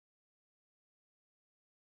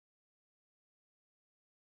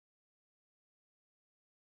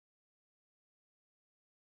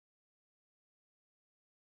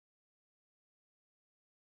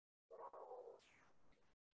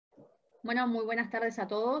Bueno, muy buenas tardes a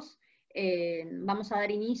todos. Vamos a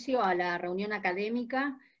dar inicio a la reunión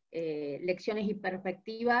académica, Lecciones y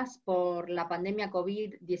Perspectivas por la pandemia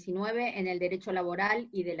COVID-19 en el derecho laboral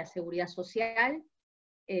y de la seguridad social.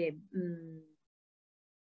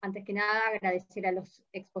 Antes que nada, agradecer a los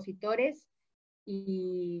expositores,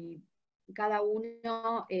 y cada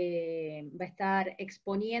uno va a estar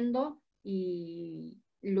exponiendo, y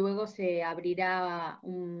luego se abrirá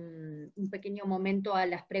un pequeño momento a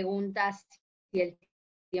las preguntas, si el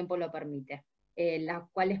tiempo lo permite. Las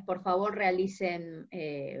cuales por favor realicen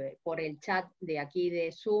por el chat de aquí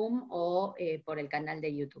de Zoom o por el canal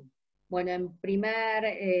de YouTube. Bueno, en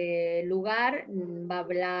primer lugar va a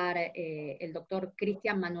hablar el doctor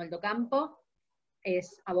Cristian Manuel Docampo.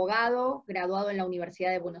 Es abogado, graduado en la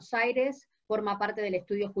Universidad de Buenos Aires, forma parte del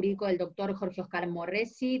estudio jurídico del doctor Jorge Oscar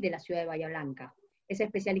Morresi de la ciudad de Bahía Blanca. Es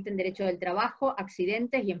especialista en Derecho del Trabajo,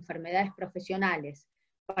 Accidentes y Enfermedades Profesionales.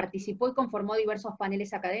 Participó y conformó diversos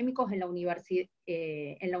paneles académicos en la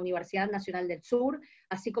Universidad Nacional del Sur,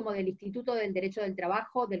 así como del Instituto del Derecho del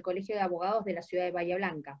Trabajo del Colegio de Abogados de la ciudad de Bahía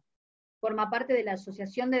Blanca. Forma parte de la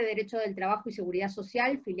Asociación de Derecho del Trabajo y Seguridad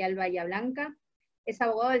Social, filial Bahía Blanca. Es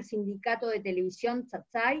abogado del Sindicato de Televisión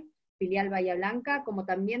Tsatsai, filial Bahía Blanca, como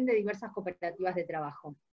también de diversas cooperativas de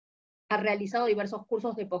trabajo. Ha realizado diversos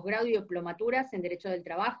cursos de posgrado y diplomaturas en Derecho del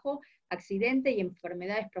Trabajo, Accidente y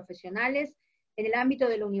Enfermedades Profesionales en el ámbito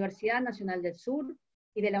de la Universidad Nacional del Sur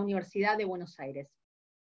y de la Universidad de Buenos Aires.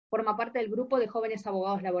 Forma parte del grupo de jóvenes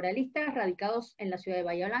abogados laboralistas radicados en la ciudad de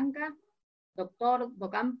Bahía Blanca. Doctor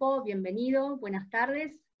Docampo, bienvenido, buenas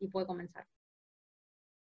tardes, y puede comenzar.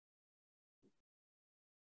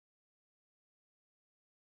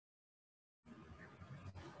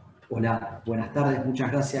 Hola, buenas tardes, muchas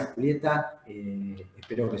gracias Julieta,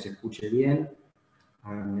 espero que se escuche bien,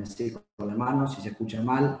 háganme así con la mano, si se escucha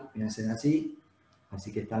mal, me hacen así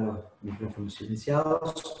que están los micrófonos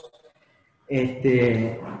silenciados.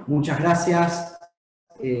 Muchas gracias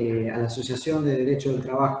a la Asociación de Derecho del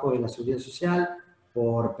Trabajo de la Seguridad Social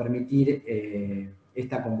por permitir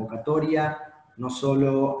esta convocatoria, no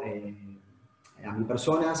solo a mi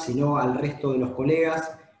persona, sino al resto de los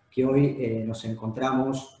colegas que hoy nos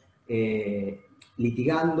encontramos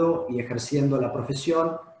litigando y ejerciendo la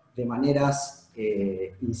profesión de maneras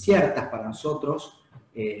inciertas para nosotros,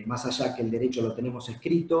 más allá que el derecho lo tenemos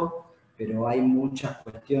escrito, pero hay muchas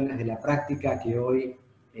cuestiones de la práctica que hoy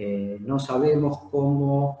no sabemos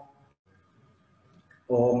cómo,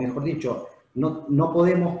 o mejor dicho, no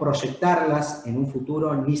podemos proyectarlas en un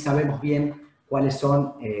futuro, ni sabemos bien cuáles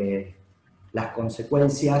son las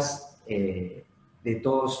consecuencias de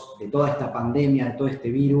toda esta pandemia, de todo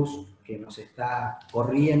este virus que nos está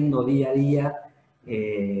corriendo día a día.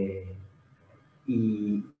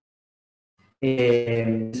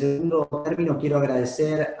 En segundo término, quiero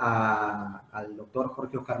agradecer al doctor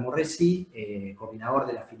Jorge Oscar Morresi, coordinador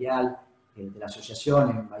de la filial de la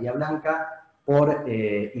asociación en Bahía Blanca, por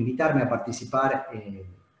invitarme a participar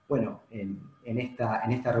en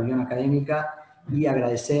esta reunión académica, y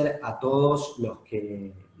agradecer a todos los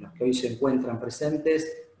que hoy se encuentran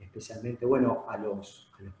presentes, especialmente a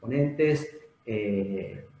los ponentes,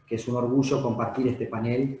 que es un orgullo compartir este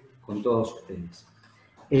panel con todos ustedes.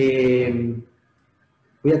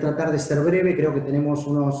 Voy a tratar de ser breve, creo que tenemos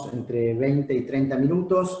unos entre 20 y 30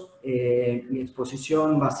 minutos. Mi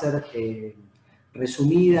exposición va a ser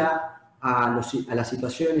resumida a las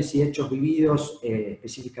situaciones y hechos vividos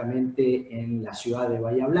específicamente en la ciudad de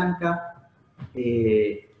Bahía Blanca.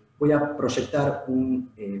 Voy a proyectar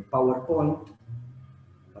un PowerPoint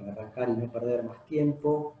para arrancar y no perder más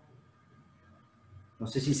tiempo. No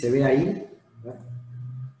sé si se ve ahí.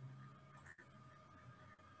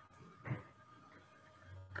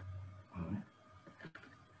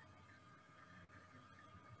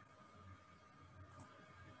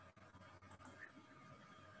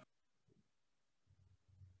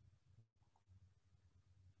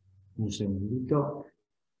 Un segundito.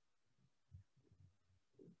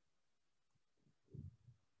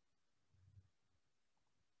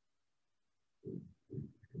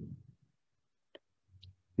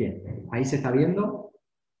 Bien, ahí se está viendo.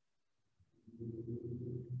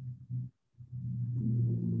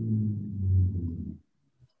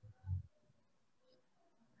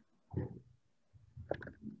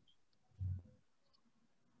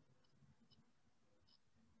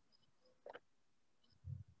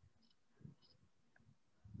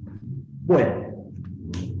 Bueno,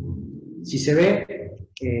 si se ve,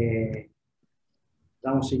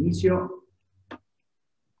 damos inicio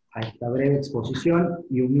a esta breve exposición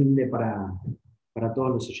y humilde para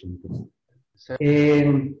todos los oyentes.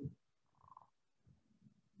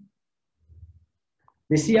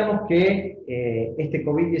 Decíamos que este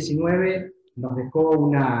COVID-19 nos dejó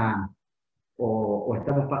o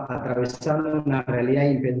estamos atravesando una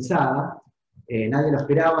realidad impensada. Nadie lo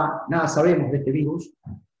esperaba, nada sabemos de este virus,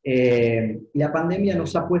 y la pandemia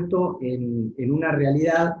nos ha puesto en una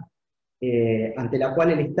realidad ante la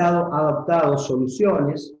cual el Estado ha adoptado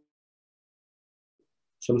soluciones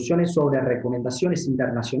sobre recomendaciones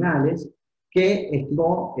internacionales que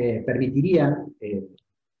estimó permitirían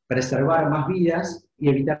preservar más vidas y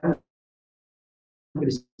evitar un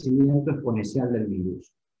crecimiento exponencial del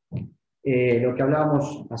virus. Lo que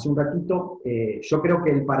hablábamos hace un ratito, yo creo que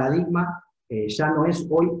el paradigma ya no es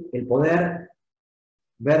hoy el poder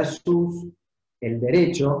versus el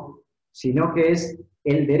derecho, sino que es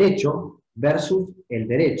el derecho versus el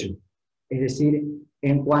derecho. Es decir,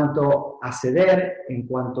 en cuanto a ceder, en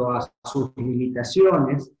cuanto a sus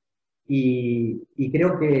limitaciones, y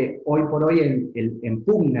creo que hoy por hoy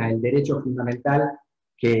impugna el derecho fundamental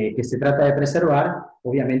que se trata de preservar,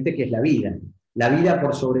 obviamente, que es la vida. La vida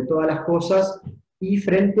por sobre todas las cosas, y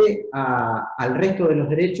frente al resto de los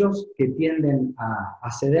derechos que tienden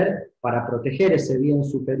a ceder para proteger ese bien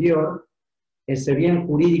superior, ese bien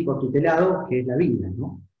jurídico tutelado que es la vida,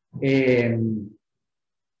 ¿no?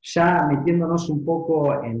 Ya metiéndonos un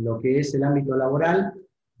poco en lo que es el ámbito laboral,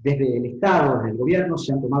 desde el Estado, desde el gobierno,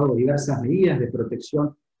 se han tomado diversas medidas de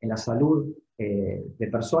protección en la salud de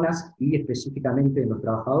personas y específicamente de los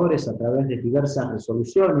trabajadores a través de diversas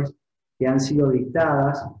resoluciones que han sido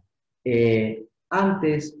dictadas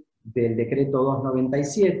antes del decreto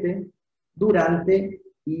 297, durante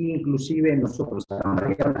e inclusive nosotros a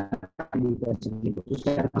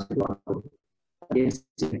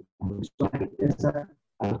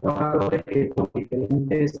los trabajadores que por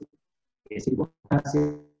diferentes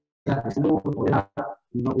circunstancias de salud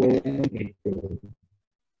no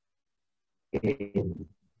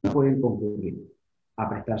pueden concurrir a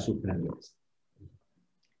prestar sus tareas.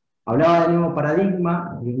 Hablaba de un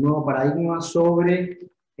nuevo paradigma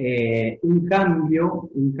sobre un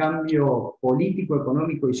cambio político,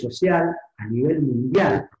 económico y social a nivel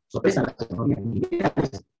mundial. Sorpresa las economías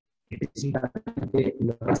mundiales, específicamente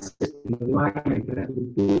los países de la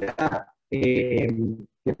infraestructura,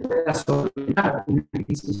 que pueda solventar una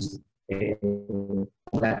crisis como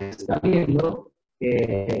la que está viendo,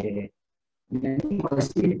 me animo a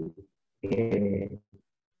decir,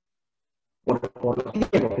 por los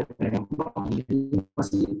tiempos que tenemos, ¿no?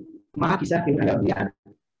 Así, más quizás que una realidad.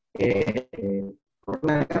 Por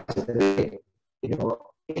una cárcel,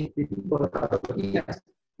 pero este tipo de patologías,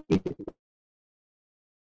 este tipo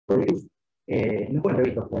de virus, no pueden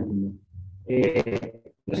revistos por el mundo.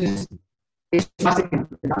 Entonces, eso hace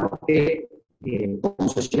que como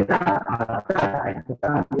sociedad adaptar a estos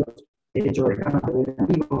cambios, el hecho de dejarnos de ver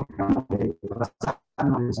amigos, dejarnos de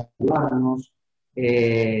abrazarnos, de saludarnos,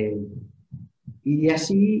 y de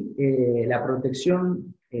allí la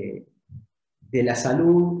protección de la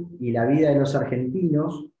salud y la vida de los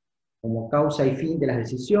argentinos como causa y fin de las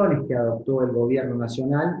decisiones que adoptó el gobierno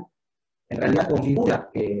nacional, en realidad configura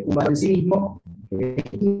un valor en sí mismo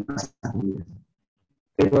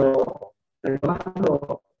pero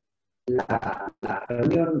retomando la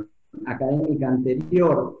reunión académica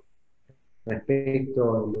anterior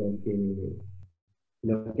respecto a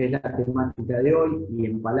lo que es la temática de hoy, y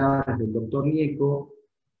en palabras del doctor Lieco,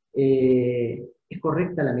 ¿es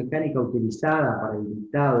correcta la mecánica utilizada para el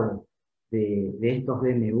dictado de estos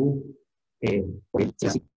DNU?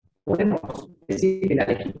 Podemos decir que la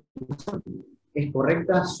legislación es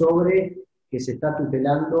correcta sobre que se está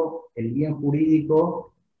tutelando el bien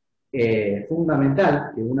jurídico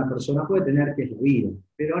fundamental que una persona puede tener, que es la vida.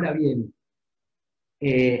 Pero ahora bien,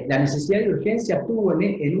 la necesidad de urgencia tuvo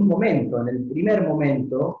en un momento, en el primer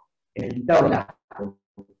momento, en el dictado del acto,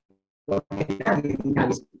 porque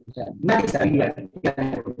nadie sabía que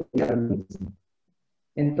era mismo.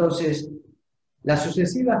 Entonces, las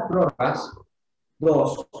sucesivas prórrogas,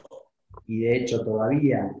 dos, y de hecho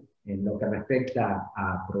todavía en lo que respecta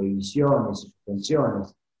a prohibiciones y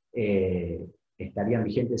suspensiones, estarían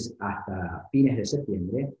vigentes hasta fines de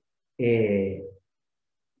septiembre,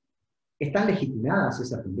 ¿están legitimadas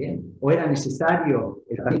esas también? ¿O era necesario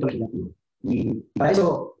el tratamiento legislativo? Y para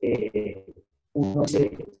eso uno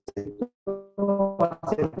se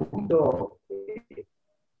hace un poquito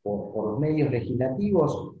por los medios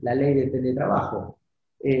legislativos la ley de teletrabajo.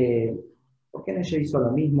 ¿Por qué no se hizo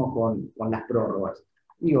lo mismo con las prórrogas?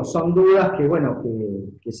 Digo, son dudas que, bueno,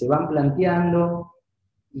 que se van planteando,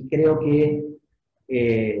 y creo que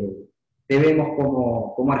debemos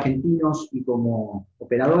como argentinos y como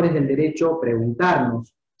operadores del derecho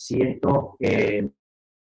preguntarnos si esto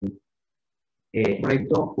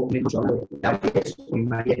correcto, o menos hablo de Arese o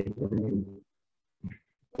María.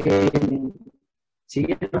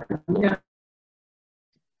 Siguiendo la campaña,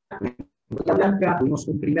 en Bahía Blanca tuvimos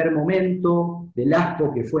un primer momento del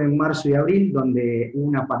ASPO que fue en marzo y abril, donde hubo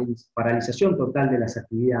una paralización total de las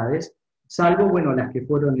actividades, salvo, bueno, las que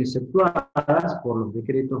fueron exceptuadas por los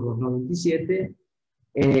decretos 297,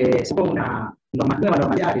 fue una nueva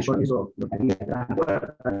normalidad, que yo en eso lo que haría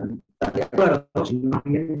de acuerdo, sino más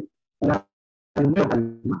bien un nuevo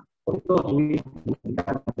calma, porque todos tuvimos que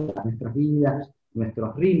modificar nuestras vidas,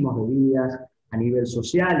 nuestros ritmos de vida, a nivel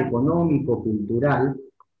social, económico, cultural,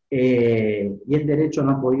 y el derecho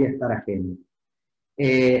no podía estar ajeno.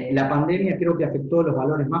 La pandemia creo que afectó los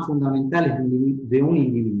valores más fundamentales de un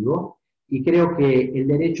individuo, y creo que el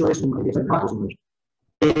derecho es un trabajo.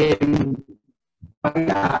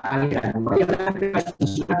 Bahía Blanca es una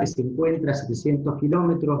ciudad que se encuentra a 700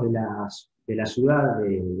 kilómetros de la ciudad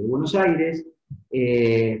de Buenos Aires,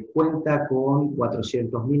 cuenta con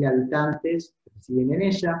 400.000 habitantes que residen en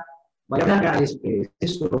ella. Bahía Blanca es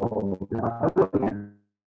eso, la Patagonia,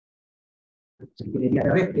 se tiene vía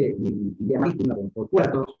terrestre y vía marítima por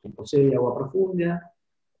puertos, posee agua profunda,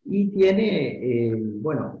 y tiene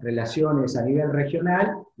bueno, relaciones a nivel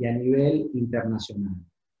regional y a nivel internacional.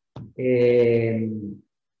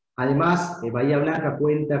 Además, Bahía Blanca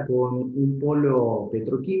cuenta con un polo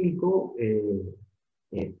petroquímico,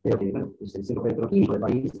 bueno, es el centro petroquímico del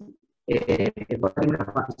país, que tiene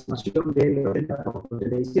una participación del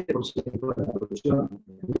 87% de la producción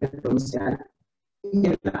provincial, y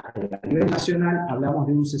a nivel nacional hablamos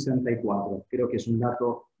de un 64%, creo que es un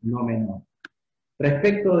dato no menor.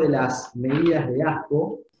 Respecto de las medidas de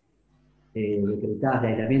ASPO, decretadas de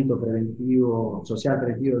aislamiento preventivo, social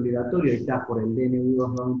preventivo obligatorio, dictadas por el DNU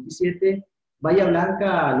 297, Bahía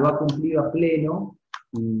Blanca lo ha cumplido a pleno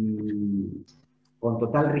y con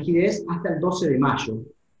total rigidez hasta el 12 de mayo,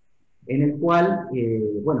 en el cual,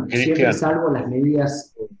 bueno, siempre salvo las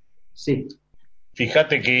medidas, sí.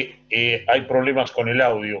 Fíjate que hay problemas con el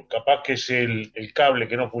audio, capaz que es el cable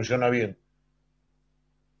que no funciona bien.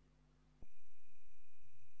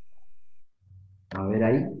 A ver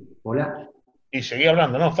ahí, hola. Y seguí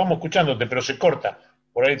hablando, no, estamos escuchándote, pero se corta.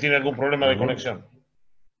 Por ahí tiene algún problema de conexión.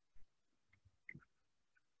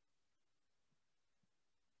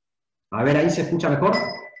 A ver, ahí se escucha mejor.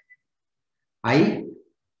 Ahí.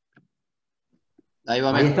 Ahí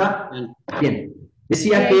va. Ahí está. Bien.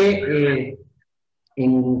 Decía que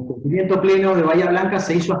en cumplimiento pleno de Bahía Blanca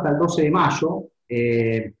se hizo hasta el 12 de mayo,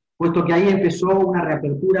 puesto que ahí empezó una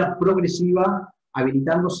reapertura progresiva,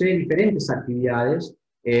 habilitándose diferentes actividades,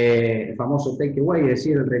 el famoso takeaway, es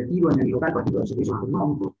decir, el retiro en el local, por ejemplo, de servicios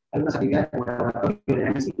económicos, algunas actividades como laboratorios de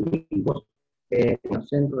análisis clínicos, los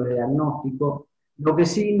centros de diagnóstico. Lo que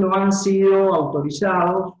sí no han sido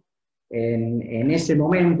autorizados en ese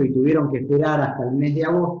momento, y tuvieron que esperar hasta el mes de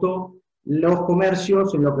agosto, los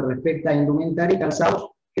comercios en lo que respecta a indumentaria y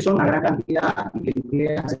calzados, que son una gran cantidad y que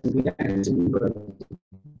emplean en el sentido de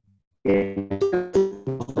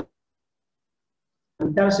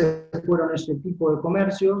fueron ese tipo de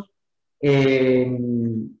comercios,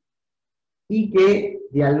 y que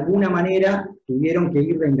de alguna manera tuvieron que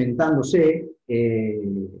ir reinventándose,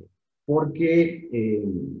 porque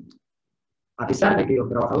a pesar de que los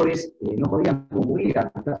trabajadores no podían concurrir a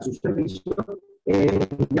prestar sus servicios,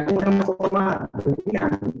 de alguna forma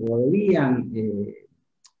debían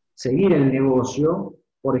seguir el negocio.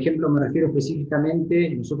 Por ejemplo, me refiero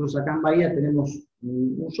específicamente, nosotros acá en Bahía tenemos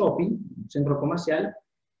un shopping, un centro comercial,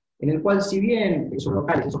 en el cual, si bien esos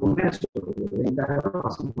locales, esos comercios de ventas de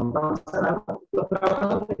ropa se encontraban cerrados, los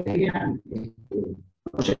trabajadores debían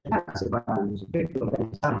proyectarse para los efectos de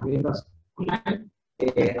realizar las ventas online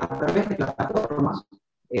a través de plataformas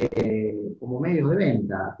como medios de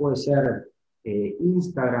venta. Puede ser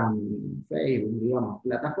Instagram, Facebook, digamos,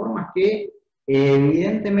 plataformas que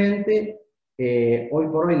evidentemente hoy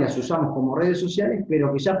por hoy las usamos como redes sociales,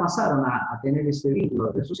 pero que ya pasaron a tener ese vínculo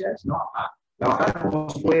de redes sociales, ¿no? A trabajar como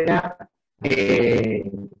si fuera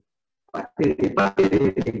parte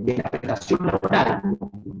de la relación laboral.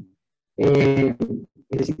 Es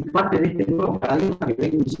decir, parte de este nuevo paradigma que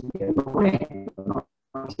venimos incidiendo con esto, ¿no?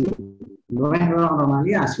 No es nueva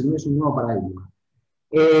normalidad, sino es un nuevo paradigma.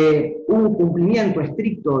 Hubo un cumplimiento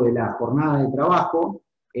estricto de la jornada de trabajo,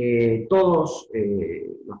 todos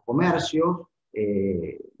los comercios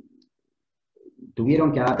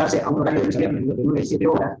tuvieron que adaptarse a un horario de 9 a 7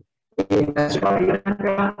 horas. En la ciudad de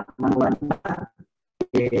Blanca, la modalidad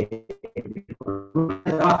de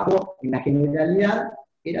trabajo en la generalidad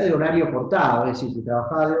era de horario cortado, es decir, se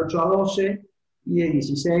trabajaba de 8 a 12 y de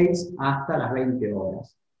 16 hasta las 20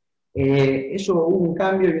 horas. Eso hubo un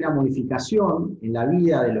cambio y una modificación en la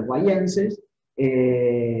vida de los bahienses.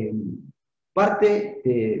 Parte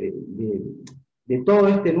de todo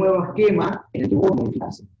este nuevo esquema en el que hubo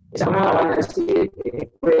modificación. Esa jornada, van a decir,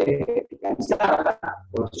 fue realizada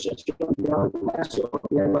por la Asociación de Educación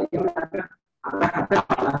de Bahía Blanca a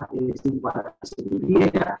rajatabla, es decir, para que se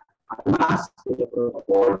cumpliera, además de los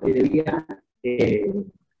protocolos que debían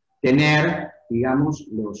tener, digamos,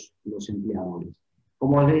 los empleadores.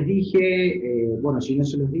 Como les dije, bueno, si no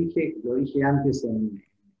se los dije, lo dije antes en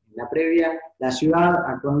la previa, la ciudad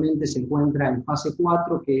actualmente se encuentra en fase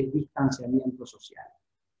 4, que es distanciamiento social.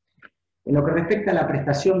 En lo que respecta a la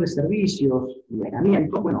prestación de servicios y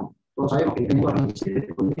aislamiento, bueno, todos sabemos que tenemos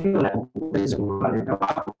la concurrencia global de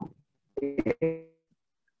trabajo,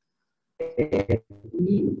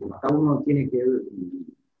 y cada uno tiene que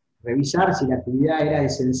revisar si la actividad era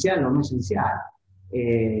esencial o no esencial.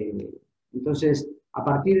 Entonces, a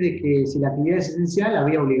partir de que si la actividad es esencial,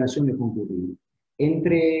 había obligación de concurrir.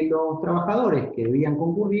 Entre los trabajadores que debían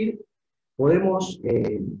concurrir, podemos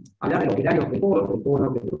hablar de los operarios de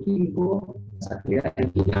polo petroquímico, las actividades de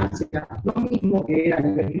vigilancia, lo mismo que era a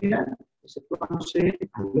nivel general, exceptuándose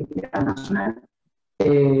a nivel general nacional.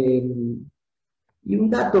 Y un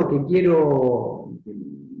dato que quiero,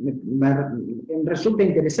 me resulta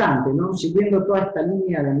interesante, ¿no? Siguiendo toda esta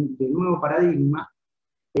línea de nuevo paradigma,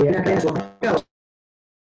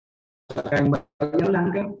 acá en Bahía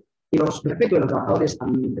Blanca, y los respecto de los trabajadores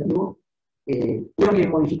administrativos, tuvieron que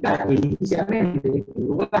modificar inicialmente el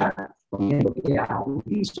lugar, poniendo que era un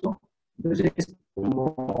piso. Entonces,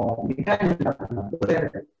 como mecánica para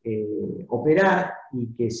poder operar,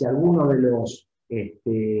 y que si alguno de los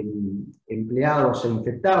empleados se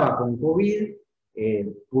infectaba con COVID,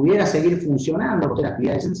 pudiera seguir funcionando, porque la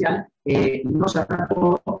actividad esencial, no cerrar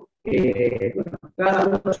todo. Bueno, cada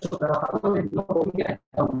uno de esos trabajadores no podía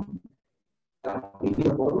estar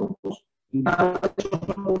dividido por grupos, y cada uno de ellos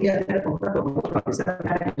no podía tener contrato con otros a pesar de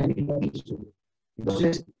estar en el mismo piso.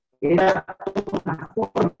 Entonces, era una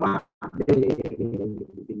forma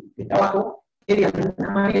de trabajo que de alguna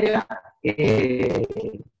manera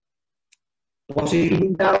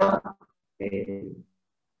posibilitaba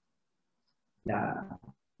la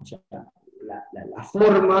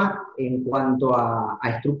forma en cuanto a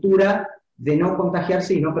estructura de no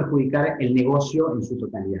contagiarse y no perjudicar el negocio en su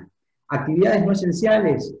totalidad. Actividades no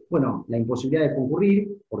esenciales, bueno, la imposibilidad de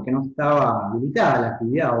concurrir, porque no estaba limitada la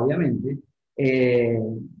actividad, obviamente,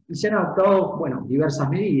 y se han adoptado, bueno, diversas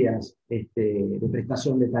medidas de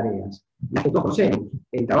prestación de tareas. Lo que todos conocemos,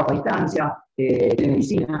 el trabajo a distancia,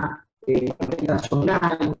 telemedicina,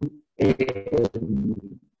 online,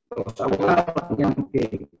 los abogados tenían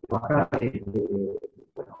que trabajar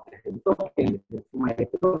bueno, desde el toque, de forma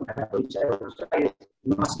electrónica, la provincia de Buenos Aires,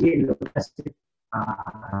 no así bien lo que hace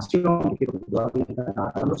a Nación, que todavía está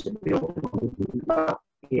trabajándose, pero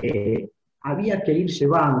había que ir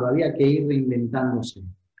llevando, había que ir reinventándose.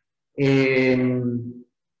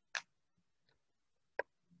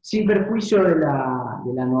 Sin perjuicio de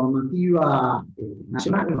la normativa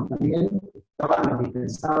nacional, bueno, también estaban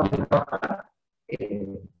dispensados de trabajar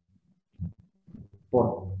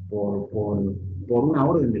por una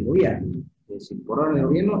orden del gobierno, es decir, por orden del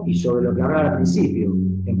gobierno y sobre lo que hablaba al principio,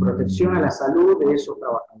 en protección a la salud de esos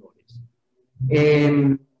trabajadores.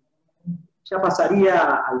 Ya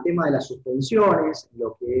pasaría al tema de las suspensiones,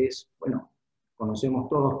 lo que es, bueno, conocemos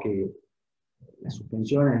todos que las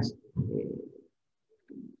suspensiones,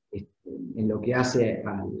 en lo que hace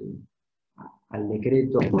al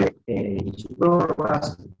decreto y sus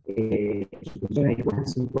prórrogas, suspensiones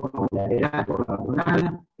dispuestas en forma unilateral por la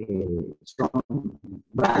LABORAL, son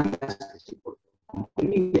válidas, es decir, por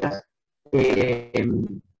comillas.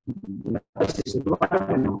 A veces se tomaron,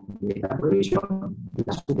 bueno, de esta prohibición, de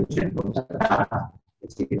las suspensiones constatadas,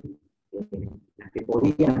 es decir, las que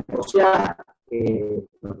podían negociar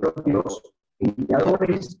los propios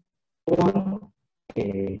empleadores con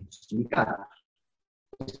sindicatos.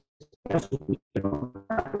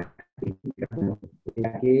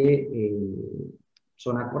 Que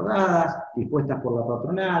son acordadas, dispuestas por la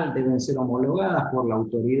patronal, deben ser homologadas por la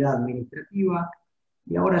autoridad administrativa,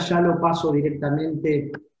 y ahora ya lo paso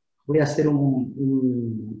directamente, voy a hacer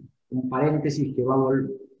un paréntesis que va a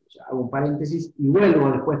volver, hago un paréntesis y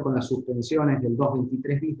vuelvo después con las suspensiones del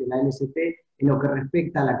 223 bis de la LCT en lo que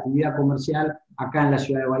respecta a la actividad comercial acá en la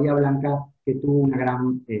ciudad de Bahía Blanca, que tuvo una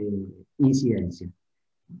gran incidencia.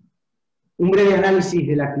 Un breve análisis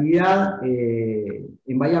de la actividad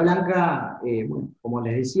en Bahía Blanca, bueno, como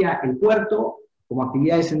les decía, el puerto como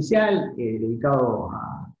actividad esencial, dedicado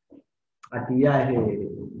a actividades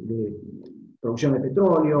de producción de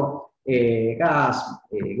petróleo, gas,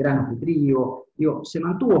 granos de trigo, digo, se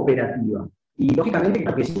mantuvo operativa. Y lógicamente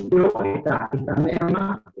creo que siguió esta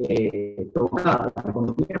merma provocada por la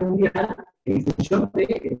economía mundial en función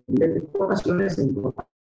del nivel de exportaciones e importaciones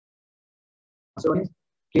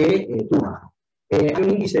que tuvo. Hay un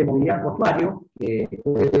índice de movilidad portuario que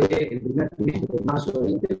fue el primer trimestre de marzo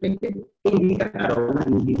de 2020 que indica, claro, una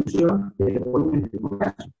disminución del volumen de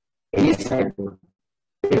comercio en esa época.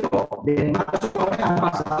 Pero desde marzo ahora han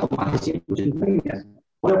pasado más de 180 días,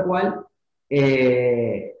 por lo cual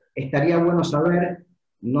estaría bueno saber,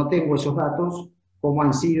 no tengo esos datos, cómo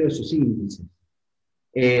han sido esos índices.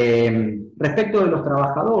 Respecto de los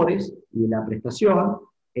trabajadores y de la prestación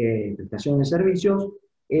de servicios,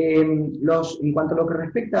 en cuanto a lo que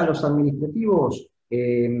respecta a los administrativos,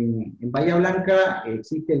 en Bahía Blanca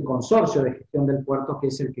existe el consorcio de gestión del puerto, que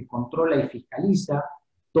es el que controla y fiscaliza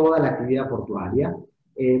toda la actividad portuaria.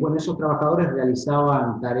 Bueno, esos trabajadores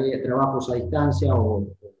realizaban trabajos a distancia o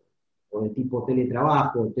de tipo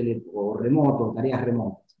teletrabajo o remoto, tareas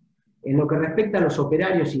remotas. En lo que respecta a los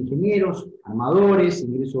operarios, ingenieros, armadores,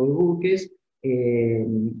 ingreso de buques,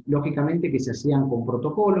 lógicamente que se hacían con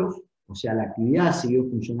protocolos, o sea, la actividad siguió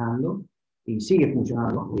funcionando, y sigue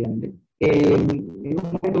funcionando, obviamente. En un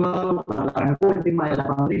momento dado, cuando arrancó el tema de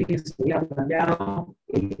la pandemia, se había planteado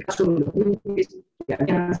el caso de los buques que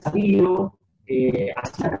habían salido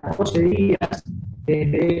hasta 14 días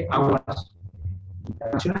desde aguas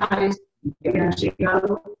internacionales y que habían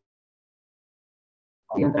llegado,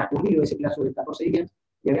 habían transcurrido ese plazo de 14 días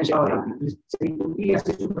y habían llegado a 21 días,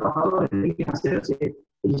 esos trabajadores debían hacerse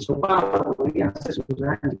el hisopado, podían hacer sus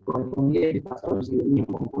análisis correspondientes, pasados si venían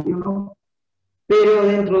con COVID o no, pero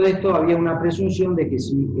dentro de esto había una presunción de que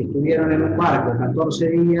si estuvieron en un barco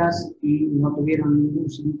 14 días y no tuvieron ningún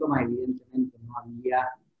síntoma, evidentemente no había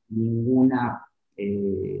ninguna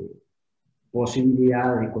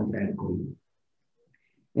posibilidad de contraer COVID.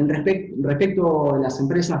 Respecto a las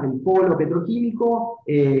empresas del polo petroquímico,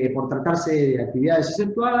 por tratarse de actividades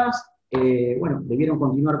exceptuadas, bueno, debieron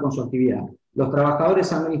continuar con su actividad. Los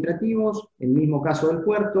trabajadores administrativos, en el mismo caso del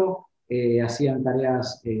puerto, hacían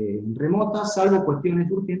tareas remotas, salvo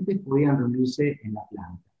cuestiones urgentes, podían reunirse en la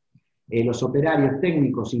planta. Los operarios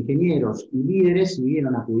técnicos, ingenieros y líderes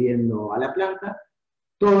siguieron acudiendo a la planta.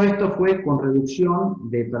 Todo esto fue con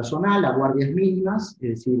reducción de personal a guardias mínimas, es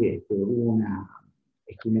decir, hubo una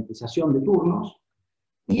esquematización de turnos,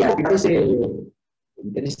 y algo que parece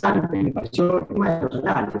interesante me pareció el tema de los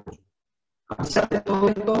salarios. A pesar de todo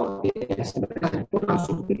esto, las empresas han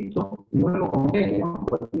suscrito un nuevo convenio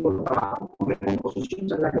colectivo de trabajo con reposición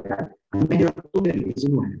salarial en medio de octubre del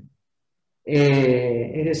 19.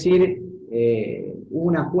 Es decir, hubo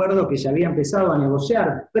un acuerdo que se había empezado a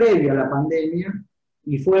negociar previo a la pandemia,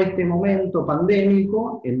 y fue este momento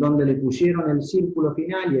pandémico en donde le pusieron el círculo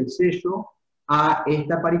final y el sello a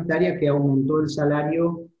esta paritaria que aumentó el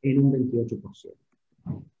salario en un 28%.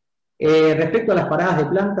 Respecto a las paradas de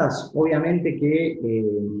plantas, obviamente que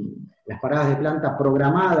las paradas de planta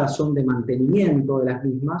programadas son de mantenimiento de las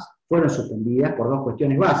mismas, fueron suspendidas por dos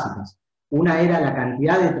cuestiones básicas. Una era la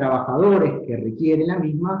cantidad de trabajadores que requiere la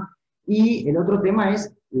misma, y el otro tema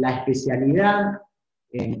es la especialidad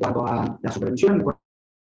en cuanto a la supervisión y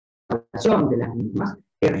coordinación de las mismas,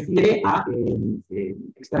 que refiere a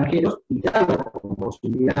extranjeros y dado con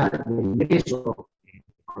posibilidad de ingreso por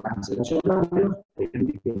la cancelación de los números, en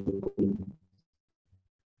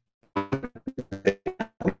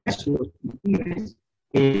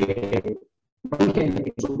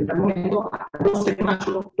su primer momento, hasta el 12 de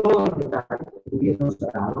mayo, todos los locales estuvieron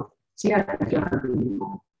cerrados, sin atención al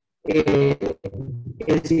público. Es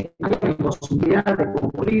decir, hay una imposibilidad de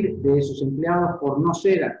concurrir de esos empleados por no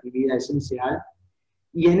ser actividad esencial,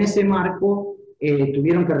 y en ese marco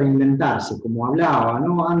tuvieron que reinventarse, como hablaba,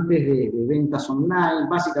 ¿no? Antes de ventas online,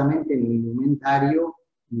 básicamente en el indumentario,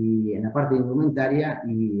 y en la parte de indumentaria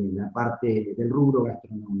y en la parte del rubro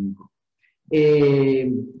gastronómico.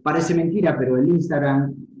 Parece mentira, pero el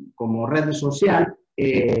Instagram como red social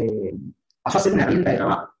pasó a ser una herramienta de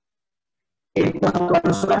trabajo. Cuanto a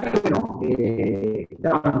los horarios, bueno,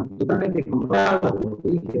 estaban totalmente controlados, lo que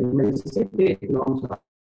dije en el 2017, lo vamos a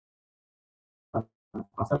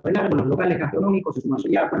pasar por largo. Los locales gastronómicos en su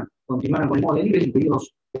mayoría, bueno, continuaron con el modo delivery,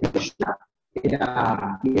 incluidos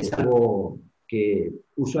y es algo que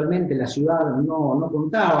usualmente la ciudad no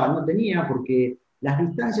contaba, no tenía, porque las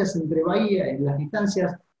distancias entre Bahía, las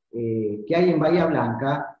distancias que hay en Bahía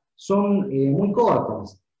Blanca son muy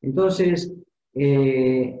cortas. Entonces,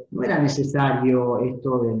 no era necesario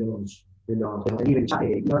esto de los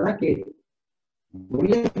delivery. La verdad que,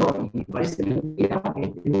 volviendo, y parece mentira,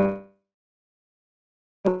 paradigma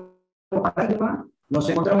nos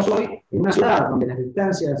encontramos hoy en una ciudad donde las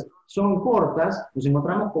distancias son cortas, nos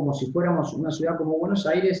encontramos como si fuéramos una ciudad como Buenos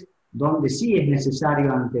Aires, donde sí es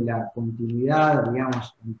necesario ante la continuidad,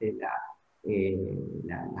 digamos, ante la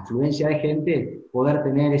afluencia de gente, poder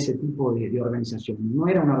tener ese tipo de organización. No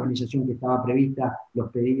era una organización que estaba prevista los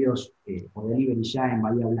pedidos o delivery ya en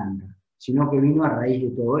Bahía Blanca, sino que vino a raíz de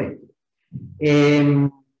todo esto.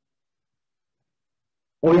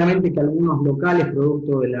 Obviamente que algunos locales,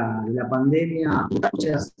 producto de la pandemia,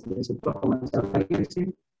 muchas del sector comercial países,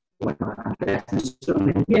 bueno, ante la extensión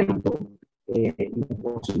del tiempo y la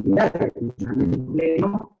posibilidad de funcionamiento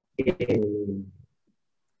pleno,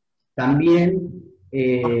 también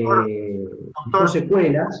doctor,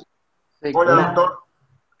 secuelas. Hola, doctor.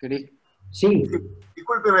 Sí.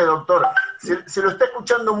 Discúlpeme, doctor, se lo está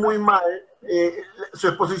escuchando muy mal. Su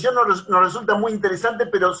exposición nos resulta muy interesante,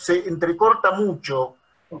 pero se entrecorta mucho.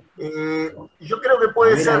 Yo creo que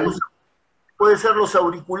puede ser los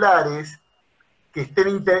auriculares que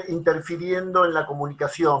estén interfiriendo en la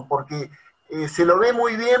comunicación, porque se lo ve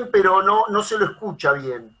muy bien, pero no se lo escucha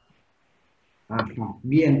bien. Ajá.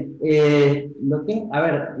 Bien, a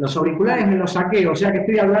ver, los auriculares me los saqué, o sea que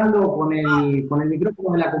estoy hablando con el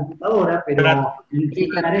micrófono de la computadora, pero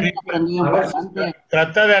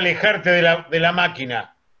trata de alejarte de la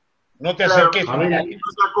máquina. No te acerques a la máquina.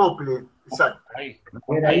 No se acople, exacto. Ahí.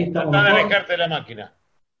 Trata de alejarte de la máquina.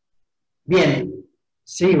 Bien,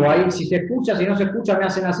 sigo ahí. Si se escucha, si no se escucha, me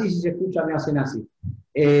hacen así. Si se escucha, me hacen así.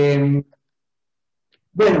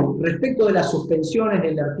 Bueno, respecto de las suspensiones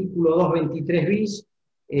del artículo 223 bis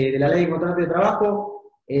de la Ley de Contrato de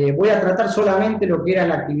Trabajo, voy a tratar solamente lo que era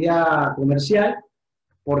la actividad comercial,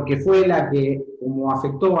 porque fue la que, como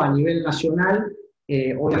afectó a nivel nacional,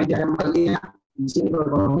 obviamente la mayoría y siendo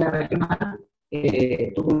economía regional,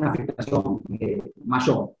 tuvo una afectación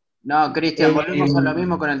mayor. No, Cristian, volvemos a lo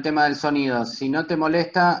mismo con el tema del sonido. Si no te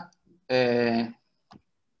molesta,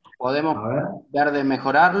 podemos ver de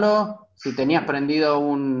mejorarlo. Si tenías prendido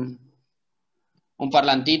un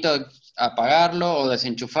parlantito, apagarlo o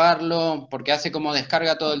desenchufarlo, porque hace como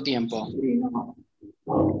descarga todo el tiempo. Sí, no.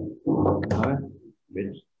 A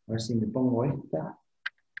ver si me pongo esta.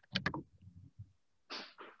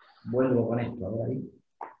 Vuelvo con esto, a ver ahí.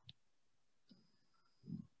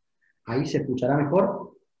 ¿Ahí se escuchará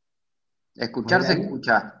mejor? Escuchar se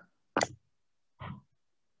escucha.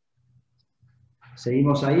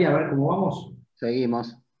 ¿Seguimos ahí? A ver cómo vamos.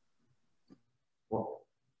 Seguimos.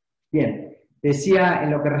 Bien. Decía,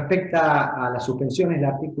 en lo que respecta a las suspensiones del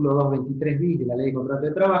artículo 223 bis de la Ley de Contrato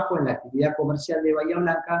de Trabajo, en la actividad comercial de Bahía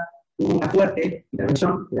Blanca hubo una fuerte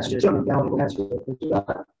intervención de la Asociación de Comercio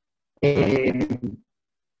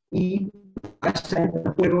y allá entra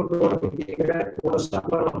en juego todo lo que tiene que ver con los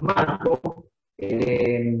acuerdos marcos.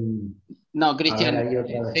 No, Cristian,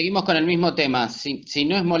 seguimos con el mismo tema. Si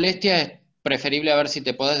no es molestia, es preferible a ver si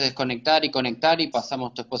te podés desconectar y conectar y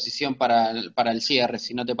pasamos tu exposición para el cierre,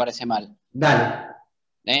 si no te parece mal. Dale.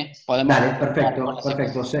 ¿Podemos? Dale, perfecto,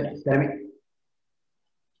 perfecto.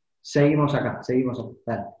 Seguimos acá,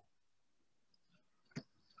 Dale.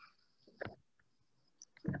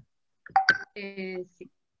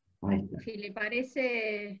 Sí. Si le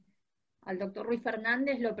parece al doctor Ruiz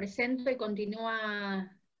Fernández, lo presento y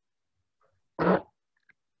continúa.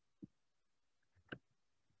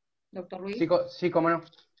 Doctor Ruiz. Sí, cómo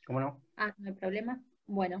no. Ah, no hay problema.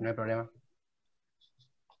 Bueno. No hay problema.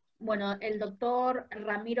 Bueno, el doctor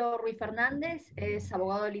Ramiro Ruiz Fernández es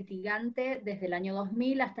abogado litigante desde el año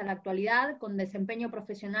 2000 hasta la actualidad, con desempeño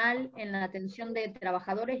profesional en la atención de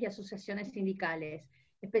trabajadores y asociaciones sindicales.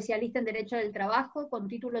 Especialista en Derecho del Trabajo, con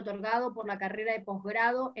título otorgado por la carrera de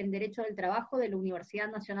posgrado en Derecho del Trabajo de la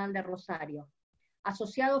Universidad Nacional de Rosario.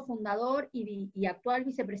 Asociado fundador y actual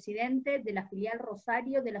vicepresidente de la filial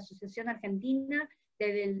Rosario de la Asociación Argentina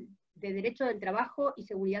de Derecho del Trabajo y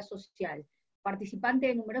Seguridad Social. Participante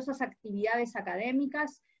de numerosas actividades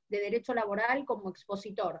académicas de derecho laboral como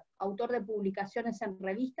expositor, autor de publicaciones en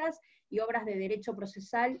revistas y obras de derecho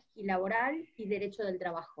procesal y laboral y derecho del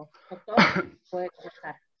trabajo. Doctor, puede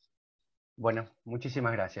comenzar. Bueno,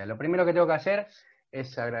 muchísimas gracias. Lo primero que tengo que hacer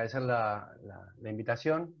es agradecer la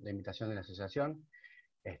invitación de la asociación.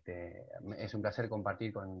 Es un placer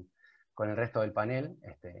compartir con el resto del panel,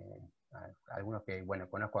 algunos que, bueno,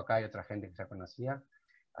 conozco acá y otra gente que ya conocía.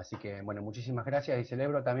 Así que, bueno, muchísimas gracias y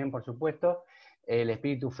celebro también, por supuesto, el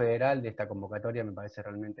espíritu federal de esta convocatoria. Me parece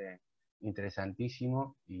realmente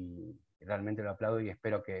interesantísimo y realmente lo aplaudo y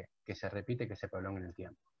espero que se repite, que se prolongue en el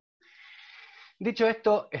tiempo. Dicho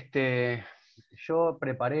esto, yo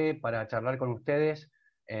preparé para charlar con ustedes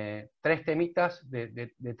tres temitas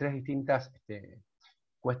de tres distintas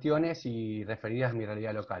cuestiones y referidas a mi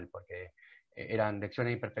realidad local, porque eran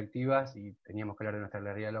lecciones y perspectivas y teníamos que hablar de nuestra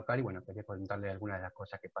realidad local y bueno, quería contarles algunas de las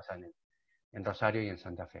cosas que pasan en Rosario y en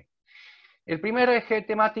Santa Fe. El primer eje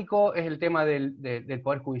temático es el tema del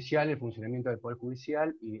Poder Judicial, el funcionamiento del Poder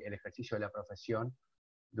Judicial y el ejercicio de la profesión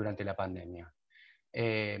durante la pandemia.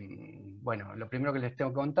 Bueno, lo primero que les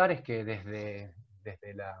tengo que contar es que desde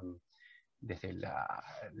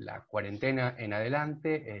la cuarentena en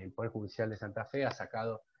adelante, el Poder Judicial de Santa Fe ha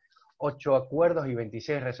sacado 8 acuerdos y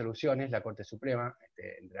 26 resoluciones, la Corte Suprema,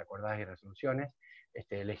 entre acordadas y resoluciones,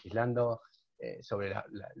 legislando sobre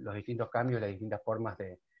los distintos cambios, las distintas formas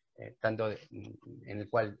tanto en el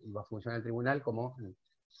cual va a funcionar el tribunal como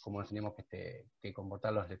nos tenemos que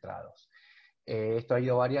comportar los letrados. Esto ha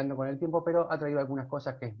ido variando con el tiempo, pero ha traído algunas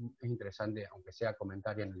cosas que es interesante, aunque sea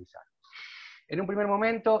comentar y analizar. En un primer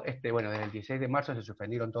momento, bueno, desde el 16 de marzo se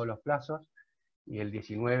suspendieron todos los plazos, y el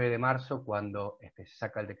 19 de marzo, cuando se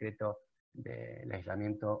saca el decreto del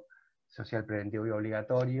aislamiento social preventivo y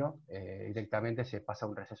obligatorio, directamente se pasa a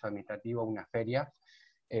un receso administrativo, una feria,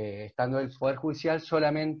 estando el Poder Judicial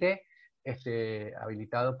solamente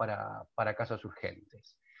habilitado para casos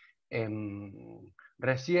urgentes.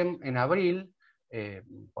 Recién en abril,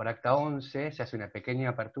 por acta 11, se hace una pequeña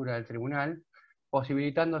apertura del tribunal,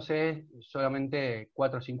 posibilitándose solamente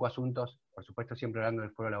 4 o 5 asuntos, por supuesto siempre hablando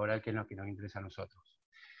del foro laboral, que es lo que nos interesa a nosotros.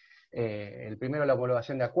 El primero, la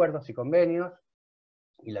homologación de acuerdos y convenios,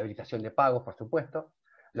 y la habilitación de pagos, por supuesto,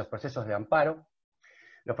 los procesos de amparo,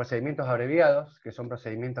 los procedimientos abreviados, que son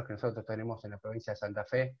procedimientos que nosotros tenemos en la provincia de Santa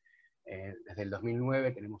Fe. Desde el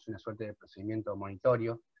 2009 tenemos una suerte de procedimiento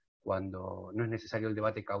monitorio, cuando no es necesario el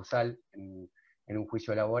debate causal en un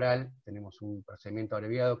juicio laboral, tenemos un procedimiento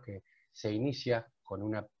abreviado que se inicia con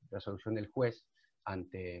una resolución del juez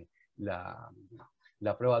ante la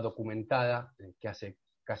prueba documentada, que hace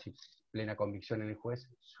casi plena convicción en el juez,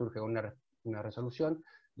 surge con una resolución,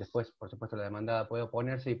 después, por supuesto, la demandada puede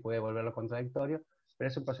oponerse y puede volverlo contradictorio, pero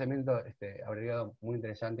es un procedimiento abreviado muy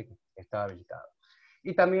interesante que está habilitado.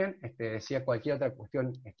 Y también decía cualquier otra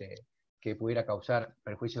cuestión que pudiera causar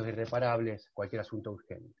perjuicios irreparables, cualquier asunto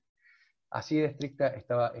urgente. Así de estricta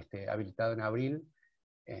estaba habilitado en abril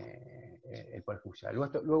el Poder Judicial.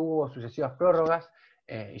 Luego hubo sucesivas prórrogas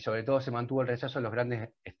y sobre todo se mantuvo el receso en los grandes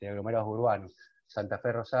aglomerados urbanos, Santa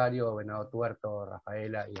Fe, Rosario, Venado Tuerto,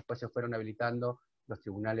 Rafaela, y después se fueron habilitando los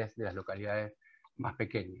tribunales de las localidades más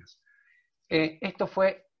pequeñas. Esto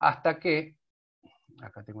fue hasta que,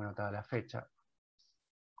 acá tengo anotada la fecha,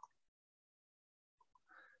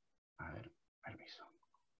 a ver, permiso.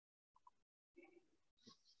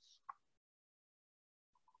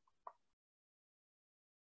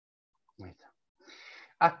 Ahí está.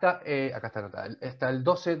 Acá está anotada, hasta el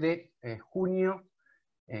 12 de junio,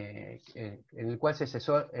 en el cual se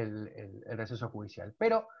cesó el receso judicial.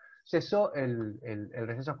 Pero cesó el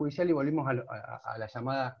receso judicial y volvimos a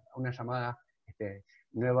una llamada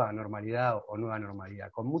nueva normalidad o nueva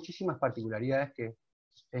normalidad, con muchísimas particularidades que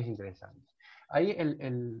es interesante. Ahí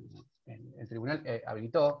el tribunal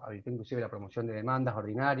habilitó inclusive la promoción de demandas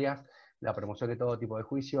ordinarias, la promoción de todo tipo de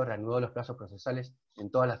juicios, reanudó los plazos procesales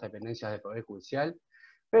en todas las dependencias del Poder Judicial,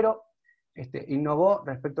 pero innovó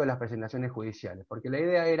respecto de las presentaciones judiciales, porque la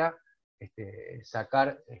idea era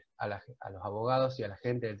sacar a los abogados y a la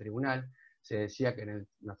gente del tribunal. Se decía que en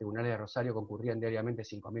los tribunales de Rosario concurrían diariamente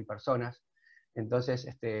 5.000 personas, entonces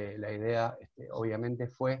la idea obviamente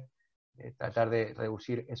fue tratar de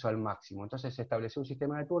reducir eso al máximo. Entonces se estableció un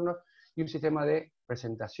sistema de turnos y un sistema de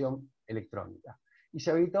presentación electrónica. Y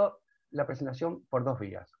se habilitó la presentación por 2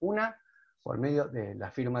 vías. Una, por medio de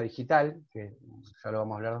la firma digital, que ya lo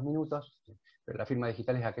vamos a hablar 2 minutos, pero la firma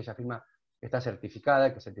digital es aquella firma que está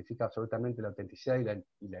certificada, que certifica absolutamente la autenticidad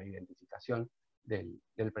y la identificación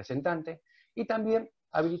del presentante, y también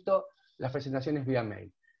habilitó las presentaciones vía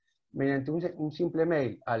mail. Mediante un simple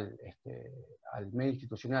mail al mail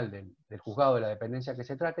institucional del juzgado de la dependencia que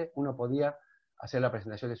se trate, uno podía hacer la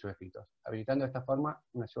presentación de sus escritos, habilitando de esta forma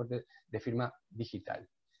una suerte de firma digital.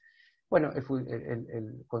 Bueno,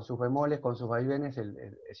 con sus bemoles, con sus vaivenes,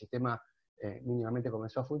 el sistema mínimamente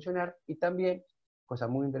comenzó a funcionar, y también, cosa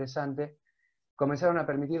muy interesante, comenzaron a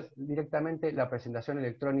permitir directamente la presentación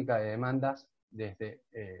electrónica de demandas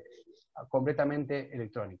completamente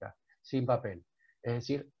electrónica, sin papel. Es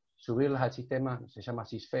decir, subirlas al sistema, se llama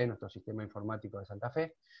SISFE, nuestro sistema informático de Santa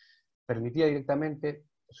Fe, permitía directamente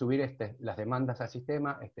subir las demandas al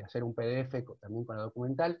sistema, hacer un PDF también con la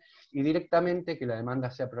documental, y directamente que la demanda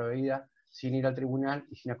sea proveída sin ir al tribunal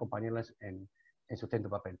y sin acompañarlas en sustento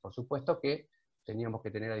papel. Por supuesto que teníamos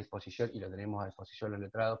que tener a disposición, y lo tenemos a disposición los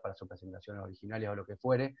letrados para sus presentaciones originales o lo que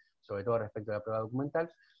fuere, sobre todo respecto a la prueba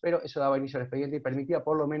documental, pero eso daba inicio al expediente y permite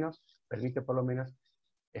por lo menos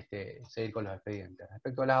seguir con los expedientes.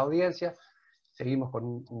 Respecto a las audiencias, seguimos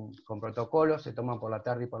con protocolos, se toman por la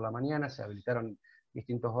tarde y por la mañana, se habilitaron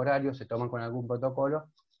distintos horarios, se toman con algún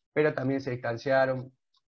protocolo, pero también se distanciaron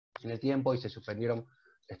en el tiempo y se suspendieron,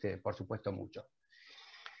 por supuesto, mucho.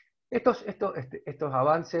 Estos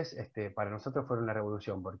avances para nosotros fueron una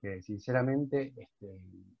revolución, porque sinceramente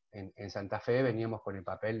en Santa Fe veníamos con el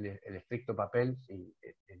estricto papel, y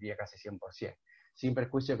el día casi 100%, sin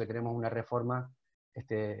perjuicio que tenemos una reforma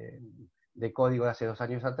de código de hace 2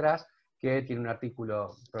 años atrás, que tiene un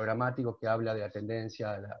artículo programático que habla de la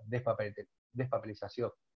tendencia a la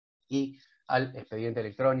despapelización y al expediente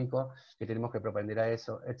electrónico, que tenemos que propender a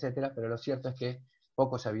eso, etc. Pero lo cierto es que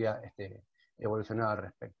poco se había evolucionado al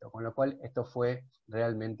respecto, con lo cual esto fue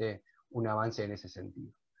realmente un avance en ese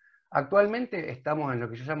sentido. Actualmente estamos en lo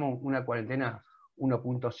que yo llamo una cuarentena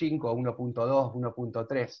 1.5, 1.2,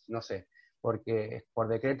 1.3, no sé, porque por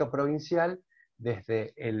decreto provincial,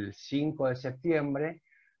 desde el 5 de septiembre,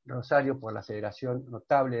 Rosario, por la aceleración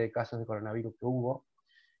notable de casos de coronavirus que hubo,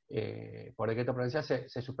 por decreto provincial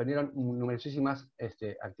se suspendieron numerosísimas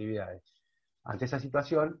actividades. Ante esa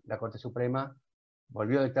situación, la Corte Suprema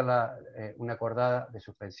volvió a dictar una acordada de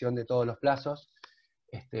suspensión de todos los plazos,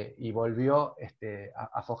 y volvió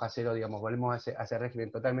a foja cero, digamos, volvemos a ese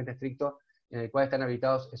régimen totalmente estricto, en el cual están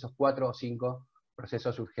habilitados esos 4 o 5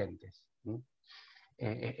 procesos urgentes.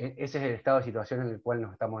 Ese es el estado de situación en el cual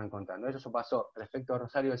nos estamos encontrando. Eso pasó respecto a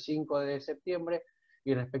Rosario el 5 de septiembre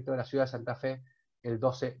y respecto a la ciudad de Santa Fe el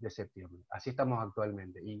 12 de septiembre. Así estamos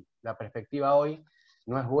actualmente. Y la perspectiva hoy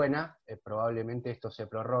no es buena, probablemente esto se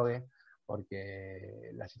prorrogue,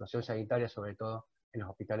 porque la situación sanitaria, sobre todo en los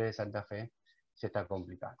hospitales de Santa Fe, se está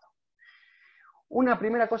complicando. Una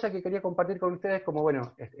primera cosa que quería compartir con ustedes, como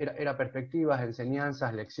bueno, era perspectivas,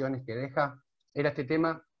 enseñanzas, lecciones que deja, era este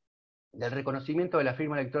tema del reconocimiento de la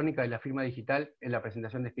firma electrónica y la firma digital en la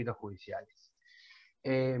presentación de escritos judiciales.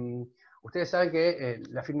 Ustedes saben que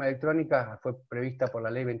la firma electrónica fue prevista por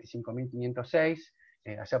la ley 25.506,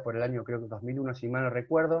 allá por el año creo que 2001, si mal no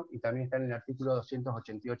recuerdo, y también está en el artículo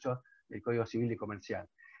 288 del Código Civil y Comercial.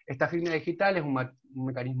 Esta firma digital es un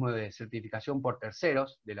mecanismo de certificación por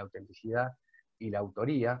terceros de la autenticidad y la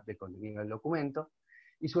autoría del contenido del documento,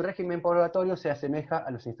 y su régimen probatorio se asemeja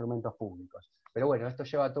a los instrumentos públicos. Pero bueno, esto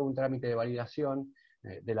lleva todo un trámite de validación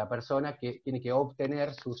de la persona que tiene que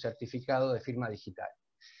obtener su certificado de firma digital.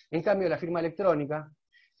 En cambio, la firma electrónica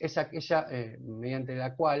es aquella mediante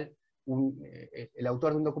la cual el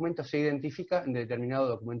autor de un documento se identifica en determinado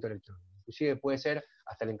documento electrónico. Inclusive puede ser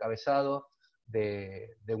hasta el encabezado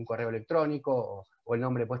de un correo electrónico o el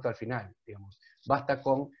nombre puesto al final, digamos. Basta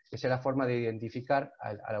con que sea la forma de identificar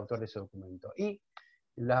al autor de ese documento. Y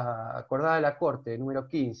la acordada de la Corte número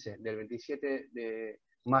 15 del 27 de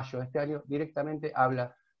mayo de este año directamente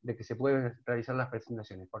habla de que se pueden realizar las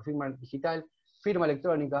presentaciones por firma digital, firma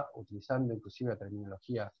electrónica, utilizando inclusive la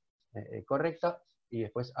terminología correcta, y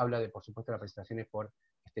después habla de, por supuesto, las presentaciones por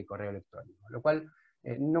correo electrónico. Lo cual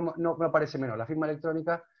no me parece menor. La firma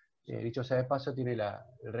electrónica, dicho sea de paso, tiene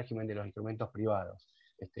el régimen de los instrumentos privados.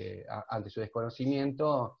 Ante su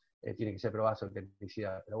desconocimiento, tiene que ser probada su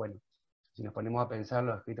autenticidad. Pero bueno, si nos ponemos a pensar,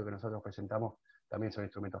 los escritos que nosotros presentamos también son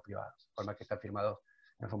instrumentos privados, por más que están firmados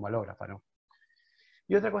en forma hológrafa, ¿no?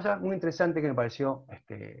 Y otra cosa muy interesante que me pareció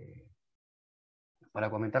para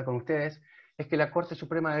comentar con ustedes, es que la Corte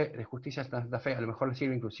Suprema de Justicia de Santa Fe, a lo mejor le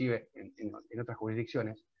sirve inclusive en otras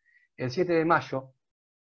jurisdicciones, el 7 de mayo,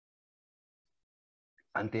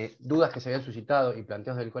 ante dudas que se habían suscitado y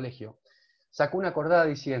planteos del colegio, sacó una acordada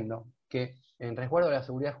diciendo que, en resguardo de la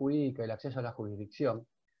seguridad jurídica y el acceso a la jurisdicción,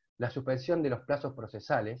 la suspensión de los plazos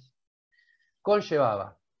procesales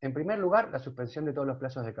conllevaba, en primer lugar, la suspensión de todos los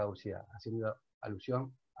plazos de caducidad, haciendo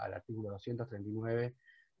alusión al artículo 239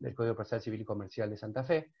 del Código Procesal Civil y Comercial de Santa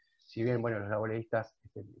Fe. Si bien, bueno, los laboralistas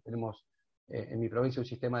tenemos en mi provincia un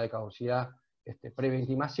sistema de caducidad previa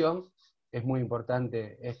intimación, es muy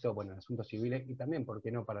importante esto, bueno, en asuntos civiles, y también, ¿por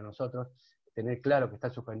qué no para nosotros, tener claro que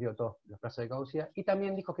están suspendidos todos los plazos de caducidad? Y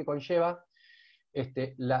también dijo que conlleva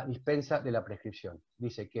la dispensa de la prescripción.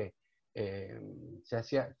 Dice que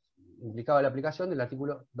implicaba la aplicación del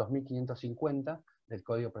artículo 2550 del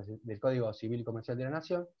Código Civil y Comercial de la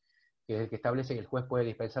Nación, que es el que establece que el juez puede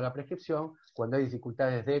dispensar la prescripción cuando hay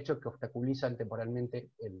dificultades de hecho que obstaculizan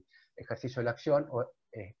temporalmente el ejercicio de la acción o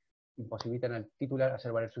imposibilitan al titular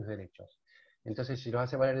hacer valer sus derechos. Entonces, si los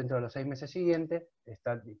hace valer dentro de los 6 meses siguientes,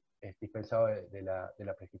 está dispensado de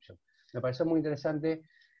la prescripción. Me pareció muy interesante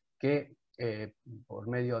que por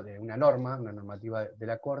medio de una normativa de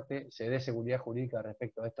la Corte, se dé seguridad jurídica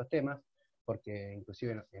respecto a estos temas, porque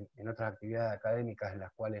inclusive en otras actividades académicas en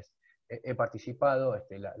las cuales he participado,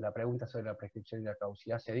 la pregunta sobre la prescripción y la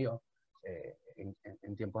caducidad se dio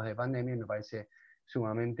en tiempos de pandemia, y me parece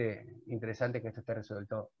sumamente interesante que esto esté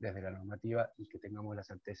resuelto desde la normativa y que tengamos la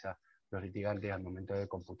certeza los litigantes al momento de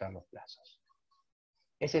computar los plazos.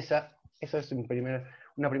 Eso es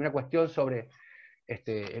una primera cuestión sobre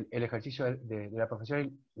el ejercicio de la profesión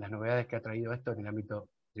y las novedades que ha traído esto en el ámbito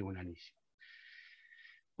tribunalicio.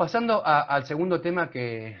 Pasando al segundo tema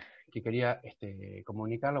que quería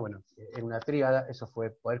comunicarlo, bueno, en una tríada, eso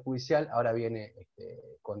fue Poder Judicial, ahora viene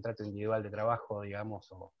contrato individual de trabajo, digamos,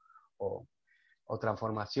 o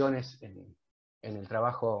transformaciones en el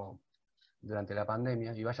trabajo durante la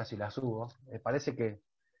pandemia, y vaya si las hubo. Parece que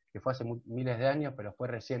fue hace miles de años, pero fue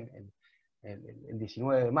recién el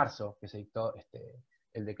 19 de marzo que se dictó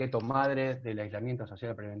el decreto madre del aislamiento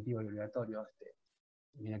social preventivo y obligatorio.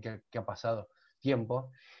 Mira que ha pasado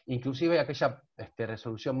tiempo. Inclusive aquella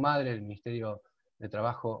resolución madre del Ministerio de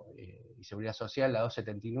Trabajo y Seguridad Social, la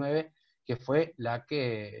 279, que fue la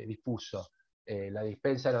que dispuso la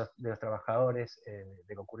dispensa de los trabajadores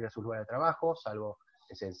de concurrir a sus lugares de trabajo, salvo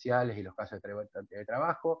esenciales y los casos de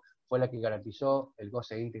trabajo, fue la que garantizó el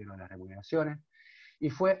goce íntegro de las remuneraciones, y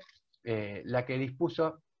fue la que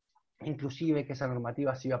dispuso inclusive que esa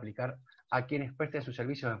normativa se iba a aplicar a quienes presten sus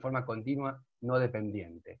servicios en forma continua, no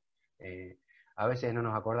dependiente. A veces no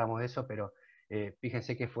nos acordamos de eso, pero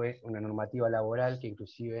fíjense que fue una normativa laboral que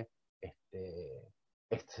inclusive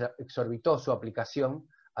exorbitó su aplicación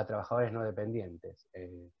a trabajadores no dependientes.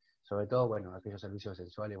 Sobre todo, bueno, aquellos servicios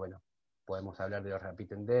esenciales, bueno, podemos hablar de los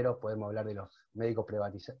rapitenderos, podemos hablar de los médicos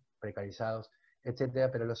precarizados, etcétera,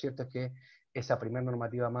 pero lo cierto es que esa primera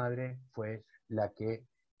normativa madre fue la que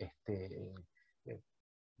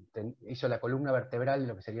hizo la columna vertebral de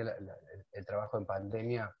lo que sería el trabajo en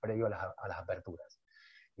pandemia previo a las aperturas.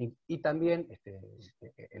 Y también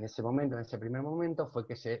en ese momento, en ese primer momento, fue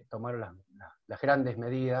que se tomaron las grandes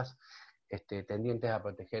medidas tendientes a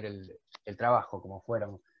proteger el trabajo, como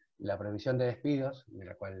fueron la prohibición de despidos, de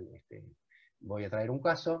la cual voy a traer un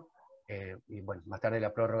caso, y bueno, más tarde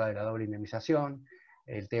la prórroga de la doble indemnización,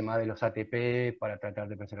 el tema de los ATP para tratar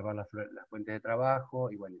de preservar las fuentes de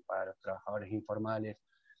trabajo, y bueno, para los trabajadores informales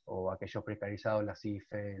o aquellos precarizados, las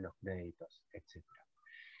IFE, los créditos, etc.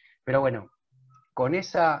 Pero bueno, con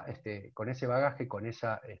ese bagaje, con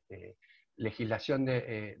esa legislación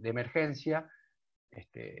de emergencia,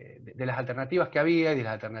 de las alternativas que había y de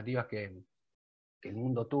las alternativas que el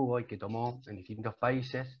mundo tuvo y que tomó en distintos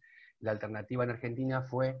países, la alternativa en Argentina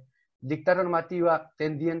fue dictar normativa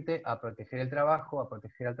tendiente a proteger el trabajo, a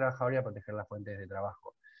proteger al trabajador y a proteger las fuentes de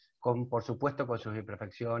trabajo. Por supuesto, con sus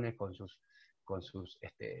imperfecciones, con sus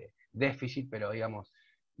déficits, pero digamos,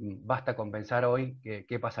 basta con pensar hoy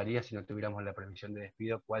qué pasaría si no tuviéramos la prohibición de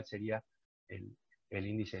despido, cuál sería el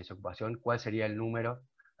índice de desocupación, cuál sería el número,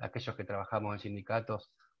 aquellos que trabajamos en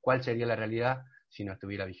sindicatos, cuál sería la realidad si no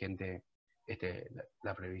estuviera vigente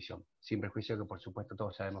la prohibición. Sin perjuicio que, por supuesto,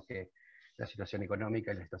 todos sabemos que la situación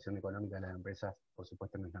económica y la situación económica de las empresas, por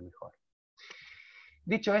supuesto, no es la mejor.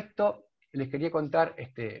 Dicho esto, les quería contar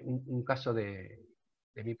un caso de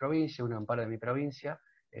mi provincia, un amparo de mi provincia,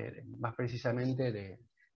 más precisamente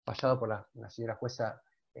fallado por la señora jueza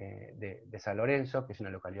de San Lorenzo, que es una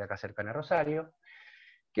localidad acá cercana a Rosario,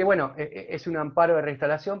 que bueno, es un amparo de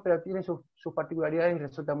reinstalación, pero tiene sus particularidades y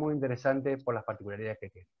resulta muy interesante por las particularidades que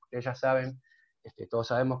tiene. Ustedes ya saben, todos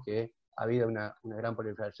sabemos que ha habido una gran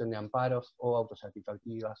proliferación de amparos, o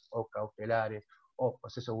autosatisfactivas, o cautelares, o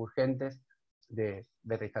procesos urgentes de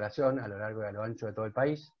reinstalación a lo largo y a lo ancho de todo el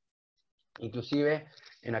país, inclusive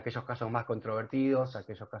en aquellos casos más controvertidos,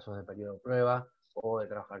 aquellos casos de periodo de prueba, o de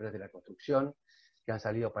trabajadores de la construcción, que han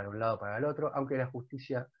salido para un lado o para el otro, aunque la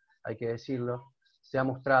justicia, hay que decirlo, se ha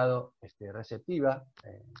mostrado receptiva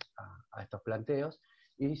a estos planteos,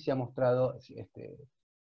 y se ha mostrado,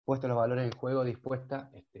 puesto los valores en juego,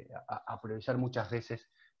 dispuesta a priorizar muchas veces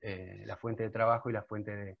la fuente de trabajo y la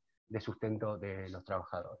fuente de sustento de los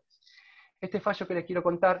trabajadores. Este fallo que les quiero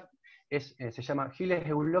contar se llama Giles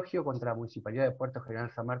Eulogio contra la Municipalidad de Puerto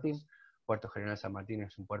General San Martín. Puerto General San Martín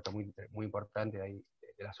es un puerto muy importante de ahí,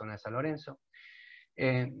 de la zona de San Lorenzo.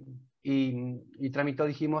 Y tramitó,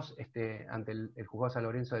 dijimos, ante el juzgado de San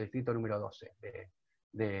Lorenzo del distrito número 12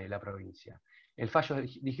 de la provincia. El fallo,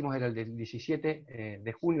 dijimos, era el del 17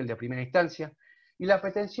 de junio, el de primera instancia, y la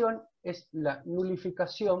pretensión es la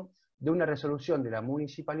nulificación de una resolución de la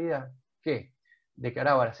municipalidad que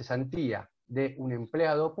declaraba la cesantía de un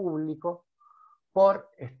empleado público por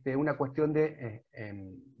una cuestión de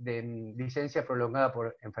licencia prolongada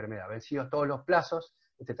por enfermedad. Vencidos todos los plazos,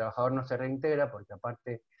 este trabajador no se reintegra porque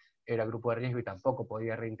aparte era grupo de riesgo y tampoco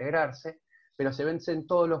podía reintegrarse, pero se vencen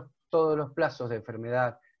todos los plazos de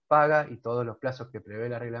enfermedad paga y todos los plazos que prevé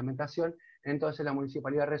la reglamentación, entonces la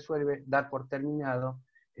municipalidad resuelve dar por terminado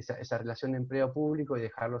esa relación de empleo público y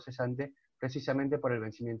dejarlo cesante precisamente por el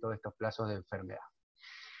vencimiento de estos plazos de enfermedad.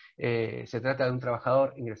 Se trata de un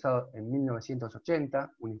trabajador ingresado en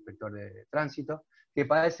 1980, un inspector de tránsito, que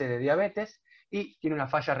padece de diabetes y tiene una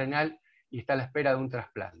falla renal y está a la espera de un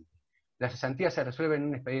trasplante. La cesantía se resuelve en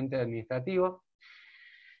un expediente administrativo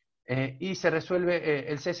y se resuelve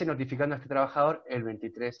el cese notificando a este trabajador el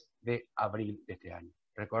 23 de abril de este año.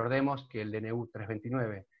 Recordemos que el DNU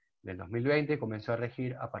 329 del 2020 comenzó a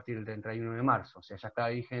regir a partir del 31 de marzo, o sea, ya estaba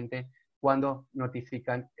vigente cuando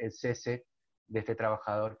notifican el cese de este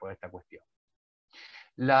trabajador por esta cuestión.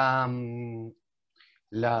 La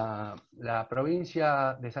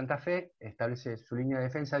provincia de Santa Fe establece su línea de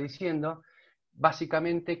defensa diciendo,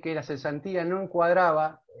 básicamente, que la cesantía no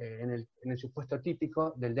encuadraba en el supuesto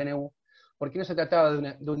típico del DNU, porque no se trataba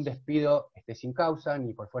de un despido sin causa,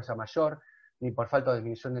 ni por fuerza mayor, ni por falta de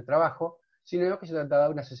disminución de trabajo, sino que se trataba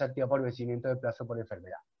de una cesantía por vencimiento de plazo por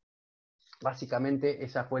enfermedad. Básicamente,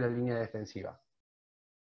 esa fue la línea defensiva.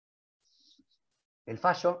 El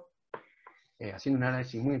fallo, haciendo un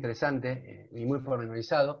análisis muy interesante y muy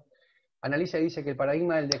pormenorizado, analiza y dice que el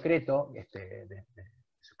paradigma del decreto de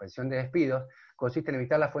suspensión de despidos consiste en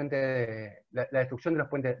evitar la destrucción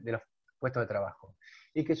de los puestos de trabajo,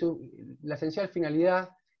 y que la esencial finalidad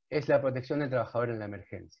es la protección del trabajador en la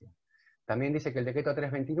emergencia. También dice que el decreto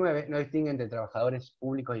 329 no distingue entre trabajadores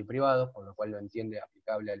públicos y privados, por lo cual lo entiende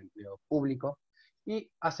aplicable al empleo público, y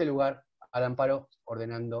hace lugar al amparo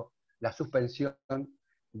ordenando la suspensión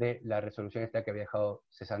de la resolución esta que había dejado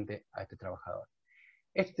cesante a este trabajador.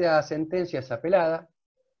 Esta sentencia es apelada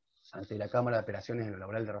ante la Cámara de Apelaciones en lo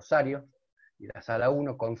Laboral de Rosario, y la Sala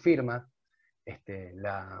 1 confirma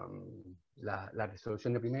la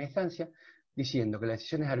resolución de primera instancia, diciendo que la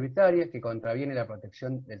decisión es arbitraria, que contraviene la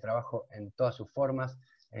protección del trabajo en todas sus formas,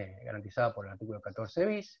 garantizada por el artículo 14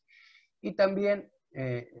 bis, y también,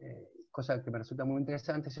 cosa que me resulta muy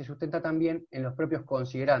interesante, se sustenta también en los propios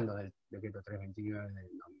considerandos del decreto 329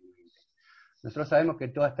 del 2020. Nosotros sabemos que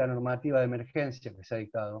toda esta normativa de emergencia que se ha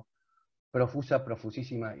dictado, profusa,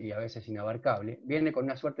 profusísima y a veces inabarcable, viene con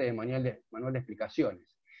una suerte de manual de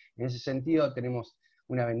explicaciones. En ese sentido tenemos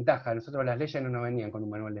una ventaja. Nosotros las leyes no nos venían con un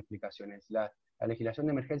manual de explicaciones. La legislación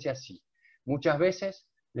de emergencia sí. Muchas veces,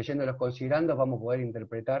 leyendo los considerandos, vamos a poder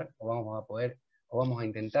interpretar o vamos a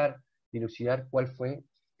intentar dilucidar cuál fue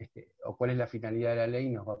o cuál es la finalidad de la ley, y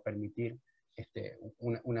nos va a permitir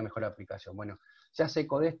una mejor aplicación. Bueno, se hace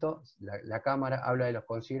eco de esto, la Cámara habla de los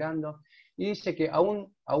considerandos, y dice que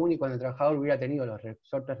aún y cuando el trabajador hubiera tenido los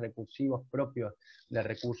resortes recursivos propios del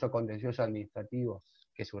recurso contencioso administrativo,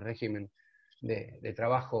 que su régimen de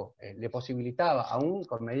trabajo le posibilitaba, aún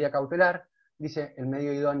con medida cautelar, dice, el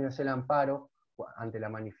medio idóneo es el amparo ante la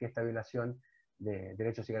manifiesta violación de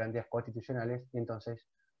derechos y garantías constitucionales, y entonces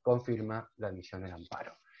confirma la admisión del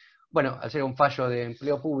amparo. Bueno, al ser un fallo de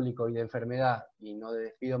empleo público y de enfermedad y no de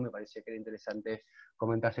despido, me parecía que era interesante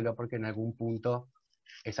comentárselo porque en algún punto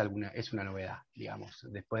es una novedad, digamos,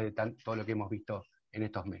 después de todo lo que hemos visto en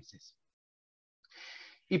estos meses.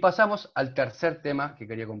 Y pasamos al tercer tema que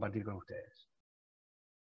quería compartir con ustedes,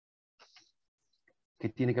 que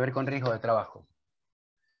tiene que ver con riesgo de trabajo,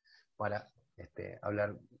 para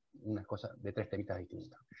hablar unas cosas de tres temitas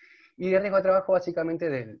distintos. Y de riesgo de trabajo, básicamente,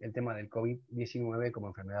 del tema del COVID-19 como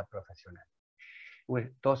enfermedad profesional.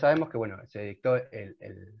 Bueno, todos sabemos que se dictó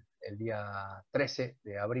el día 13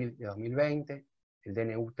 de abril de 2020, el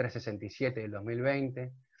DNU 367 del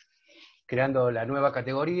 2020, creando la nueva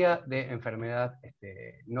categoría de enfermedad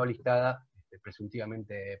no listada,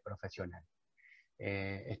 presuntivamente profesional.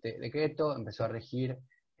 Este decreto empezó a regir,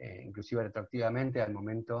 inclusive retroactivamente, al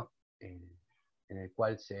momento en el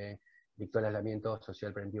cual se dictó el aislamiento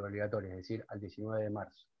social preventivo obligatorio, es decir, al 19 de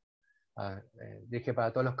marzo. Dije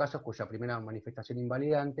para todos los casos cuya primera manifestación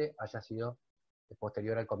invalidante haya sido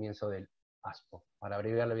posterior al comienzo del ASPO. Para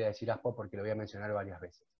abreviar le voy a decir ASPO porque lo voy a mencionar varias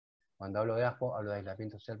veces. Cuando hablo de ASPO, hablo de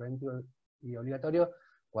aislamiento social preventivo y obligatorio.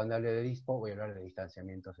 Cuando hable de DISPO, voy a hablar de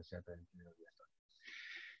distanciamiento social preventivo y obligatorio.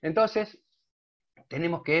 Entonces,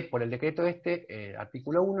 tenemos que, por el decreto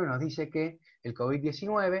artículo 1, nos dice que el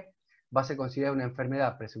COVID-19 va a ser considerada una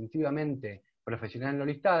enfermedad presuntivamente profesional no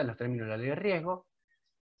listada en los términos de la ley de riesgo,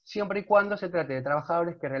 siempre y cuando se trate de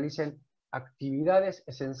trabajadores que realicen actividades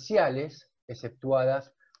esenciales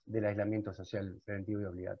exceptuadas del aislamiento social preventivo y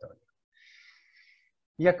obligatorio.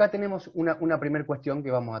 Y acá tenemos una primera cuestión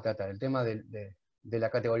que vamos a tratar, el tema de la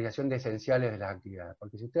categorización de esenciales de las actividades.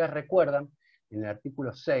 Porque si ustedes recuerdan, en el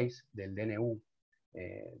artículo 6 del DNU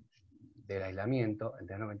del aislamiento, el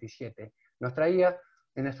 397, nos traía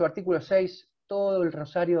en su artículo 6 todo el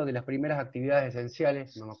rosario de las primeras actividades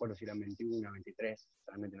esenciales, no me acuerdo si eran 21, 23,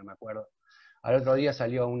 realmente no me acuerdo. Al otro día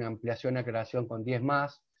salió una ampliación, aclaración con 10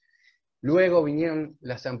 más. Luego vinieron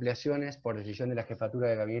las ampliaciones por decisión de la Jefatura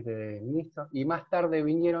de Gabinete de Ministros, y más tarde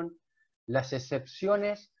vinieron las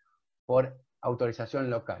excepciones por autorización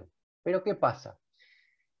local. Pero ¿qué pasa?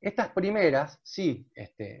 Estas primeras sí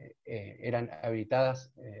eran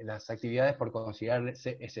habilitadas las actividades por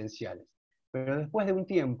considerarse esenciales. Pero después de un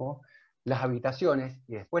tiempo, las habilitaciones,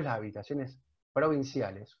 y después las habilitaciones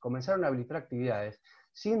provinciales, comenzaron a habilitar actividades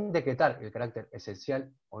sin decretar el carácter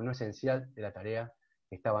esencial o no esencial de la tarea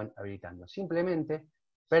que estaban habilitando. Simplemente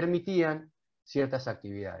permitían ciertas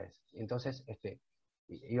actividades. Entonces,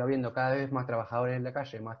 iba habiendo cada vez más trabajadores en la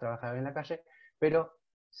calle, pero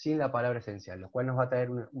sin la palabra esencial, lo cual nos va a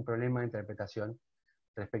traer un problema de interpretación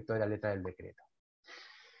respecto de la letra del decreto.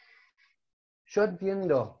 Yo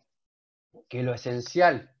entiendo que lo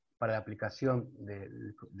esencial para la aplicación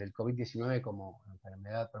del COVID-19 como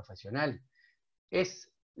enfermedad profesional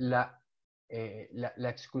es la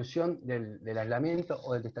exclusión del aislamiento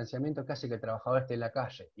o del distanciamiento que hace que el trabajador esté en la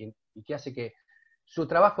calle y que hace que su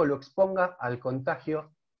trabajo lo exponga al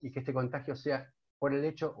contagio y que este contagio sea por el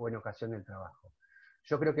hecho o en ocasión del trabajo.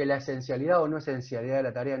 Yo creo que la esencialidad o no esencialidad de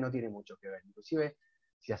la tarea no tiene mucho que ver. Inclusive,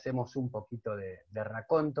 si hacemos un poquito de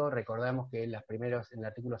raconto, recordamos que en el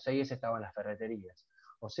artículo 6 estaban las ferreterías.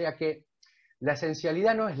 O sea que la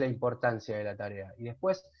esencialidad no es la importancia de la tarea. Y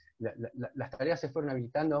después las tareas se fueron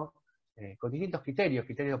habilitando con distintos criterios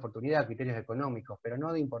de oportunidad, criterios económicos, pero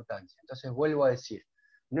no de importancia. Entonces vuelvo a decir,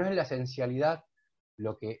 no es la esencialidad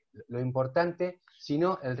lo importante,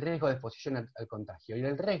 sino el riesgo de exposición al contagio. Y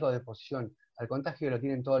el riesgo de exposición al contagio lo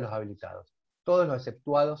tienen todos los habilitados, todos los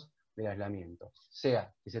exceptuados del aislamiento,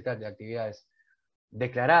 sea que se trate de actividades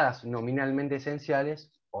declaradas nominalmente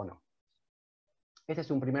esenciales o no. Este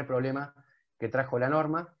es un primer problema que trajo la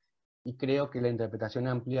norma, y creo que la interpretación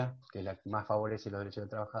amplia, que es la que más favorece los derechos del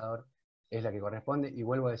trabajador, es la que corresponde, y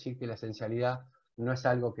vuelvo a decir que la esencialidad no es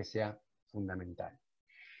algo que sea fundamental.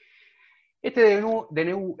 Este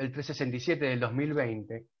DNU, el 367 del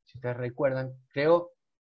 2020, si ustedes recuerdan, creó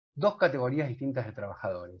dos categorías distintas de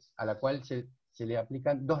trabajadores, a la cual se le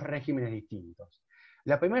aplican dos regímenes distintos.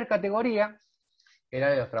 La primera categoría era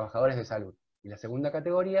de los trabajadores de salud, y la segunda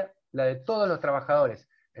categoría, la de todos los trabajadores,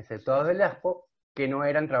 exceptuados del ASPO, que no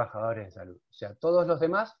eran trabajadores de salud. O sea, todos los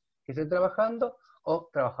demás que estén trabajando o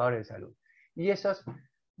trabajadores de salud. Y esas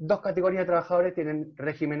dos categorías de trabajadores tienen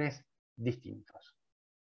regímenes distintos.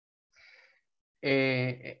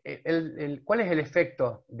 ¿Cuál es el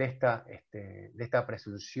efecto de esta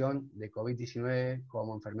presunción de COVID-19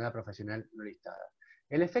 como enfermedad profesional no listada?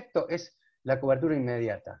 El efecto es la cobertura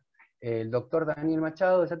inmediata. El doctor Daniel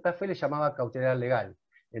Machado de Santa Fe le llamaba cautelar legal.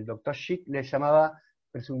 El doctor Schick le llamaba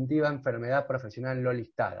presuntiva enfermedad profesional no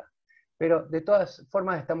listada. Pero de todas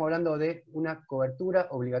formas estamos hablando de una cobertura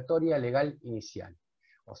obligatoria legal inicial.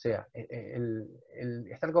 O sea, el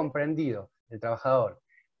estar comprendido el trabajador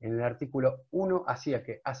en el artículo 1 hace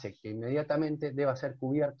que inmediatamente deba ser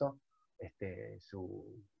cubierto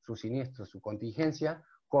su siniestro, su contingencia,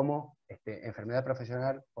 como enfermedad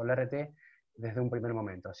profesional por la RT desde un primer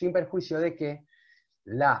momento, sin perjuicio de que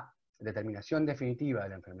la determinación definitiva de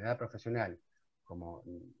la enfermedad profesional como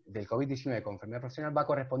del COVID-19 como enfermedad profesional va a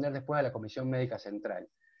corresponder después a la Comisión Médica Central.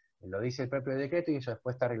 Lo dice el propio decreto y eso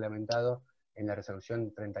después está reglamentado en la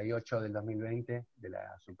resolución 38 del 2020 de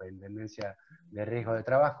la Superintendencia de Riesgo de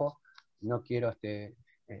Trabajo. No quiero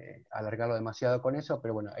alargarlo demasiado con eso,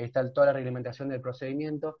 pero bueno, ahí está toda la reglamentación del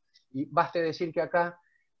procedimiento, y baste decir que acá,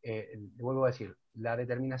 vuelvo a decir, la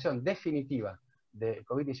determinación definitiva de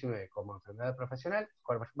COVID-19 como enfermedad profesional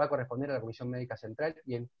va a corresponder a la Comisión Médica Central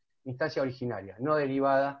y en instancia originaria, no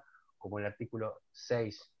derivada, como el artículo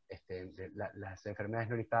 6 de las enfermedades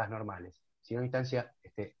no listadas normales, sino en instancia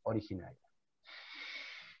originaria.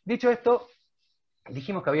 Dicho esto,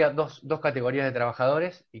 dijimos que había dos categorías de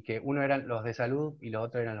trabajadores, y que uno eran los de salud y los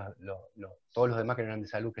otros eran todos los demás que no eran de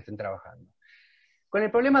salud que estén trabajando. Con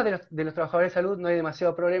el problema de los trabajadores de salud no hay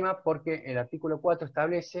demasiado problema, porque el artículo 4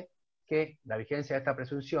 establece que la vigencia de esta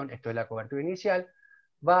presunción, esto es la cobertura inicial,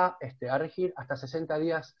 va a regir hasta 60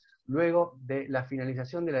 días luego de la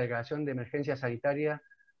finalización de la declaración de emergencia sanitaria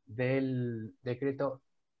del decreto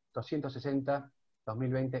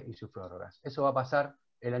 260-2020 y sus prórrogas. Eso va a pasar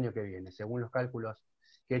el año que viene, según los cálculos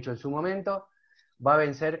que he hecho en su momento, va a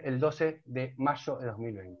vencer el 12 de mayo de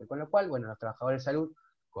 2020. Con lo cual, bueno, los trabajadores de salud,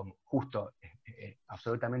 como justo,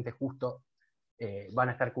 absolutamente justo, van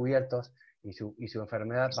a estar cubiertos y su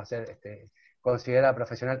enfermedad va a ser considerada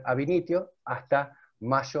profesional ab initio hasta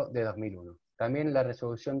mayo de 2001. También la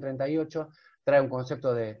resolución 38 trae un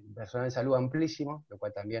concepto de personal de salud amplísimo, lo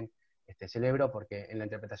cual también celebro, porque en la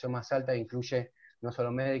interpretación más alta incluye no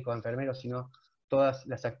solo médicos, enfermeros, sino todas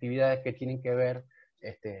las actividades que tienen que ver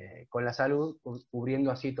con la salud,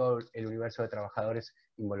 cubriendo así todo el universo de trabajadores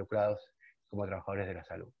involucrados como trabajadores de la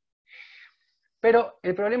salud. Pero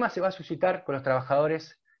el problema se va a suscitar con los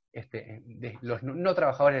trabajadores, los no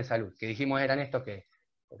trabajadores de salud, que dijimos eran estos que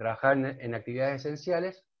trabajaban en actividades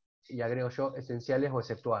esenciales, y agrego yo esenciales o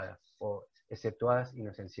exceptuadas y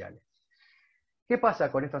no esenciales. ¿Qué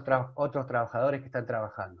pasa con estos otros trabajadores que están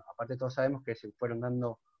trabajando? Aparte todos sabemos que se fueron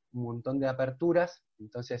dando un montón de aperturas,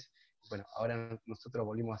 entonces, bueno, ahora nosotros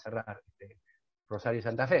volvimos a cerrar Rosario y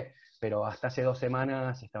Santa Fe, pero hasta hace 2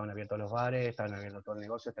 semanas estaban abiertos los bares, estaban abiertos todo el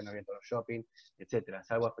negocio, estaban abiertos los shopping, etcétera.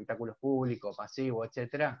 Salvo espectáculos públicos, pasivos,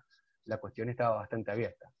 etcétera, la cuestión estaba bastante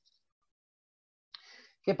abierta.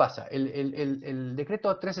 ¿Qué pasa? El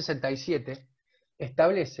decreto 367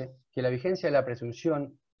 establece que la vigencia de la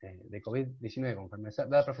presunción de COVID-19 como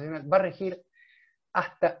enfermedad profesional va a regir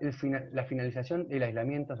hasta la finalización del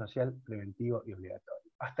aislamiento social preventivo y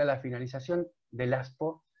obligatorio, hasta la finalización del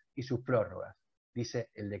ASPO y sus prórrogas, dice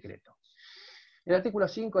el decreto. El artículo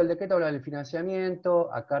 5 del decreto habla del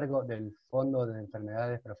financiamiento a cargo del Fondo de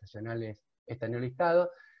Enfermedades Profesionales no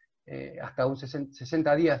listado, hasta un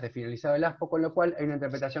 60 días de finalizado el ASPO, con lo cual hay una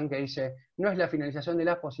interpretación que dice, no es la finalización del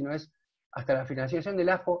ASPO, sino es hasta la finalización del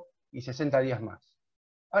ASPO y 60 días más.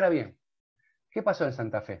 Ahora bien, ¿qué pasó en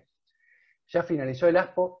Santa Fe? Ya finalizó el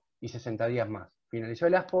ASPO y 60 días más. Finalizó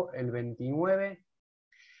el ASPO el 29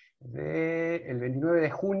 de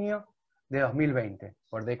junio de 2020,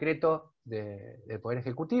 por decreto del Poder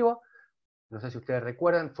Ejecutivo. No sé si ustedes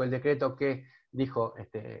recuerdan, fue el decreto que dijo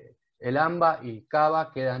el AMBA y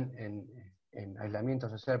CABA quedan en aislamiento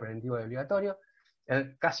social preventivo y obligatorio.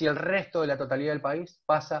 Casi el resto de la totalidad del país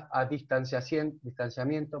pasa a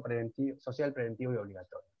distanciamiento social preventivo y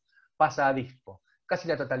obligatorio. Pasa a DISPO. Casi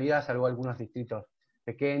la totalidad, salvo algunos distritos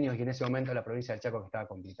pequeños, y en ese momento la provincia del Chaco que estaba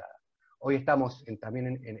complicada. Hoy estamos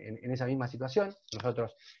también en esa misma situación.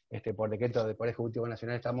 Nosotros, por decreto del Poder Ejecutivo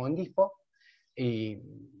Nacional, estamos en DISPO, y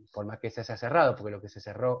por más que se haya cerrado, porque lo que se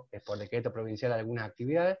cerró es por decreto provincial algunas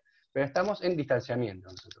actividades, pero estamos en distanciamiento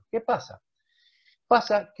nosotros. ¿Qué pasa?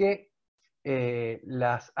 Pasa que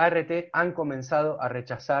las ART han comenzado a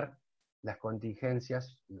rechazar las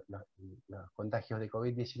contingencias, los contagios de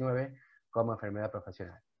COVID-19 como enfermedad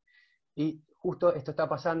profesional. Y justo esto está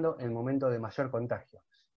pasando en el momento de mayor contagio.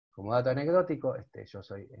 Como dato anecdótico, yo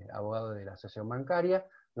soy abogado de la asociación bancaria,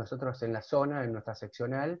 nosotros en la zona, en nuestra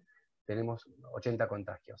seccional, tenemos 80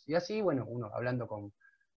 contagios. Y así, bueno, uno hablando con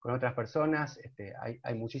otras personas,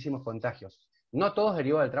 hay muchísimos contagios. No todos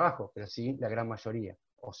derivados del trabajo, pero sí la gran mayoría,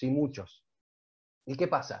 o sí muchos. ¿Y qué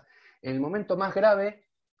pasa? En el momento más grave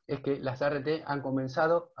es que las ART han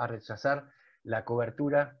comenzado a rechazar la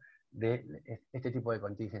cobertura de este tipo de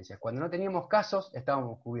contingencias. Cuando no teníamos casos,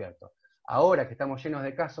 estábamos cubiertos. Ahora que estamos llenos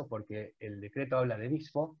de casos, porque el decreto habla de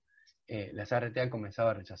DISPO, las ART han comenzado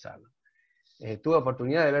a rechazarlo. Tuve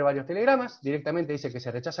oportunidad de ver varios telegramas, directamente dice que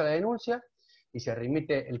se rechaza la denuncia, y se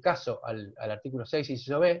remite el caso al artículo 6,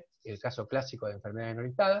 inciso B, el caso clásico de enfermedades no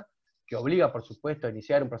listadas, que obliga, por supuesto, a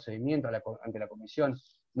iniciar un procedimiento ante la Comisión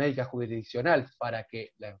Médica Jurisdiccional para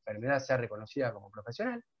que la enfermedad sea reconocida como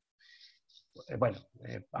profesional. Bueno,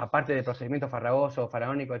 aparte de procedimientos farragosos,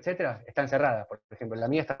 faraónicos, etc., están cerradas. Por ejemplo, la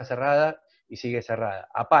mía está cerrada y sigue cerrada.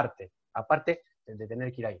 Aparte de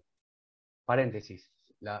tener que ir ahí. Paréntesis.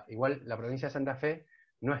 Igual la provincia de Santa Fe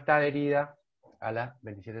no está adherida a la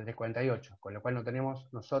 27348, con lo cual no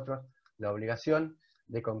tenemos nosotros la obligación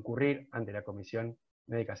de concurrir ante la Comisión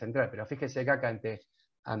Médica Central. Pero fíjese que acá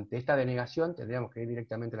ante esta denegación tendríamos que ir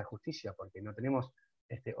directamente a la justicia, porque no tenemos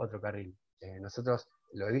otro carril. Nosotros,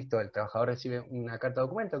 lo he visto, el trabajador recibe una carta de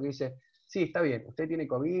documento que dice, sí, está bien, usted tiene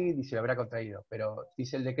COVID y se lo habrá contraído, pero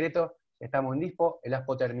dice el decreto, estamos en DISPO, el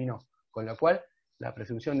ASPO terminó, con lo cual la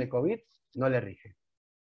presunción de COVID no le rige.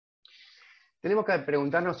 Tenemos que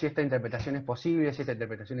preguntarnos si esta interpretación es posible, si esta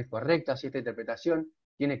interpretación es correcta, si esta interpretación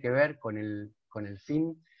tiene que ver con el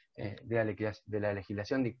fin de la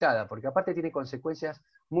legislación dictada, porque aparte tiene consecuencias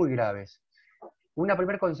muy graves. Una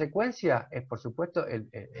primera consecuencia es, por supuesto,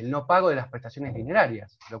 el no pago de las prestaciones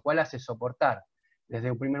dinerarias, lo cual hace soportar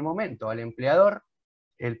desde un primer momento al empleador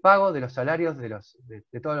el pago de los salarios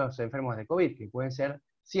de todos los enfermos de COVID, que pueden ser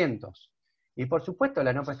cientos. Y por supuesto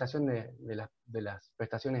la no prestación de las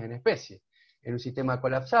prestaciones en especie, en un sistema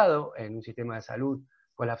colapsado, en un sistema de salud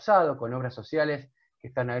colapsado, con obras sociales que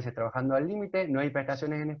están a veces trabajando al límite, no hay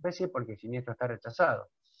prestaciones en especie porque el siniestro está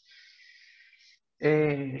rechazado.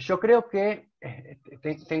 Yo creo que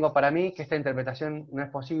tengo para mí que esta interpretación no es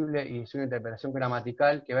posible y es una interpretación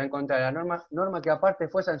gramatical que va en contra de la norma que aparte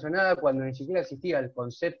fue sancionada cuando ni siquiera existía el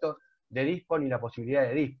concepto de dispo ni la posibilidad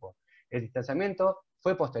de dispo. El distanciamiento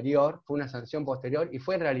fue posterior, fue una sanción posterior y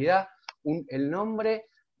fue en realidad el nombre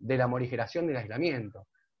de la morigeración del aislamiento.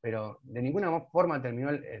 Pero de ninguna forma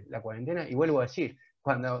terminó la cuarentena, y vuelvo a decir,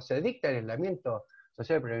 cuando se dicta el aislamiento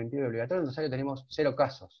social preventivo y obligatorio, en Rosario tenemos 0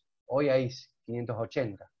 casos. Hoy hay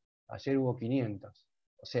 580. Ayer hubo 500.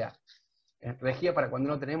 O sea, regía para cuando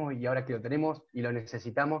no tenemos, y ahora que lo tenemos y lo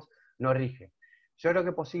necesitamos, no rige. Yo creo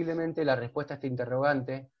que posiblemente la respuesta a este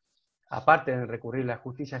interrogante, aparte de recurrir a la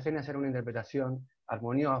justicia ajena, hacer una interpretación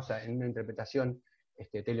armoniosa, en una interpretación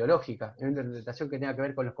teleológica, en una interpretación que tenga que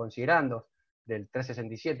ver con los considerandos del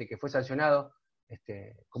 367, que fue sancionado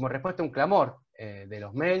como respuesta a un clamor de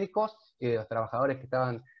los médicos y de los trabajadores que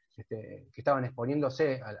estaban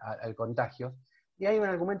exponiéndose al contagio. Y hay un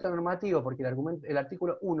argumento normativo, porque el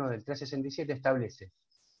artículo 1 del 367 establece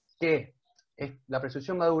que la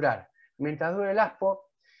presunción va a durar mientras dure el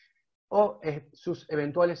ASPO o sus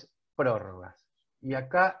eventuales prórrogas. Y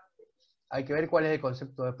acá hay que ver cuál es el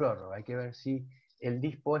concepto de prórroga, hay que ver si el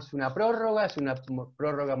dispo es una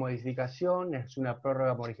prórroga modificación, es una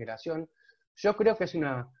prórroga morigeración. Yo creo que es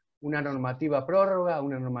una normativa prórroga,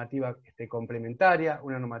 una normativa complementaria,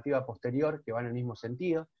 una normativa posterior que va en el mismo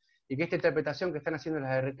sentido, y que esta interpretación que están haciendo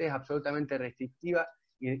las DRT es absolutamente restrictiva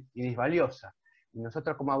y disvaliosa. Y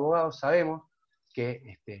nosotros como abogados sabemos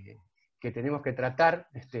que tenemos que tratar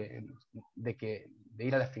de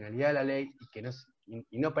ir a la finalidad de la ley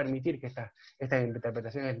y no permitir que estas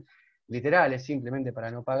interpretaciones literales, simplemente para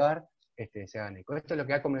no pagar, se hagan eco. Esto es lo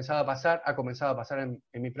que ha comenzado a pasar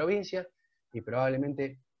en mi provincia, y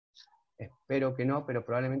probablemente, espero que no, pero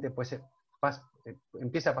probablemente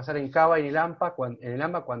empiece a pasar en Cava y en el AMPA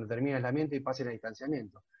cuando termine el aislamiento y pase el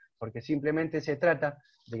distanciamiento. Porque simplemente se trata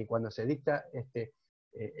de que cuando se dicta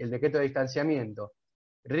el decreto de distanciamiento,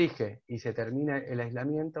 rige y se termina el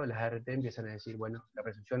aislamiento, las ART empiezan a decir, bueno, la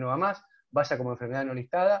presunción no va más, vaya como enfermedad no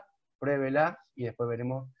listada, pruébela y después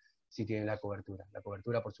veremos si tiene la cobertura. La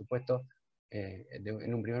cobertura, por supuesto,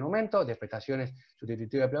 en un primer momento, de prestaciones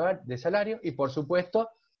sustitutivas de salario, y por supuesto,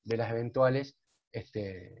 de las eventuales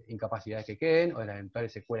incapacidades que queden, o de las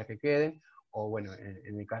eventuales secuelas que queden, o bueno,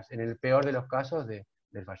 en el peor de los casos, del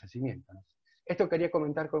fallecimiento, ¿no? Esto quería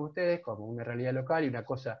comentar con ustedes como una realidad local y una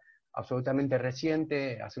cosa absolutamente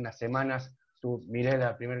reciente. Hace unas semanas miré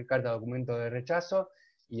la primera carta de documento de rechazo,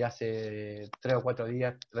 y hace 3 o 4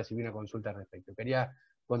 días recibí una consulta al respecto. Quería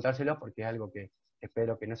contárselos porque es algo que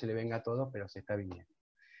espero que no se le venga a todos, pero se está viniendo.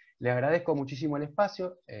 Le agradezco muchísimo el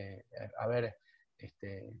espacio, haber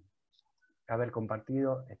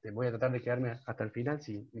compartido. Voy a tratar de quedarme hasta el final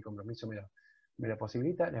si mi compromiso me lo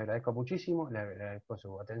posibilita. Le agradezco muchísimo, le agradezco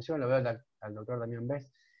su atención. Lo veo al doctor Damián,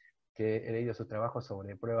 que he leído sus trabajos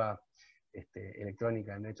sobre prueba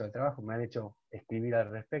electrónica en derecho del trabajo, me han hecho escribir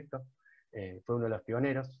al respecto. Fue uno de los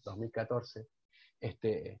pioneros, 2014.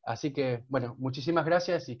 Así que, bueno, muchísimas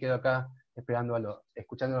gracias, y quedo acá escuchando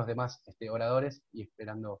a los demás oradores y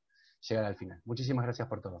esperando llegar al final. Muchísimas gracias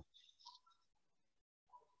por todo.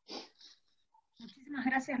 Muchísimas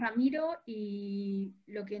gracias, Ramiro, y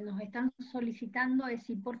lo que nos están solicitando es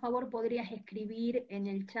si por favor podrías escribir en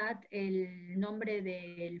el chat el nombre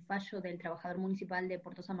del fallo del trabajador municipal de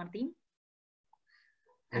Puerto San Martín.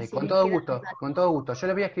 Con todo gusto. Yo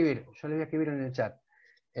les voy a escribir en el chat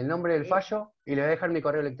el nombre del fallo y le voy a dejar mi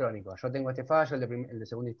correo electrónico. Yo tengo este fallo, el de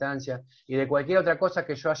segunda instancia, y de cualquier otra cosa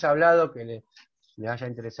que yo haya hablado, que le haya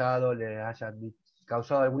interesado, le haya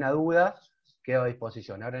causado alguna duda, quedo a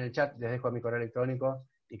disposición. Ahora en el chat les dejo mi correo electrónico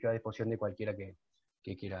y quedo a disposición de cualquiera que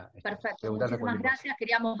quiera. Perfecto, muchísimas gracias.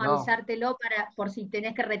 Queríamos avisártelo por si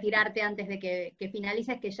tenés que retirarte antes de que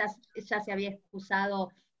finalices, que ya se había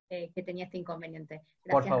excusado que tenía este inconveniente.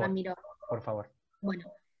 Gracias, Ramiro. Por favor.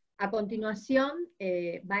 Bueno, a continuación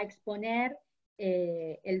va a exponer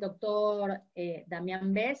el doctor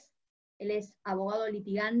Damián. Él es abogado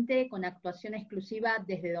litigante con actuación exclusiva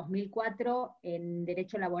desde 2004 en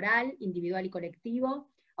Derecho Laboral, Individual y Colectivo,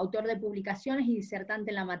 autor de publicaciones y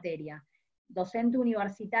disertante en la materia, docente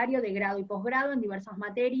universitario de grado y posgrado en diversas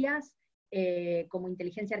materias, como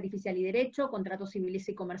Inteligencia Artificial y Derecho, Contratos Civiles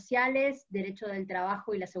y Comerciales, Derecho del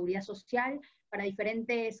Trabajo y la Seguridad Social, para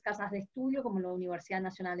diferentes casas de estudio como la Universidad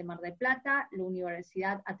Nacional de Mar del Plata, la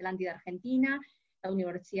Universidad Atlántida Argentina, la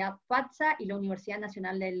Universidad FATSA y la Universidad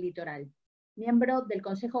Nacional del Litoral. Miembro del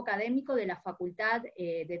Consejo Académico de la Facultad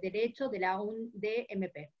de Derecho de la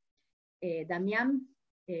UNDMP. Damián,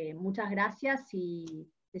 muchas gracias y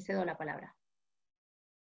te cedo la palabra.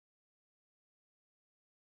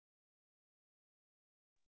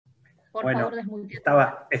 Por Bueno, favor,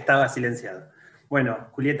 desmutear. estaba silenciado. Bueno,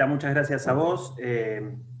 Julieta, muchas gracias a vos,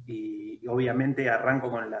 y obviamente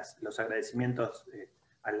arranco con los agradecimientos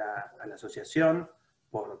a la asociación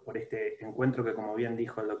por este encuentro que, como bien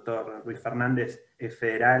dijo el doctor Ruiz Fernández, es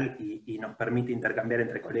federal y nos permite intercambiar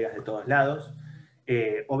entre colegas de todos lados.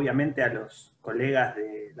 Obviamente a los colegas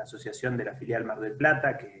de la asociación de la filial Mar del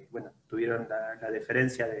Plata, que bueno, tuvieron la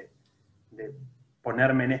deferencia de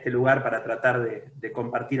ponerme en este lugar para tratar de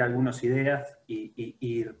compartir algunas ideas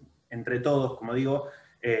y entre todos, como digo,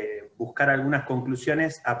 buscar algunas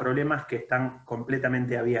conclusiones a problemas que están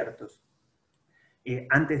completamente abiertos.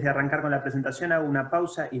 Antes de arrancar con la presentación hago una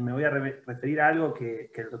pausa y me voy a referir a algo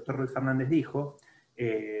que el doctor Ruiz Fernández dijo.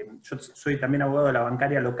 Yo soy también abogado de la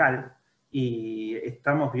bancaria local y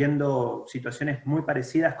estamos viendo situaciones muy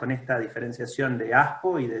parecidas con esta diferenciación de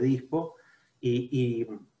ASPO y de DISPO, y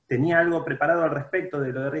tenía algo preparado al respecto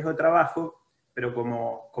de lo de riesgo de trabajo, pero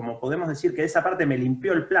como podemos decir que de esa parte me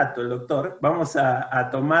limpió el plato el doctor, vamos a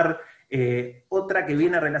tomar otra que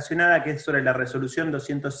viene relacionada, que es sobre la resolución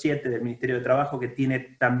 207 del Ministerio de Trabajo, que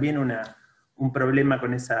tiene también un problema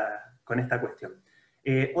con esta cuestión.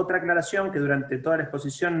 Otra aclaración, que durante toda la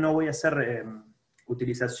exposición no voy a hacer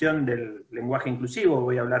utilización del lenguaje inclusivo,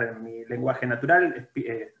 voy a hablar en mi lenguaje natural.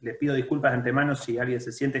 Les pido disculpas de antemano si alguien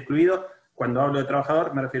se siente excluido. Cuando hablo de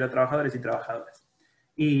trabajador, me refiero a trabajadores y trabajadoras.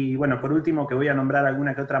 Y bueno, por último, que voy a nombrar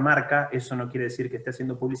alguna que otra marca, eso no quiere decir que esté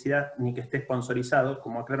haciendo publicidad, ni que esté sponsorizado,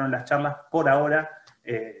 como aclaro en las charlas. Por ahora,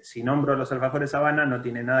 si nombro los alfajores Habana, no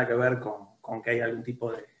tiene nada que ver con que hay algún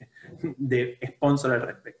tipo de sponsor al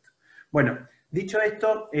respecto. Bueno, dicho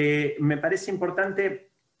esto, me parece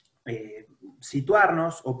importante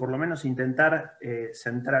situarnos, o por lo menos intentar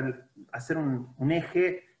hacer un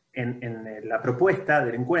eje en la propuesta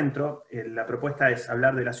del encuentro. La propuesta es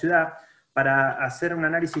hablar de la ciudad, para hacer un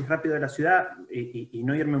análisis rápido de la ciudad y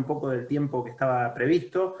no irme un poco del tiempo que estaba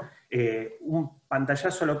previsto. Un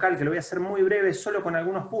pantallazo local que lo voy a hacer muy breve, solo con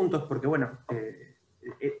algunos puntos, porque bueno,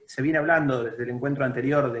 se viene hablando desde el encuentro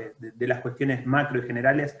anterior de las cuestiones macro y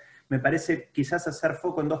generales. Me parece quizás hacer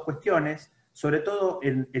foco en dos cuestiones, sobre todo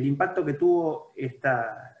el impacto que tuvo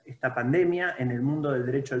esta pandemia en el mundo del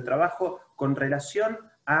derecho del trabajo con relación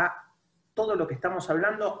a todo lo que estamos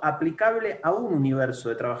hablando aplicable a un universo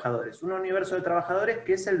de trabajadores. Un universo de trabajadores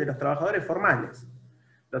que es el de los trabajadores formales.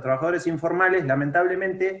 Los trabajadores informales,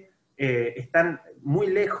 lamentablemente, están muy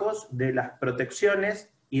lejos de las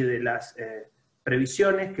protecciones y de las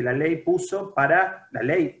previsiones que la ley puso para, la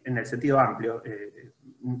ley en el sentido amplio,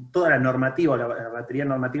 toda la normativa, la batería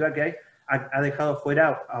normativa que hay, ha dejado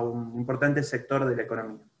fuera a un importante sector de la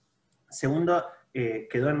economía. Segundo,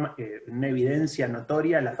 quedó en evidencia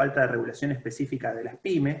notoria la falta de regulación específica de las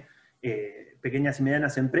pymes, pequeñas y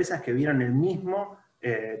medianas empresas que vieron el mismo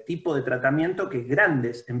tipo de tratamiento que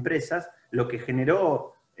grandes empresas, lo que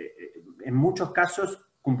generó en muchos casos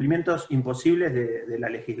cumplimientos imposibles de la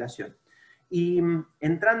legislación. Y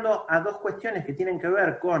entrando a dos cuestiones que tienen que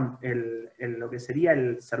ver con lo que sería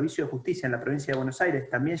el servicio de justicia en la provincia de Buenos Aires,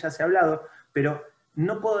 también ya se ha hablado, pero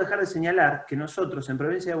no puedo dejar de señalar que nosotros en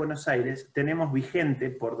provincia de Buenos Aires tenemos vigente,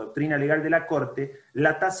 por doctrina legal de la Corte,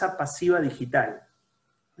 la tasa pasiva digital,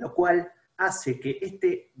 lo cual hace que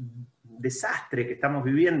este desastre que estamos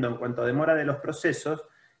viviendo en cuanto a demora de los procesos,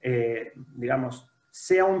 digamos,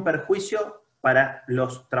 sea un perjuicio para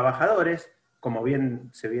los trabajadores, como bien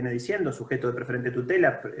se viene diciendo, sujeto de preferente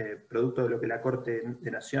tutela, producto de lo que la Corte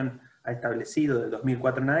de Nación ha establecido del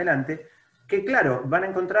 2004 en adelante, que claro, van a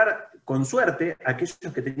encontrar con suerte aquellos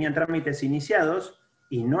que tenían trámites iniciados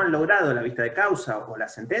y no han logrado la vista de causa o la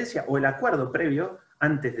sentencia o el acuerdo previo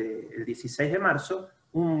antes del 16 de marzo,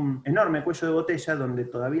 un enorme cuello de botella donde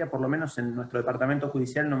todavía, por lo menos en nuestro departamento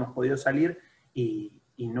judicial, no hemos podido salir y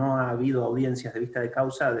no ha habido audiencias de vista de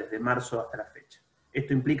causa desde marzo hasta la fecha.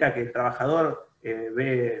 Esto implica que el trabajador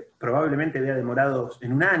probablemente vea demorados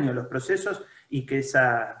en un año los procesos y que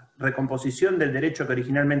esa recomposición del derecho que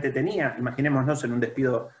originalmente tenía, imaginémonos en un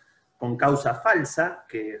despido con causa falsa,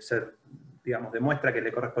 que digamos, demuestra que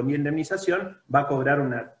le correspondía indemnización, va a cobrar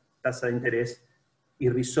una tasa de interés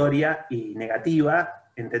irrisoria y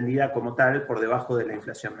negativa, entendida como tal por debajo de la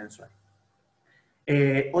inflación mensual.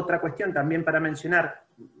 Otra cuestión también para mencionar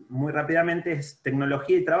muy rápidamente es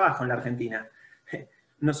tecnología y trabajo en la Argentina.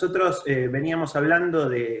 Nosotros veníamos hablando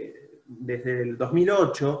desde el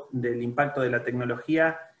 2008 del impacto de la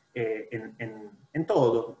tecnología en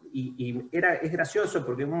todo, y es gracioso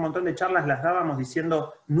porque un montón de charlas las dábamos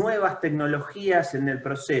diciendo nuevas tecnologías en el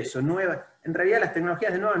proceso, en realidad las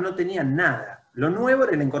tecnologías de nuevas no tenían nada, lo nuevo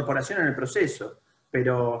era la incorporación en el proceso,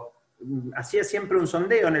 pero hacía siempre un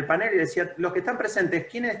sondeo en el panel y decía, los que están presentes,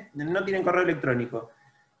 ¿quiénes no tienen correo electrónico?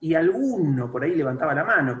 y alguno por ahí levantaba la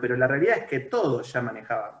mano, pero la realidad es que todos ya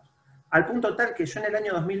manejábamos. Al punto tal que yo en el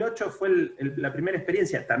año 2008 fue la primera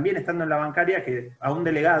experiencia, también estando en la bancaria, que a un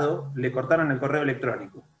delegado le cortaron el correo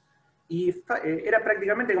electrónico. Y era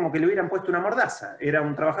prácticamente como que le hubieran puesto una mordaza. Era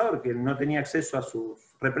un trabajador que no tenía acceso a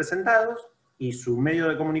sus representados y su medio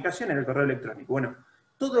de comunicación era el correo electrónico. Bueno,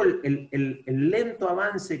 todo el lento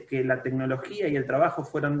avance que la tecnología y el trabajo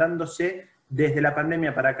fueron dándose desde la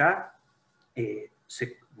pandemia para acá,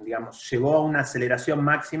 digamos, llegó a una aceleración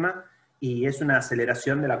máxima, y es una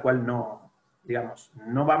aceleración de la cual no, digamos,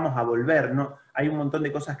 no vamos a volver, no, hay un montón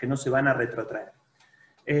de cosas que no se van a retrotraer.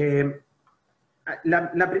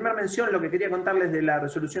 La primera mención, lo que quería contarles de la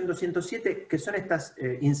resolución 207, que son estas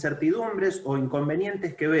incertidumbres o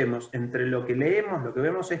inconvenientes que vemos entre lo que leemos, lo que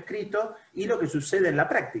vemos escrito, y lo que sucede en la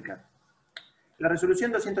práctica. La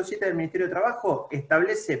resolución 207 del Ministerio de Trabajo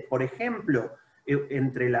establece, por ejemplo,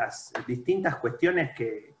 entre las distintas cuestiones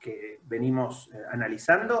que venimos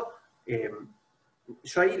analizando,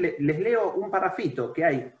 yo ahí les leo un parrafito, que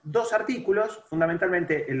hay 2 artículos,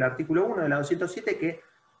 fundamentalmente el artículo 1 de la 207, que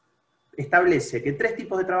establece que 3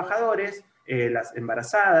 tipos de trabajadores, las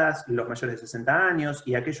embarazadas, los mayores de 60 años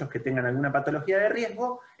y aquellos que tengan alguna patología de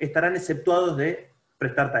riesgo, estarán exceptuados de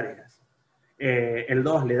prestar tareas. El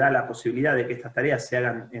 2 le da la posibilidad de que estas tareas se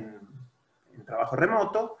hagan en trabajo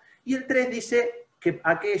remoto, y el 3 dice que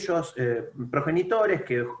aquellos progenitores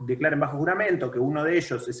que declaren bajo juramento que uno de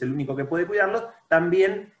ellos es el único que puede cuidarlos,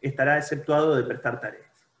 también estará exceptuado de prestar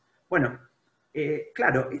tareas. Bueno,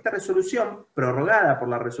 claro, esta resolución, prorrogada por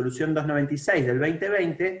la resolución 296 del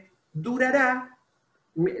 2020, durará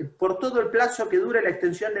por todo el plazo que dure la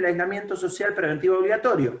extensión del aislamiento social preventivo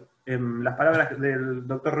obligatorio. En las palabras del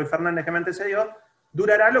doctor Ruiz Fernández que me antecedió,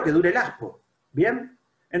 durará lo que dure el ASPO. ¿Bien?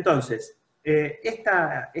 Entonces,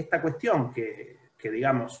 esta cuestión que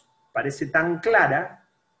digamos parece tan clara,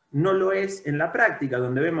 no lo es en la práctica,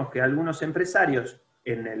 donde vemos que algunos empresarios,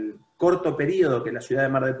 en el corto periodo que la ciudad de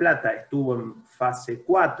Mar del Plata estuvo en fase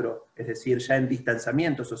 4, es decir, ya en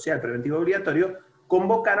distanciamiento social preventivo obligatorio,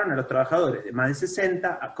 convocaron a los trabajadores de más de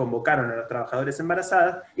 60, convocaron a los trabajadores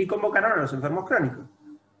embarazadas y convocaron a los enfermos crónicos.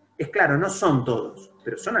 Es claro, no son todos,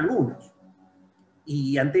 pero son algunos.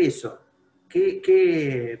 Y ante eso,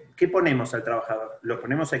 ¿qué ponemos al trabajador? Lo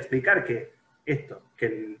ponemos a explicar que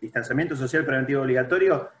el distanciamiento social preventivo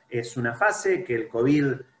obligatorio es una fase, que el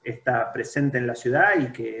COVID está presente en la ciudad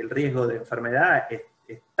y que el riesgo de enfermedad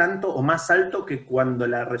es tanto o más alto que cuando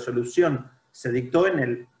la resolución se dictó en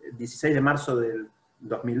el 16 de marzo del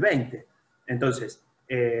 2020. Entonces,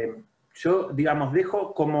 yo, digamos,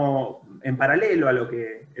 dejo como en paralelo a lo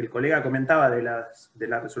que el colega comentaba de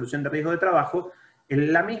la resolución de riesgo de trabajo,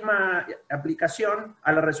 en la misma aplicación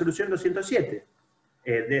a la resolución 207.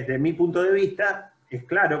 Desde mi punto de vista, es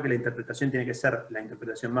claro que la interpretación tiene que ser la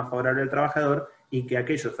interpretación más favorable del trabajador, y que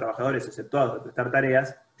aquellos trabajadores exceptuados de prestar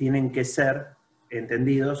tareas tienen que ser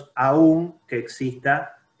entendidos aún que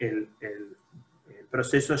exista el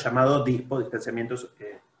proceso llamado DISPO, distanciamiento,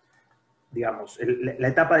 digamos, la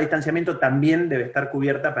etapa de distanciamiento también debe estar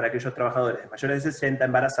cubierta para aquellos trabajadores mayores de 60,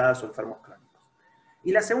 embarazadas o enfermos crónicos.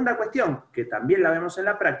 Y la segunda cuestión, que también la vemos en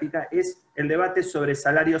la práctica, es el debate sobre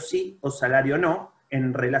salario sí o salario no,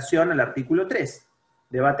 en relación al artículo 3,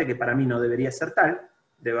 debate que para mí no debería ser tal,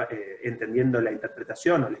 entendiendo la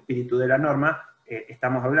interpretación o el espíritu de la norma,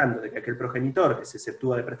 estamos hablando de que aquel progenitor que se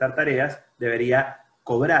exceptúa de prestar tareas debería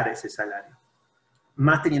cobrar ese salario.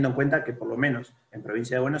 Más teniendo en cuenta que por lo menos en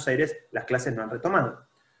provincia de Buenos Aires las clases no han retomado.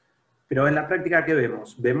 Pero en la práctica, ¿qué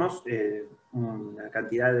vemos? Vemos una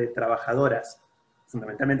cantidad de trabajadoras,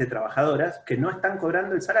 fundamentalmente trabajadoras, que no están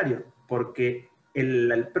cobrando el salario, porque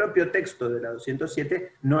el propio texto de la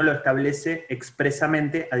 207 no lo establece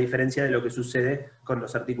expresamente, a diferencia de lo que sucede con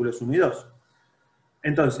los artículos 1 y 2.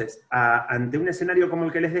 Entonces, ante un escenario como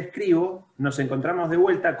el que les describo, nos encontramos de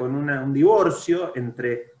vuelta con un divorcio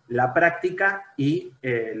entre la práctica y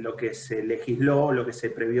lo que se legisló, lo que se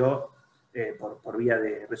previó por vía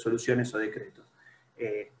de resoluciones o decretos.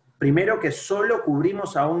 Primero, que solo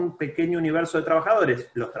cubrimos a un pequeño universo de trabajadores,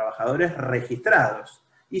 los trabajadores registrados.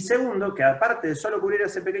 Y segundo, que aparte de solo cubrir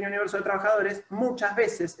ese pequeño universo de trabajadores, muchas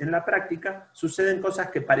veces en la práctica suceden cosas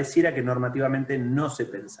que pareciera que normativamente no se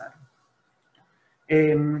pensaron.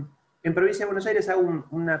 En Provincia de Buenos Aires hago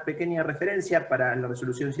una pequeña referencia para la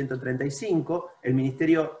resolución 135, el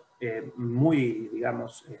Ministerio muy,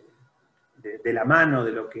 digamos, de la mano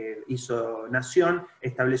de lo que hizo Nación,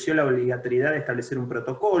 estableció la obligatoriedad de establecer un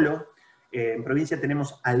protocolo. En provincia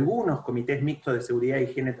tenemos algunos comités mixtos de seguridad e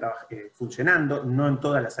higiene funcionando, no en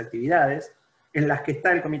todas las actividades. En las que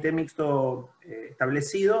está el comité mixto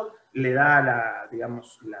establecido, le da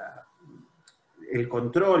el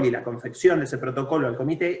control y la confección de ese protocolo al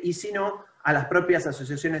comité, y si no, a las propias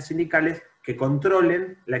asociaciones sindicales que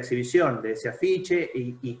controlen la exhibición de ese afiche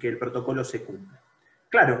y que el protocolo se cumpla.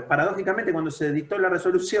 Claro, paradójicamente cuando se dictó la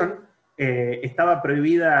resolución, estaba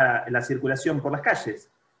prohibida la circulación por las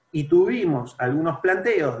calles, y tuvimos algunos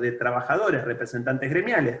planteos de trabajadores, representantes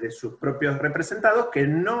gremiales de sus propios representados, que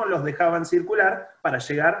no los dejaban circular para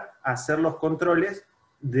llegar a hacer los controles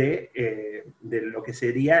de lo que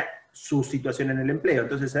sería su situación en el empleo.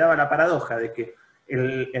 Entonces se daba la paradoja de que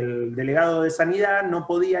el delegado de Sanidad no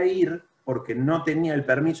podía ir porque no tenía el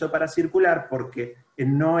permiso para circular, porque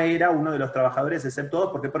no era uno de los trabajadores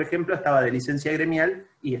exceptuados, porque por ejemplo estaba de licencia gremial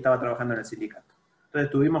y estaba trabajando en el sindicato. Entonces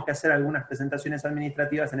tuvimos que hacer algunas presentaciones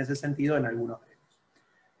administrativas en ese sentido en algunos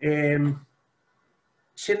gremios.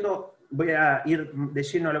 Voy a ir de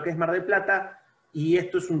lleno a lo que es Mar del Plata, y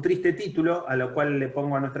esto es un triste título a lo cual le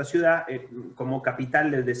pongo a nuestra ciudad como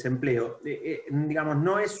capital del desempleo. Digamos,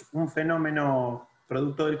 no es un fenómeno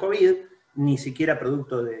producto del COVID, ni siquiera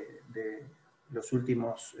producto de los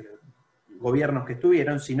últimos gobiernos que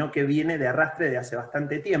estuvieron, sino que viene de arrastre de hace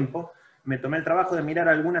bastante tiempo. Me tomé el trabajo de mirar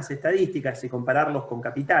algunas estadísticas y compararlos con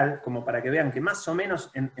Capital, como para que vean que más o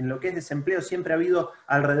menos en lo que es desempleo siempre ha habido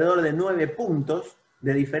alrededor de 9 puntos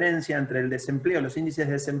de diferencia entre el desempleo, los índices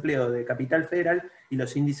de desempleo de Capital Federal y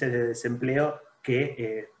los índices de desempleo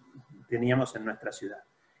que teníamos en nuestra ciudad.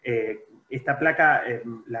 Esta placa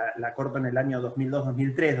la corto en el año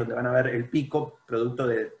 2002-2003, donde van a ver el pico producto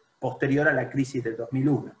posterior a la crisis del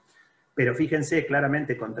 2001. Pero fíjense,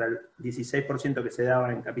 claramente contra el 16% que se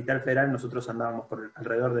daba en Capital Federal, nosotros andábamos por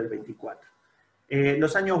alrededor del 24%.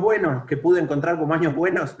 Los años buenos, que pude encontrar como años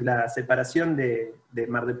buenos, la separación de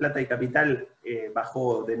Mar del Plata y Capital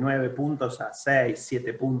bajó de 9 puntos a 6,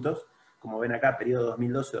 7 puntos, como ven acá, periodo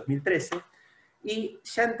 2012-2013. Y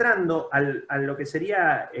ya entrando a lo que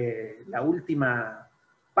sería la última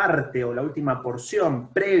parte o la última porción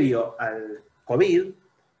previo al COVID,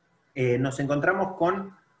 nos encontramos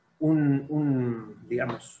con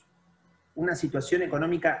digamos, una situación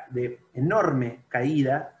económica de enorme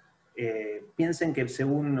caída. Piensen que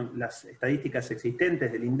según las estadísticas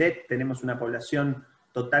existentes del INDEC tenemos una población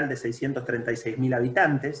total de 636.000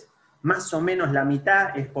 habitantes, más o menos la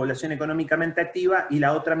mitad es población económicamente activa y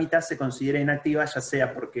la otra mitad se considera inactiva, ya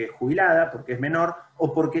sea porque es jubilada, porque es menor,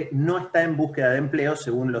 o porque no está en búsqueda de empleo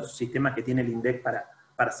según los sistemas que tiene el INDEC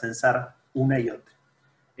para censar una y otra.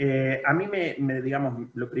 A mí digamos,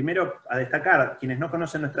 lo primero a destacar, quienes no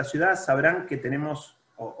conocen nuestra ciudad sabrán que tenemos,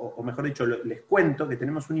 o mejor dicho, les cuento que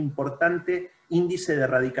tenemos un importante índice de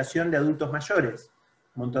erradicación de adultos mayores.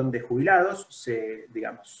 Un montón de jubilados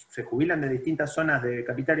se jubilan de distintas zonas de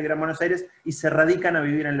Capital y Gran Buenos Aires y se radican a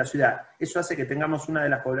vivir en la ciudad. Eso hace que tengamos una de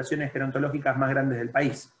las poblaciones gerontológicas más grandes del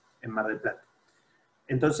país, en Mar del Plata.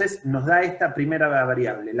 Entonces nos da esta primera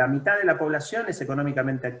variable. La mitad de la población es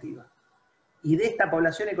económicamente activa. Y de esta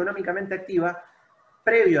población económicamente activa,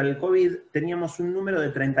 previo al COVID, teníamos un número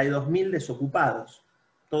de 32.000 desocupados.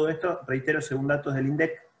 Todo esto, reitero, según datos del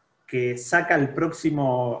INDEC, que saca el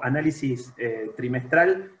próximo análisis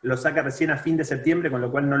trimestral, lo saca recién a fin de septiembre, con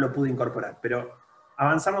lo cual no lo pude incorporar. Pero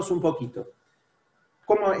avanzamos un poquito.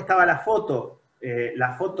 ¿Cómo estaba la foto?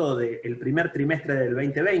 La foto del primer trimestre del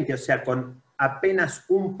 2020, o sea, con apenas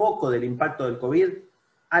un poco del impacto del COVID,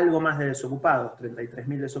 algo más de desocupados,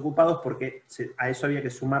 33.000 desocupados, porque a eso había que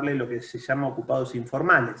sumarle lo que se llama ocupados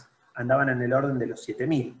informales, andaban en el orden de los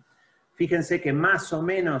 7.000. Fíjense que más o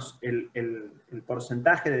menos el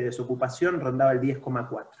porcentaje de desocupación rondaba el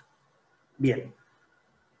 10,4. Bien,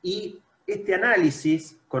 y este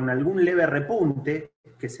análisis, con algún leve repunte,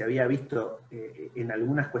 que se había visto en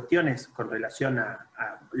algunas cuestiones con relación a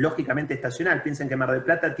lógicamente estacional. Piensen que Mar del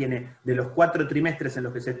Plata tiene, de los 4 trimestres en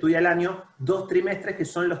los que se estudia el año, 2 trimestres que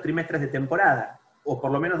son los trimestres de temporada, o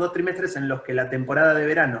por lo menos 2 trimestres en los que la temporada de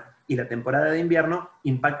verano y la temporada de invierno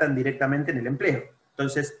impactan directamente en el empleo.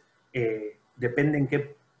 Entonces, depende en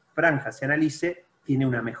qué franja se analice, tiene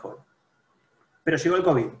una mejora. Pero llegó el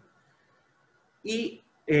COVID. Y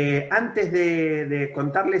antes de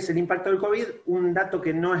contarles el impacto del COVID, un dato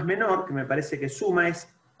que no es menor, que me parece que suma, es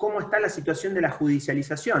cómo está la situación de la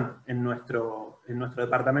judicialización en nuestro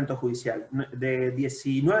departamento judicial. De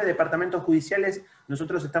 19 departamentos judiciales,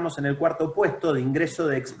 nosotros estamos en el 4º puesto de ingreso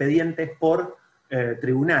de expedientes por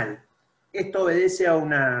tribunal. Esto obedece a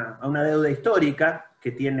una deuda histórica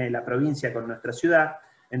que tiene la provincia con nuestra ciudad,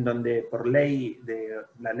 en donde por la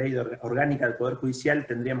ley orgánica del Poder Judicial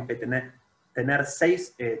tendríamos que tener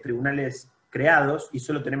 6 tribunales creados y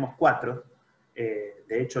solo tenemos 4.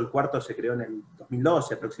 De hecho, el 4º se creó en el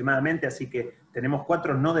 2012 aproximadamente, así que tenemos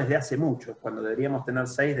 4 no desde hace mucho, cuando deberíamos tener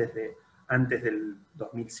 6 desde antes del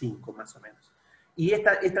 2005 más o menos. Y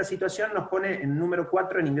esta situación nos pone en número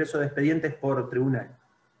 4 en ingreso de expedientes por tribunal.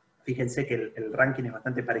 Fíjense que el ranking es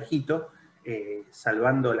bastante parejito,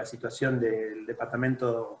 salvando la situación del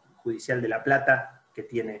Departamento Judicial de La Plata, que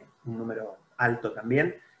tiene un número alto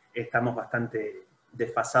también, estamos bastante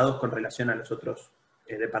desfasados con relación a los otros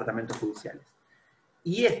departamentos judiciales.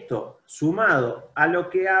 Y esto, sumado a lo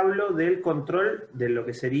que hablo del control de lo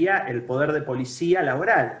que sería el poder de policía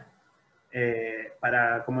laboral,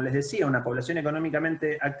 para, como les decía, una población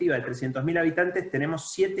económicamente activa de 300.000 habitantes,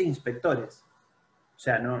 tenemos 7 inspectores. O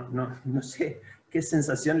sea, no sé qué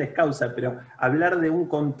sensación les causa, pero hablar de un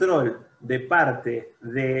control de parte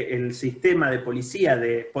del sistema de policía,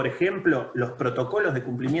 de, por ejemplo, los protocolos de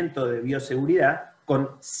cumplimiento de bioseguridad,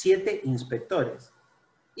 con 7 inspectores.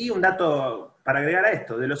 Y un dato para agregar a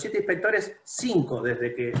esto, de los 7 inspectores, 5,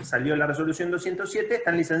 desde que salió la resolución 207,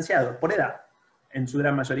 están licenciados, por edad, en su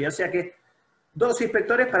gran mayoría. O sea que 2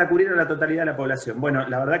 inspectores para cubrir a la totalidad de la población. Bueno,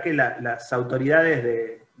 la verdad que las autoridades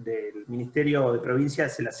del Ministerio de Provincia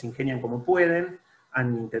se las ingenian como pueden,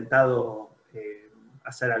 han intentado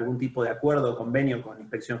hacer algún tipo de acuerdo o convenio con la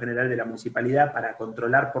Inspección General de la Municipalidad para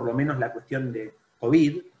controlar por lo menos la cuestión de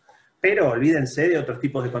COVID, pero olvídense de otros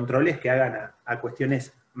tipos de controles que hagan a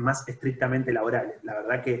cuestiones más estrictamente laborales. La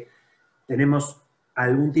verdad que tenemos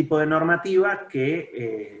algún tipo de normativa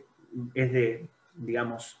que es de,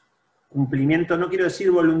 digamos, cumplimiento, no quiero decir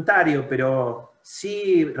voluntario, pero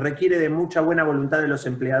sí requiere de mucha buena voluntad de los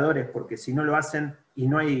empleadores, porque si no lo hacen y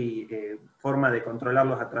no hay forma de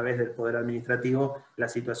controlarlos a través del Poder Administrativo, la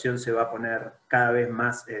situación se va a poner cada vez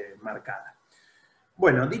más marcada.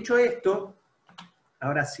 Bueno, dicho esto,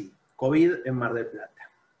 ahora sí, COVID en Mar del Plata.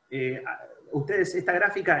 Ustedes, esta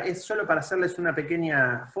gráfica es solo para hacerles una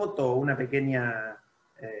pequeña foto, una pequeña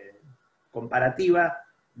comparativa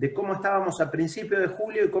de cómo estábamos a principios de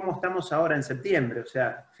julio y cómo estamos ahora en septiembre. O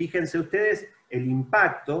sea, fíjense ustedes el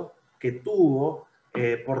impacto que tuvo,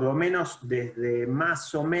 por lo menos desde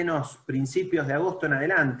más o menos principios de agosto en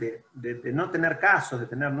adelante, de no tener casos, de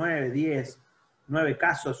tener 9, 10, 9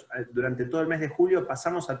 casos durante todo el mes de julio,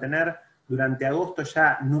 pasamos a tener durante agosto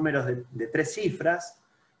ya números de 3 cifras,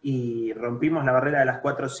 y rompimos la barrera de las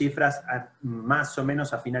 4 cifras más o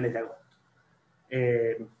menos a finales de agosto.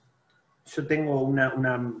 Yo tengo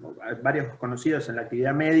varios conocidos en la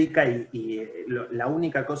actividad médica y la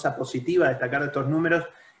única cosa positiva a destacar de estos números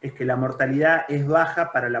es que la mortalidad es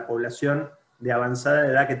baja para la población de avanzada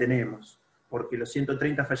edad que tenemos, porque los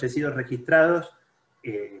 130 fallecidos registrados,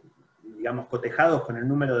 digamos, cotejados con el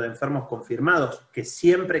número de enfermos confirmados, que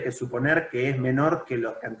siempre hay que suponer que es menor que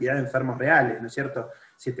la cantidad de enfermos reales, ¿no es cierto?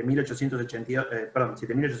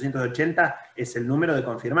 7.880 es el número de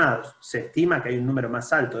confirmados. Se estima que hay un número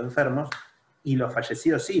más alto de enfermos, y los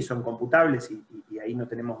fallecidos sí son computables, y ahí no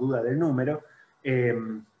tenemos duda del número.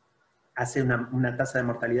 Hace una tasa de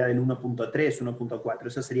mortalidad del 1.3, 1.4.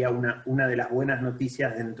 Esa sería una de las buenas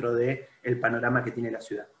noticias dentro del panorama que tiene la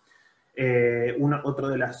ciudad. Otro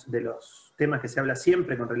de los temas que se habla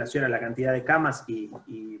siempre con relación a la cantidad de camas y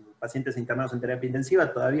pacientes internados en terapia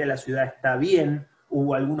intensiva, todavía la ciudad está bien.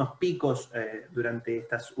 Hubo algunos picos durante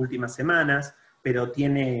estas últimas semanas, pero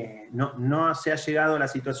no se ha llegado a la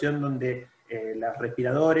situación donde los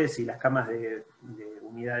respiradores y las camas de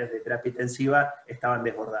unidades de terapia intensiva estaban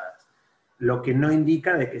desbordadas. Lo que no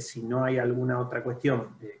indica de que si no hay alguna otra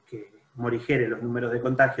cuestión que morigere los números de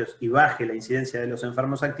contagios y baje la incidencia de los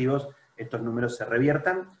enfermos activos, estos números se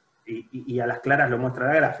reviertan, y a las claras lo muestra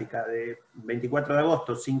la gráfica. De 24 de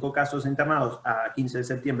agosto, 5 casos internados, a 15 de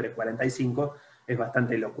septiembre, 45, es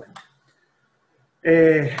bastante elocuente.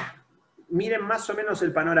 Miren más o menos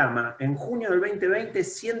el panorama. En junio del 2020,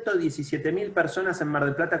 117.000 personas en Mar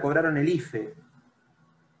del Plata cobraron el IFE.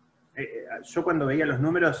 Yo cuando veía los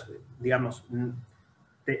números, digamos,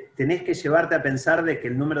 tenés que llevarte a pensar de que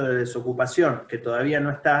el número de desocupación, que todavía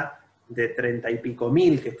no está, de 30 y pico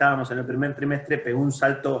mil que estábamos en el primer trimestre, pegó un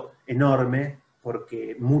salto enorme,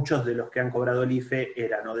 porque muchos de los que han cobrado el IFE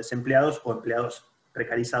eran o desempleados o empleados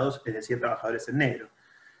precarizados, es decir, trabajadores en negro.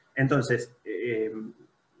 Entonces,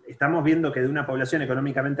 estamos viendo que de una población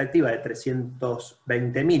económicamente activa de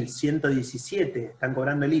 320.000, 117 están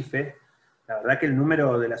cobrando el IFE. La verdad que el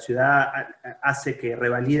número de la ciudad hace que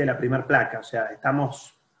revalide la primer placa. O sea,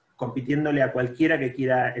 estamos compitiéndole a cualquiera que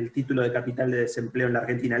quiera el título de capital de desempleo en la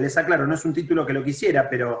Argentina. Les aclaro, no es un título que lo quisiera,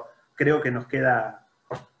 pero creo que nos queda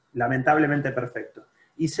lamentablemente perfecto.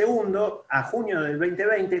 Y segundo, a junio del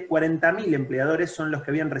 2020, 40.000 empleadores son los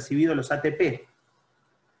que habían recibido los ATP.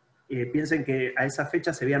 Piensen que a esa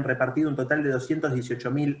fecha se habían repartido un total de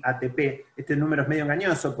 218.000 ATP. Este número es medio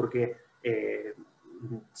engañoso porque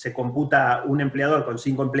se computa un empleador con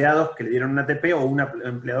 5 empleados que le dieron un ATP, o un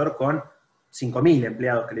empleador con 5.000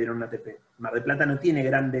 empleados que le dieron un ATP. Mar del Plata no tiene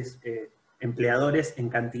grandes empleadores en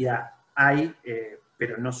cantidad. Hay,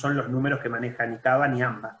 pero no son los números que maneja ni Cava ni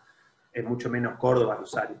AMBA, mucho menos Córdoba,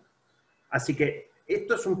 Rosario. Así que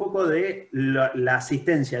esto es un poco de la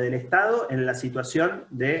asistencia del Estado en la situación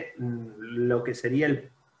de lo que sería el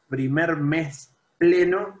primer mes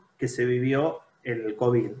pleno que se vivió el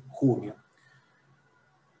COVID, junio.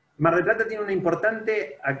 Mar del Plata tiene una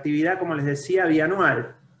importante actividad, como les decía,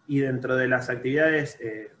 bianual, y dentro de las actividades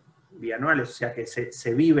bianuales, o sea que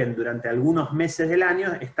se viven durante algunos meses del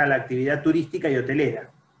año, está la actividad turística y hotelera.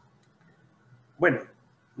 Bueno,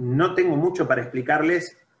 no tengo mucho para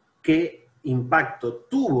explicarles qué impacto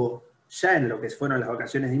tuvo ya en lo que fueron las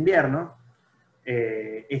vacaciones de invierno.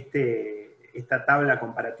 Esta tabla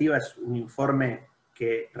comparativa es un informe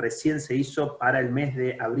que recién se hizo para el mes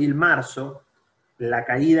de abril-marzo. La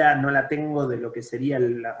caída no la tengo de lo que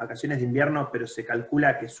serían las vacaciones de invierno, pero se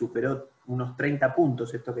calcula que superó unos 30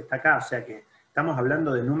 puntos esto que está acá, o sea que estamos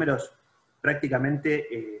hablando de números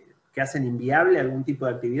prácticamente que hacen inviable algún tipo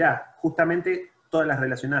de actividad, justamente todas las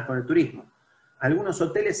relacionadas con el turismo. Algunos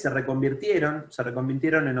hoteles se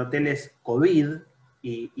reconvirtieron en hoteles COVID,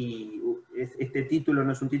 y este título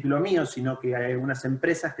no es un título mío, sino que hay algunas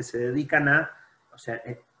empresas que se dedican a, o sea,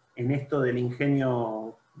 en esto del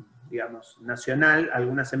ingenio, digamos, nacional,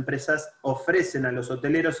 algunas empresas ofrecen a los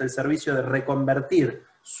hoteleros el servicio de reconvertir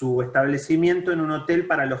su establecimiento en un hotel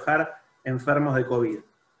para alojar enfermos de COVID.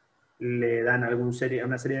 Le dan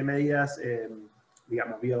una serie de medidas,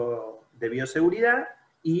 digamos, de bioseguridad,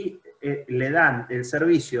 y le dan el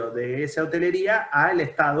servicio de esa hotelería al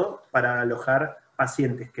Estado para alojar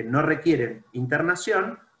pacientes que no requieren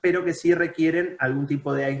internación, pero que sí requieren algún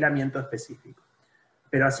tipo de aislamiento específico.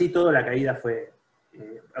 Pero así todo, la caída fue...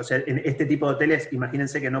 o sea, en este tipo de hoteles,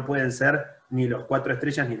 imagínense que no pueden ser ni los 4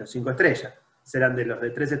 estrellas ni los 5 estrellas. Serán de los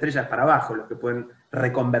de 3 estrellas para abajo los que pueden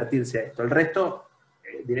reconvertirse a esto. El resto,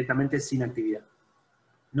 directamente sin actividad.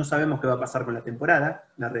 No sabemos qué va a pasar con la temporada.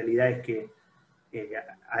 La realidad es que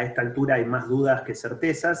a esta altura hay más dudas que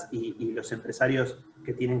certezas, y los empresarios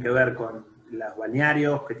que tienen que ver con los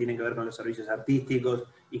balnearios, que tienen que ver con los servicios artísticos,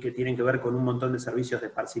 y que tienen que ver con un montón de servicios de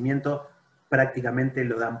esparcimiento, prácticamente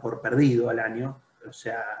lo dan por perdido al año. O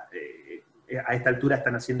sea, a esta altura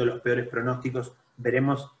están haciendo los peores pronósticos.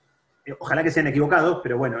 Veremos, ojalá que sean equivocados,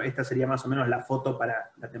 pero bueno, esta sería más o menos la foto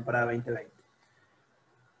para la temporada 2020.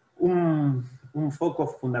 Un foco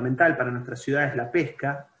fundamental para nuestra ciudad es la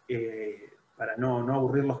pesca. Para no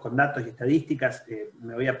aburrirlos con datos y estadísticas,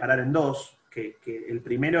 me voy a parar en dos. Que el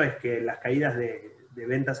primero es que las caídas de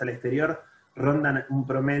ventas al exterior rondan un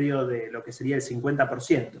promedio de lo que sería el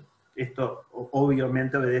 50%. Esto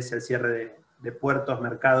obviamente obedece al cierre de puertos,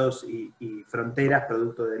 mercados y fronteras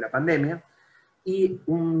producto de la pandemia, y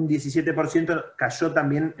un 17% cayó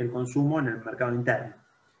también el consumo en el mercado interno.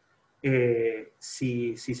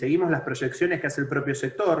 Si seguimos las proyecciones que hace el propio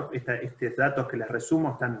sector, estos datos que les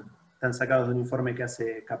resumo están sacados de un informe que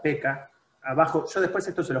hace Capeca. Abajo, yo después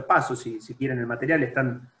esto se los paso, si quieren el material,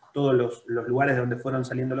 están todos los lugares de donde fueron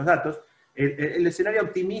saliendo los datos. El escenario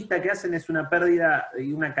optimista que hacen es una pérdida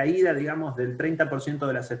y una caída, digamos, del 30%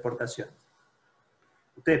 de las exportaciones.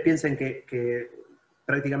 Ustedes piensen que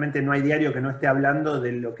prácticamente no hay diario que no esté hablando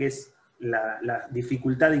de lo que es la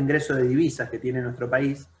dificultad de ingreso de divisas que tiene nuestro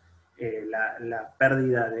país. La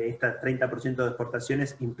pérdida de este 30% de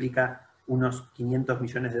exportaciones implica unos 500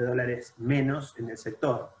 millones de dólares menos en el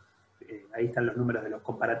sector. Ahí están los números de los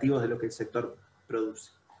comparativos de lo que el sector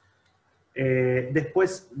produce.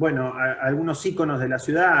 Después, bueno, algunos íconos de la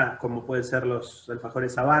ciudad, como pueden ser los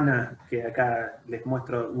alfajores Habana, que acá les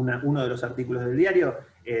muestro uno de los artículos del diario,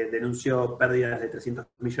 denunció pérdidas de 300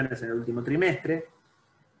 millones en el último trimestre,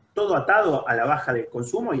 todo atado a la baja de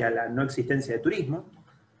consumo y a la no existencia de turismo.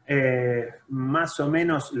 Más o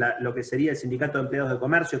menos lo que sería el Sindicato de Empleados de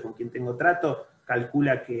Comercio, con quien tengo trato,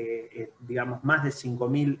 calcula que, digamos, más de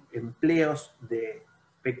 5.000 empleos de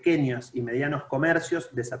pequeños y medianos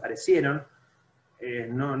comercios desaparecieron.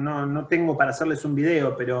 No tengo para hacerles un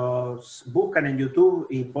video, pero buscan en YouTube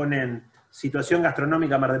y ponen situación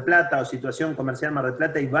gastronómica Mar del Plata o situación comercial Mar del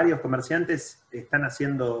Plata, y varios comerciantes están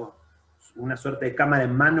haciendo una suerte de cámara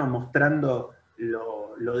en mano mostrando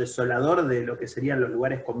lo desolador de lo que serían los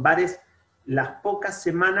lugares con bares, las pocas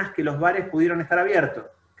semanas que los bares pudieron estar abiertos,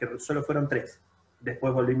 que solo fueron 3.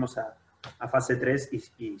 Después volvimos a fase 3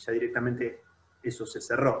 y ya directamente eso se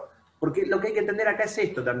cerró. Porque lo que hay que entender acá es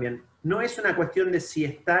esto también. No es una cuestión de si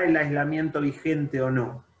está el aislamiento vigente o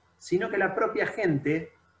no, sino que la propia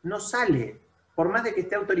gente no sale. Por más de que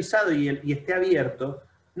esté autorizado y esté abierto,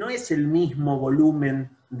 no es el mismo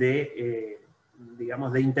volumen de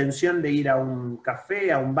digamos, de intención de ir a un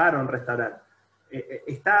café, a un bar o a un restaurante.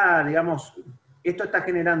 Está, digamos, esto está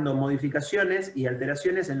generando modificaciones y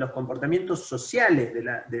alteraciones en los comportamientos sociales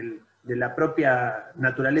de la propia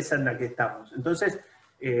naturaleza en la que estamos. Entonces,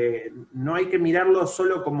 no hay que mirarlo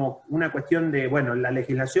solo como una cuestión de, bueno, la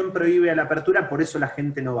legislación prohíbe la apertura, por eso la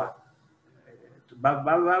gente no va. Va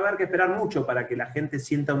a haber que esperar mucho para que la gente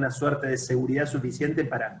sienta una suerte de seguridad suficiente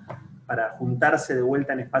para juntarse de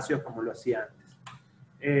vuelta en espacios como lo hacía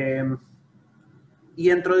antes. Y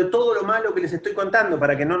dentro de todo lo malo que les estoy contando,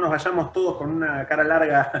 para que no nos vayamos todos con una cara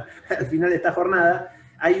larga al final de esta jornada,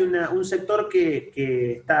 hay un sector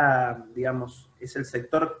que está, digamos, es el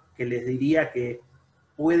sector que les diría que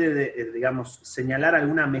puede, digamos, señalar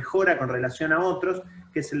alguna mejora con relación a otros,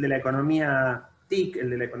 que es el de la economía TIC, el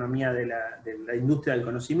de la economía de la industria del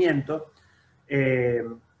conocimiento.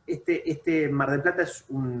 Este Mar del Plata es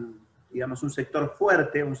digamos, un sector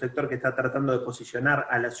fuerte, un sector que está tratando de posicionar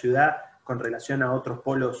a la ciudad con relación a otros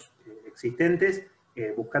polos existentes,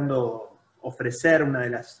 buscando ofrecer una de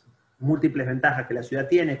las múltiples ventajas que la ciudad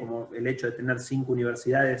tiene, como el hecho de tener 5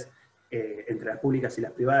 universidades entre las públicas y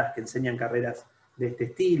las privadas que enseñan carreras de este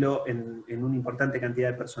estilo, en una importante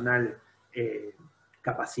cantidad de personal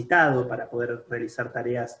capacitado para poder realizar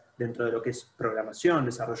tareas dentro de lo que es programación,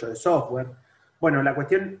 desarrollo de software. Bueno, la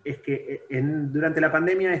cuestión es que durante la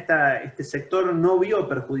pandemia este sector no vio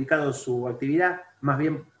perjudicado su actividad, más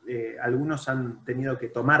bien algunos han tenido que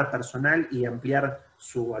tomar personal y ampliar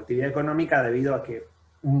su actividad económica debido a que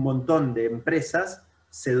un montón de empresas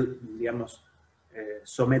se, digamos,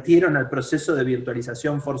 sometieron al proceso de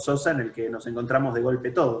virtualización forzosa en el que nos encontramos de golpe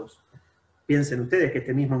todos. Piensen ustedes que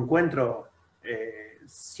este mismo encuentro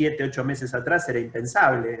 7, 8 meses atrás era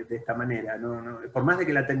impensable de esta manera, por más de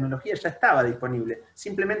que la tecnología ya estaba disponible,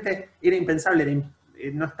 simplemente era impensable,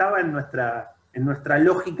 no estaba en nuestra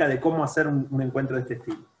lógica de cómo hacer un encuentro de este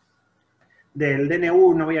estilo. Del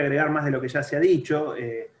DNU no voy a agregar más de lo que ya se ha dicho,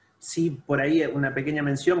 sí por ahí una pequeña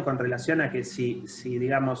mención con relación a que si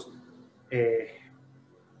digamos,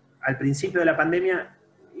 al principio de la pandemia,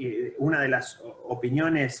 una de las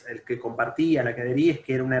opiniones que compartí, a la que adherí, es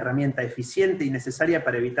que era una herramienta eficiente y necesaria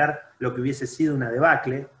para evitar lo que hubiese sido una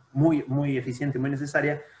debacle, muy, muy eficiente y muy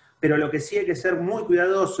necesaria, pero lo que sí hay que ser muy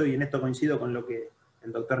cuidadoso, y en esto coincido con lo que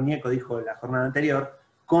el doctor Nieco dijo en la jornada anterior,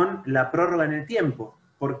 con la prórroga en el tiempo,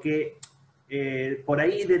 porque por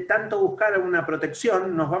ahí de tanto buscar una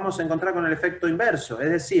protección nos vamos a encontrar con el efecto inverso, es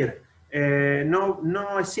decir,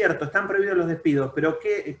 no es cierto, están prohibidos los despidos, pero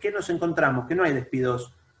 ¿qué nos encontramos? Que no hay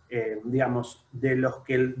despidos, digamos, de los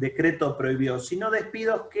que el decreto prohibió, sino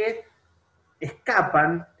despidos que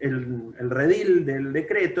escapan el redil del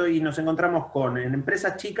decreto y nos encontramos en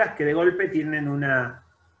empresas chicas que de golpe tienen una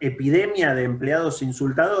epidemia de empleados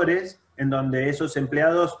insultadores, en donde esos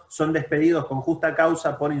empleados son despedidos con justa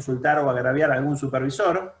causa por insultar o agraviar a algún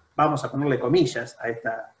supervisor. Vamos a ponerle comillas a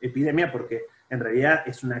esta epidemia porque en realidad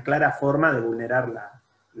es una clara forma de vulnerar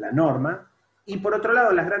la norma. Y por otro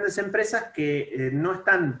lado, las grandes empresas que no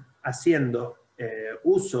están haciendo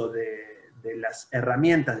uso de las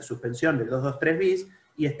herramientas de suspensión del 223 bis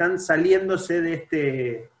y están saliéndose de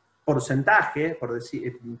este porcentaje, por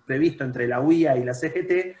decir, previsto entre la UIA y la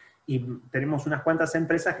CGT, y tenemos unas cuantas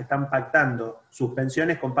empresas que están pactando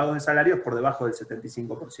suspensiones con pagos de salarios por debajo del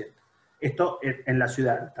 75%. Esto en la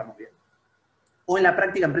ciudad estamos viendo. O en la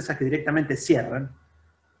práctica empresas que directamente cierran,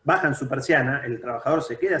 bajan su persiana, el trabajador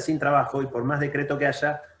se queda sin trabajo y por más decreto que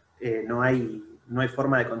haya, no hay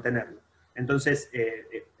forma de contenerlo. Entonces,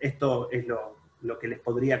 esto es lo que les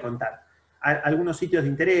podría contar. Algunos sitios de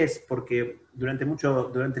interés, porque durante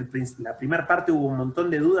la primera parte hubo un montón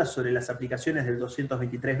de dudas sobre las aplicaciones del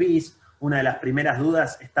 223 bis. Una de las primeras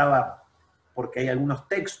dudas estaba porque hay algunos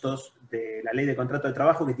textos de la ley de contrato de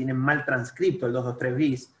trabajo que tienen mal transcripto el 223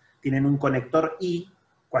 bis, tienen un conector I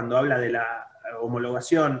cuando habla de la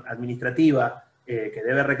homologación administrativa que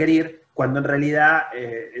debe requerir, cuando en realidad,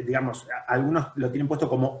 digamos, algunos lo tienen puesto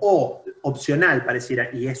como O, opcional pareciera,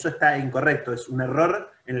 y eso está incorrecto, es un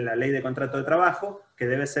error en la ley de contrato de trabajo que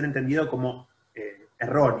debe ser entendido como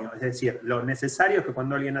erróneo, es decir, lo necesario es que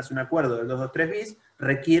cuando alguien hace un acuerdo del 223 bis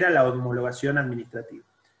requiera la homologación administrativa.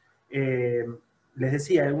 Les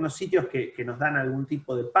decía, hay algunos sitios que nos dan algún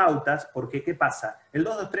tipo de pautas, porque ¿qué pasa? El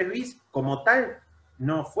 223 bis como tal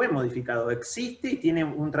no fue modificado, existe y tiene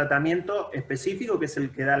un tratamiento específico que es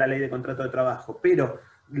el que da la ley de contrato de trabajo, pero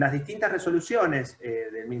las distintas resoluciones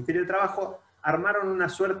del Ministerio de Trabajo armaron una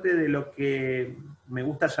suerte de lo que me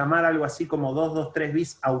gusta llamar algo así como 223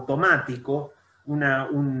 bis automático,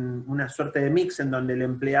 una suerte de mix en donde el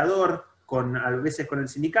empleador, a veces con el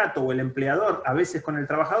sindicato, o el empleador a veces con el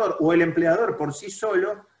trabajador, o el empleador por sí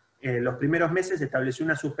solo, los primeros meses estableció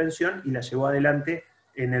una suspensión y la llevó adelante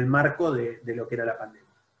en el marco de lo que era la pandemia.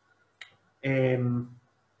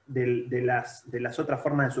 De las otras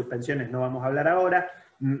formas de suspensiones no vamos a hablar ahora.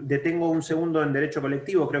 Detengo un segundo en derecho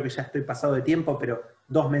colectivo, creo que ya estoy pasado de tiempo, pero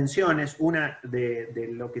dos menciones. Una de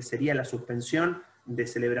lo que sería la suspensión de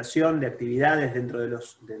celebración de actividades dentro de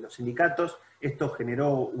los sindicatos. Esto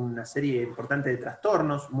generó una serie importante de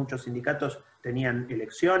trastornos. Muchos sindicatos tenían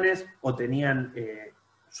elecciones o tenían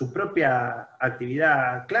su propia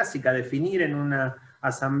actividad clásica, definir en una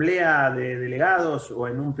asamblea de delegados o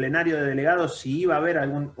en un plenario de delegados si iba a haber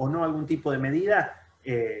algún o no algún tipo de medida,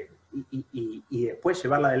 y después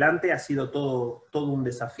llevarla adelante ha sido todo un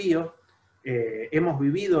desafío. Hemos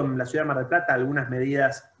vivido en la ciudad de Mar del Plata algunas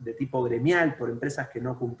medidas de tipo gremial por empresas que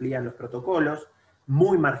no cumplían los protocolos,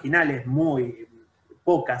 muy marginales, muy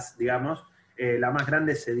pocas, digamos. La más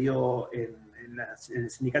grande se dio en el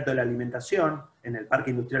Sindicato de la Alimentación, en el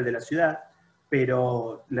Parque Industrial de la ciudad,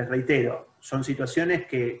 pero les reitero, son situaciones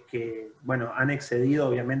que bueno, han excedido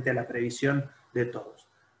obviamente a la previsión de todos.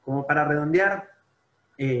 Como para redondear,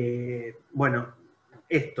 bueno,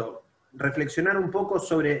 esto, reflexionar un poco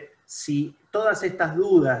sobre si todas estas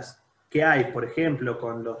dudas que hay, por ejemplo,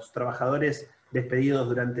 con los trabajadores despedidos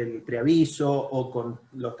durante el preaviso, o con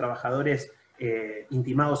los trabajadores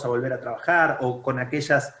intimados a volver a trabajar, o con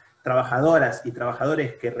aquellas trabajadoras y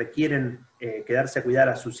trabajadores que requieren quedarse a cuidar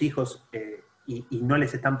a sus hijos y no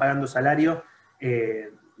les están pagando salario,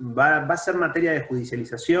 va a ser materia de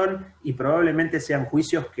judicialización y probablemente sean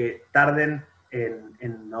juicios que tarden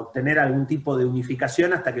en obtener algún tipo de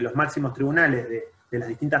unificación hasta que los máximos tribunales de las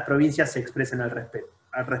distintas provincias se expresen al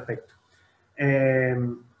respecto.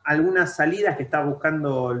 Algunas salidas que está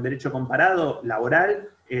buscando el derecho comparado laboral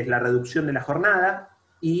es la reducción de la jornada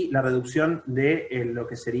y la reducción de lo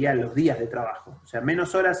que serían los días de trabajo. O sea,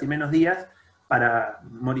 menos horas y menos días para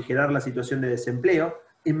morigerar la situación de desempleo.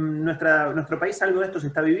 En nuestro país algo de esto se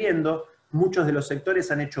está viviendo. Muchos de los sectores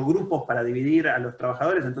han hecho grupos para dividir a los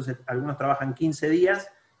trabajadores, entonces algunos trabajan 15 días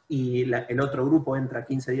y el otro grupo entra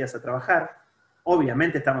 15 días a trabajar.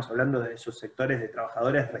 Obviamente estamos hablando de esos sectores de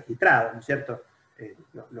trabajadores registrados, ¿no es cierto?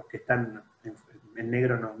 Los que están en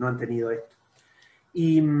negro no han tenido esto.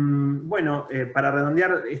 Y bueno, para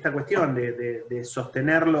redondear esta cuestión de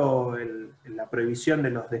sostenerlo, la prohibición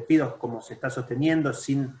de los despidos como se está sosteniendo,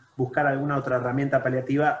 sin buscar alguna otra herramienta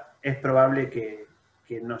paliativa, es probable que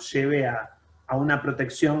nos lleve a una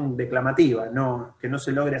protección declamativa, que no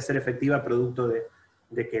se logre hacer efectiva producto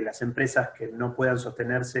de que las empresas que no puedan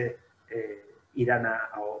sostenerse irán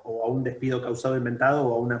a un despido causado inventado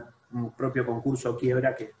o a un propio concurso o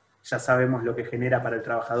quiebra que ya sabemos lo que genera para el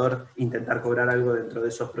trabajador intentar cobrar algo dentro de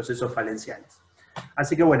esos procesos falenciales.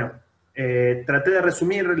 Así que bueno, traté de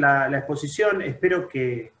resumir la exposición, espero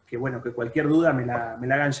que cualquier duda me la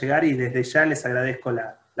hagan llegar y desde ya les agradezco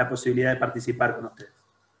la posibilidad de participar con ustedes.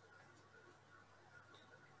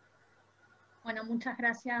 Bueno, muchas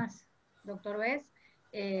gracias, doctor Bes.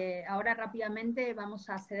 Ahora rápidamente vamos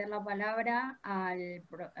a ceder la palabra al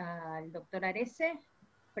doctor Arese,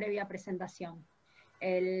 previa presentación.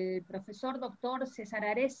 El profesor doctor César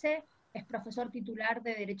Arese es profesor titular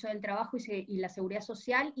de Derecho del Trabajo y la Seguridad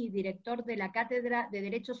Social y director de la Cátedra de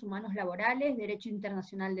Derechos Humanos Laborales, Derecho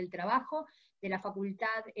Internacional del Trabajo, de la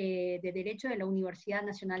Facultad de Derecho de la Universidad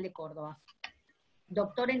Nacional de Córdoba.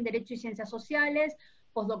 Doctor en Derecho y Ciencias Sociales,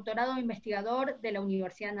 postdoctorado investigador de la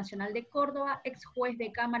Universidad Nacional de Córdoba, ex juez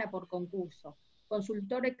de Cámara por concurso.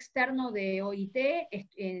 Consultor externo de OIT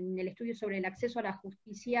en el estudio sobre el acceso a la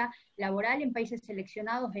justicia laboral en países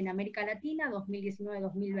seleccionados en América Latina,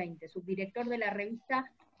 2019-2020. Subdirector de la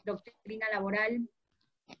revista Doctrina Laboral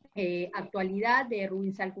Actualidad de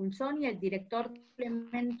Ruiz y el director de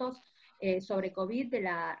elementos sobre COVID de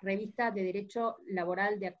la revista de Derecho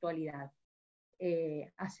Laboral de Actualidad.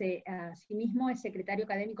 Asimismo es secretario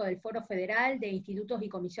académico del Foro Federal de Institutos y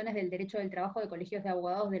Comisiones del Derecho del Trabajo de Colegios de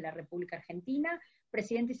Abogados de la República Argentina,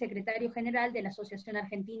 presidente y secretario general de la Asociación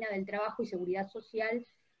Argentina del Trabajo y Seguridad Social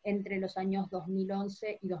entre los años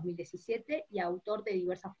 2011 y 2017, y autor de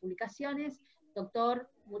diversas publicaciones. Doctor,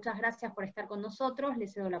 muchas gracias por estar con nosotros, le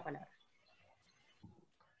cedo la palabra.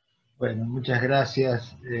 Bueno, muchas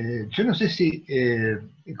gracias. Yo no sé si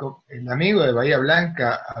el amigo de Bahía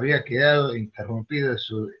Blanca había quedado interrumpido en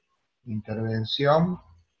su intervención.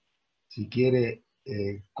 Si quiere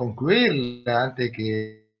concluirla antes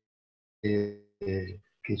que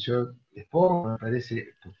yo exponga, me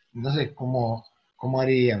parece, no sé cómo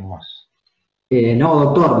haríamos. No,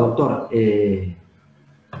 doctor,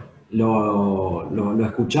 lo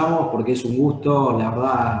escuchamos porque es un gusto, la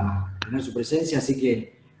verdad, tener su presencia, así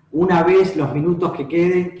que una vez los minutos que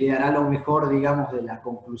queden, quedará lo mejor, digamos, de la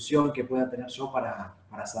conclusión que pueda tener yo para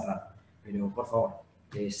cerrar. Pero, por favor,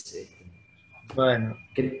 bueno,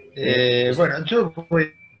 bueno, yo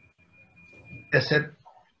voy a hacer,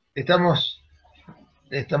 estamos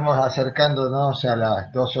acercándonos a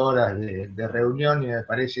las 2 horas de reunión y me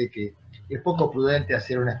parece que es poco prudente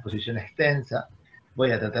hacer una exposición extensa.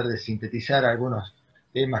 Voy a tratar de sintetizar algunos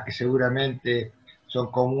temas que seguramente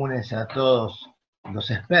son comunes a todos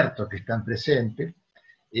los expertos que están presentes.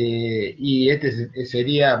 Y este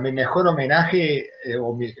sería mi mejor homenaje,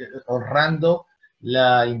 honrando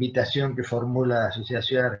la invitación que formula la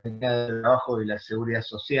Asociación Argentina del Trabajo y la Seguridad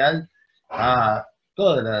Social a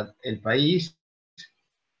todo el país,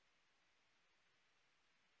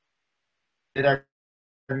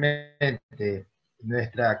 realmente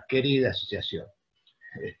nuestra querida asociación.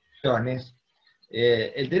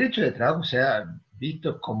 El derecho de trabajo se ha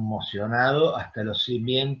visto conmocionado hasta los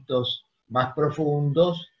cimientos más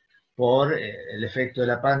profundos por el efecto de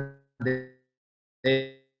la pandemia,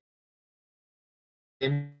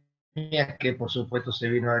 que por supuesto se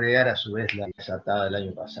vino a agregar a su vez la desatada del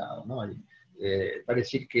año pasado, ¿no?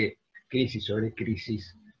 Parece que crisis sobre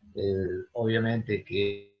crisis, obviamente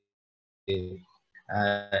que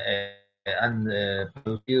han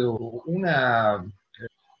producido una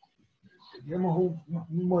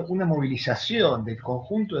movilización del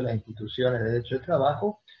conjunto de las instituciones de derecho de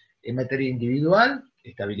trabajo en materia individual,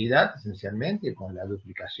 estabilidad esencialmente, con la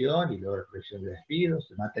duplicación y luego la prevención de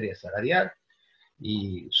despidos, en materia salarial,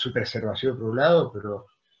 y su preservación por un lado, pero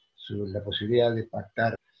la posibilidad de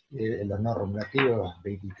pactar los no remunerativos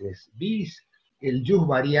 23 bis, el jus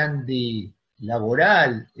variandi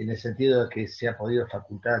laboral, en el sentido de que se ha podido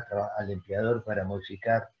facultar al empleador para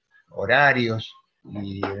modificar horarios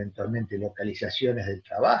y eventualmente localizaciones del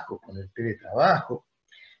trabajo, con el teletrabajo.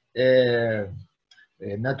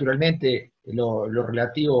 Naturalmente, lo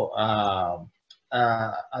relativo a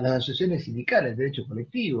las asociaciones sindicales, derecho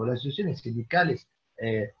colectivo. Las asociaciones sindicales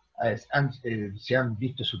se han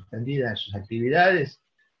visto suspendidas en sus actividades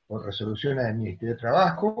por resoluciones del Ministerio de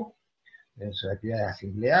Trabajo, en sus actividades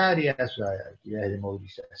asamblearias, sus actividades de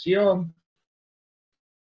movilización,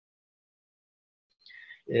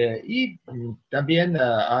 y también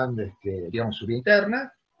han, digamos,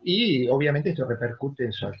 subinterna, y obviamente esto repercute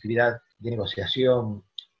en su actividad de negociación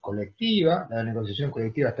colectiva. La negociación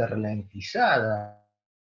colectiva está ralentizada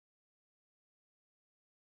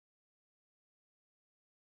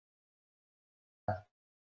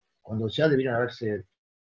cuando ya debieron haberse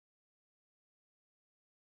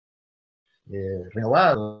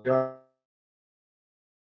renovado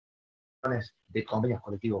de convenios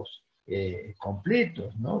colectivos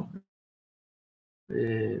completos, ¿no?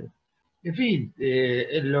 En fin,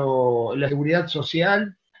 la seguridad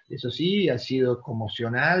social, eso sí, ha sido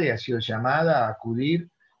conmocionada y ha sido llamada a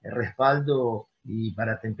acudir el respaldo y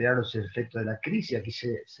para temperar los efectos de la crisis. Aquí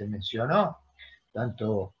se mencionó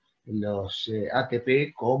tanto los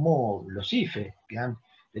ATP como los IFE, que han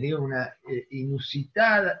tenido una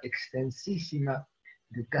inusitada, extensísima,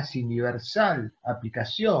 casi universal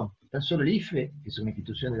aplicación. Tan solo el IFE, que es una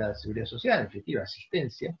institución de la Seguridad Social, efectiva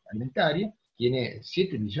asistencia alimentaria, tiene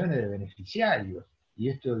 7 millones de beneficiarios, y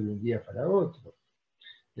esto de un día para otro.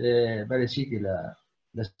 Vale decir que la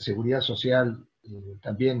seguridad social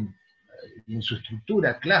también en su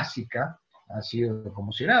estructura clásica ha sido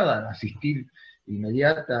conmocionada, asistir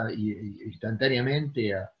inmediata e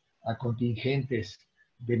instantáneamente a contingentes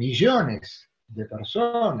de millones de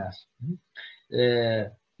personas,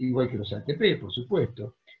 igual que los ATP, por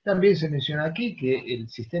supuesto. También se menciona aquí que el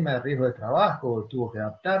sistema de riesgo de trabajo tuvo que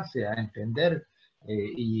adaptarse a entender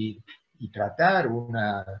y tratar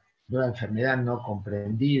una enfermedad no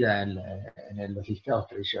comprendida en los listados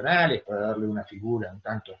tradicionales, para darle una figura un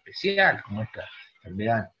tanto especial, como esta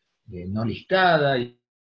enfermedad no listada, y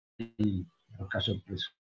en los casos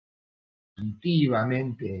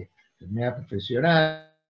presuntivamente enfermedad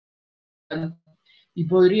profesional, y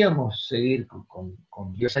podríamos seguir con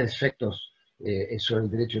diversos efectos sobre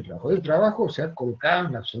el derecho de trabajo. El trabajo se ha colocado en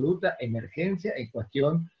una absoluta emergencia en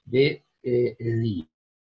cuestión de día.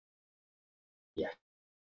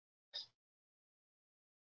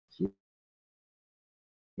 ¿Sí?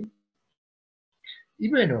 Y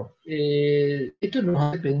bueno, esto nos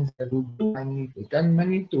hace pensar de tal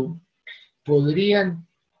magnitud podrían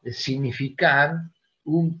significar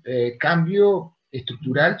un cambio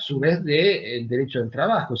estructural, a su vez, del derecho del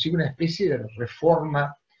trabajo, ¿sí? Una especie de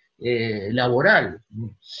reforma laboral,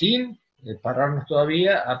 sin pararnos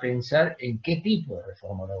todavía a pensar en qué tipo de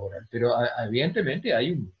reforma laboral. Pero evidentemente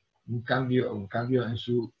hay un cambio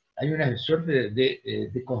hay una suerte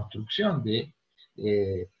de construcción de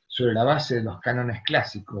sobre la base de los cánones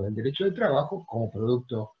clásicos del derecho del trabajo como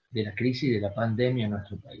producto de la crisis y de la pandemia en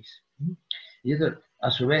nuestro país. Y esto,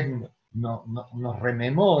 a su vez, nos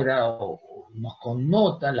rememora o nos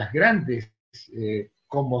connota las grandes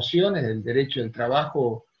conmociones del derecho del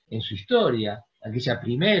trabajo en su historia, aquella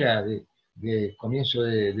primera de comienzo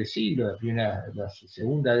de siglo, la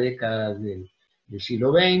segunda década del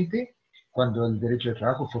siglo XX, cuando el derecho del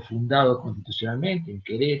trabajo fue fundado constitucionalmente en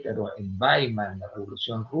Querétaro, en Weimar, en la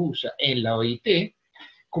Revolución Rusa, en la OIT,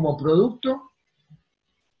 como producto,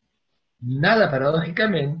 nada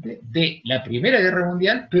paradójicamente, de la Primera Guerra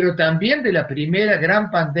Mundial, pero también de la primera gran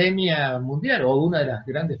pandemia mundial, o una de las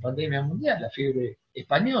grandes pandemias mundiales, la fiebre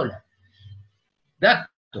española.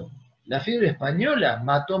 Dato, la fiebre española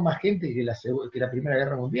mató más gente que la Primera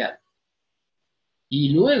Guerra Mundial.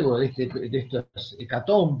 Y luego de estas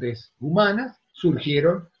hecatombes humanas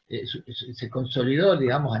surgieron, se consolidó,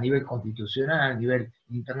 digamos, a nivel constitucional, a nivel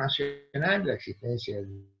internacional, la existencia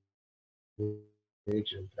del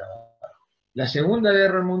derecho del trabajo. La Segunda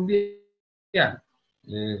Guerra Mundial,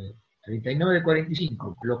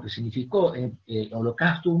 39-45, lo que significó el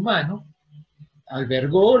holocausto humano,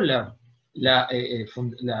 albergó la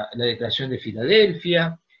Declaración de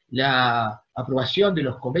Filadelfia, la aprobación de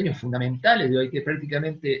los convenios fundamentales de OIT,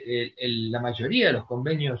 prácticamente la mayoría de los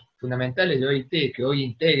convenios fundamentales de OIT que hoy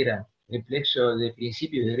integran el plexo de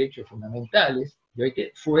principios y derechos fundamentales de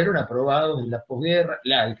OIT fueron aprobados en la posguerra,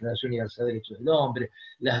 la Declaración Universal de Derechos del Hombre,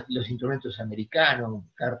 los instrumentos americanos,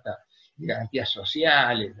 Carta de Garantías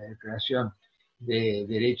Sociales, la Declaración de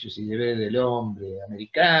Derechos y Deberes del Hombre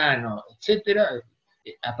americano, etcétera,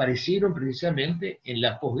 aparecieron precisamente en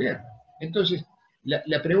la posguerra. Entonces,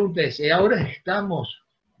 la pregunta es, ¿ahora estamos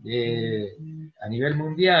a nivel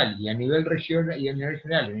mundial y a nivel regional,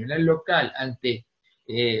 a nivel local, ante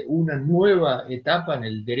una nueva etapa en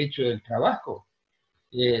el derecho del trabajo?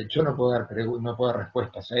 Yo no puedo dar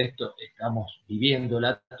respuestas a esto, estamos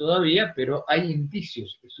viviéndola todavía, pero hay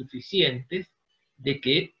indicios suficientes de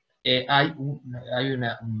que hay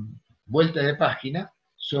una vuelta de página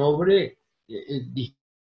sobre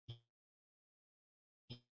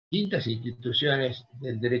distintas instituciones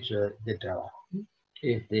del derecho del trabajo.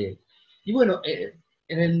 Y bueno,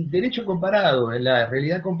 en el derecho comparado, en la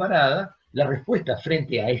realidad comparada, la respuesta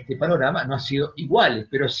frente a este panorama no ha sido igual,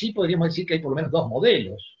 pero sí podríamos decir que hay por lo menos dos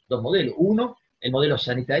modelos. Uno, el modelo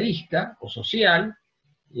sanitarista o social,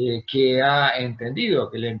 que ha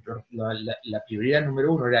entendido que la prioridad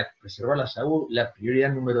número uno era preservar la salud, la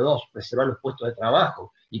prioridad número dos, preservar los puestos de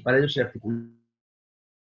trabajo, y para ello se articularon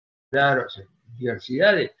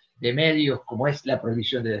diversidad de medios, como es la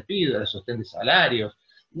prohibición de despido, la sostén de salarios,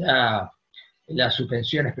 las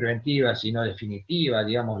suspensiones preventivas y no definitivas,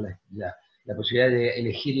 digamos, la posibilidad de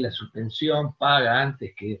elegir la suspensión paga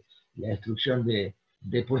antes que la destrucción de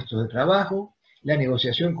puestos de trabajo, la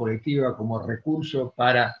negociación colectiva como recurso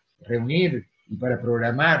para reunir y para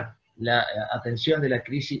programar la atención de la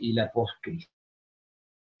crisis y la post-crisis.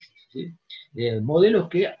 ¿Sí? Modelos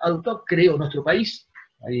que adoptó, creo, nuestro país.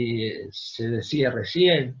 Ahí se decía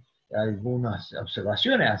recién algunas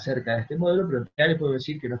observaciones acerca de este modelo, pero en realidad puedo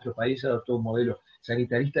decir que nuestro país adoptó un modelo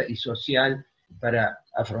sanitarista y social para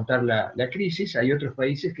afrontar la crisis. Hay otros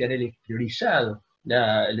países que han priorizado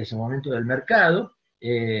el desenvolvimiento del mercado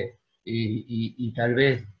y tal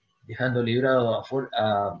vez dejando librado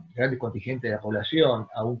a grandes contingentes de la población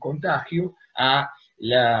a un contagio, a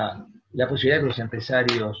la posibilidad de que los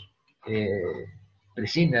empresarios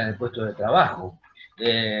prescindan del puesto de trabajo,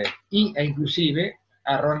 e inclusive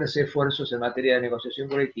arrojarse esfuerzos en materia de negociación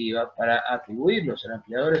colectiva para atribuirlos a los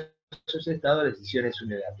empleadores de esos estados decisiones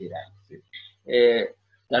unilaterales.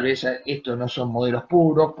 Tal vez estos no son modelos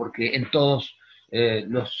puros, porque en todos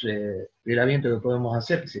los reglamentos que podemos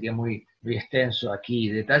hacer, que sería muy extenso aquí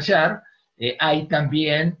detallar, hay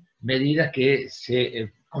también medidas que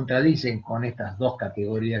se contradicen con estas dos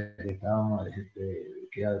categorías que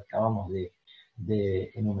acabamos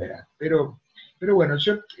de enumerar. Pero bueno,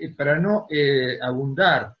 yo para no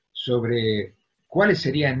abundar sobre cuáles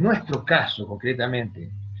serían en nuestro caso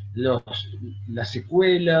concretamente las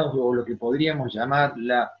secuelas o lo que podríamos llamar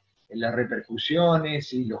las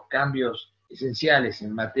repercusiones y los cambios esenciales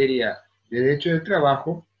en materia de derecho del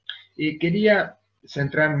trabajo, quería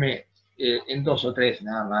centrarme en dos o tres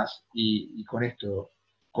nada más y con esto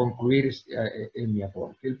concluir en mi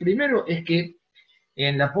aporte. El primero es que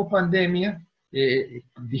en la pospandemia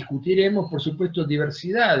discutiremos, por supuesto,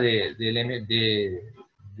 diversidad de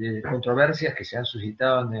controversias que se han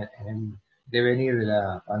suscitado en el devenir de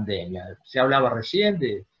la pandemia. Se hablaba recién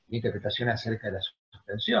de interpretación acerca de las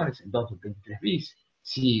suspensiones, el 223 bis,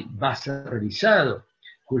 si va a ser revisado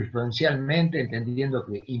jurisprudencialmente, entendiendo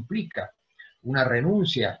que implica una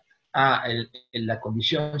renuncia a la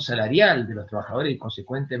condición salarial de los trabajadores y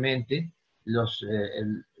consecuentemente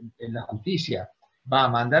en la justicia va a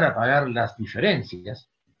mandar a pagar las diferencias,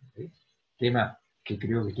 ¿sí? Tema que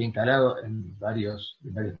creo que está instalado en varias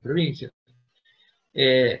provincias.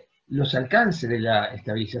 Los alcances de la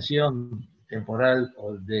estabilización temporal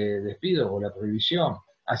o de despido o la prohibición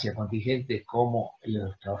hacia contingentes como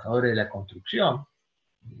los trabajadores de la construcción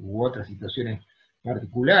u otras situaciones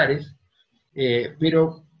particulares,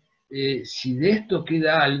 pero si de esto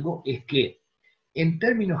queda algo es que en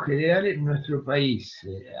términos generales nuestro país,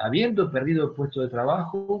 habiendo perdido puestos de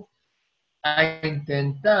trabajo, ha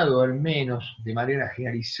intentado al menos de manera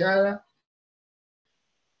generalizada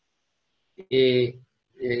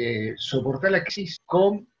soportar la crisis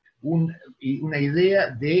con una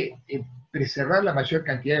idea de preservar la mayor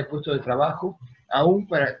cantidad de puestos de trabajo, aún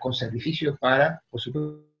con sacrificios para, por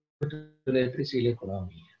supuesto, la empresa y la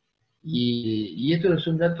economía. Y esto es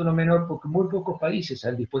un dato no menor porque muy pocos países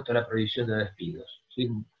han dispuesto a la prohibición de despidos, ¿sí?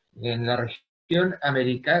 En la región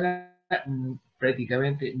americana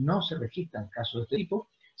prácticamente no se registran casos de este tipo,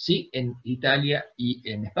 sí en Italia y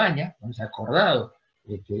en España, donde se ha acordado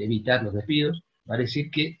evitar los despidos. Vale decir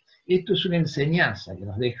que esto es una enseñanza que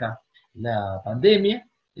nos deja la pandemia.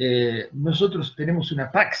 Nosotros tenemos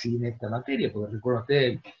una praxis en esta materia, porque recuerdo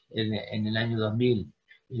usted, en el año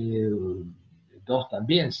 2002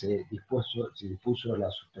 también se dispuso la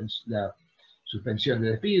suspensión de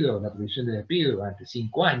despido, la prohibición de despido durante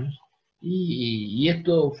 5 años, y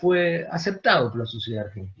esto fue aceptado por la sociedad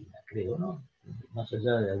argentina, creo, ¿no? Más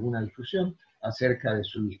allá de alguna discusión acerca de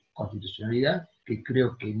su constitucionalidad, que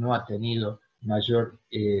creo que no ha tenido mayor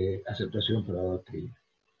aceptación por la doctrina.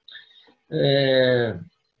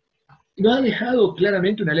 Nos ha dejado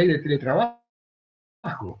claramente una ley de teletrabajo,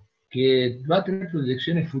 que va a tener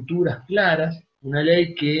proyecciones futuras claras, una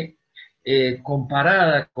ley que,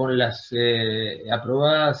 comparada con las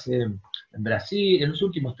aprobadas en Brasil, en los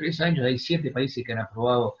últimos 3 años hay 7 países que han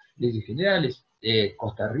aprobado leyes generales,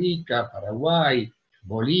 Costa Rica, Paraguay,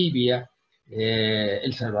 Bolivia,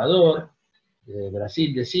 El Salvador,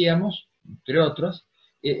 Brasil decíamos, entre otros,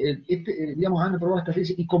 digamos, han aprobado estas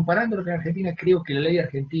leyes, y comparándolo con Argentina, creo que la ley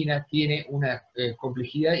argentina tiene una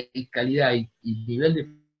complejidad y calidad y nivel de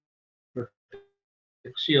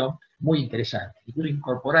protección muy interesante, incluso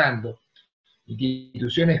incorporando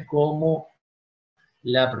instituciones como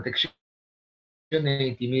la protección de la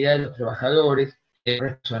intimidad de los trabajadores,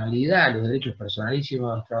 personalidad, los derechos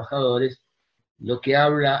personalísimos de los trabajadores, lo que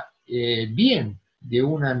habla bien de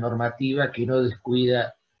una normativa que no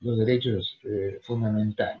descuida los derechos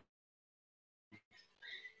fundamentales.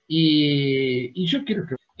 Y yo creo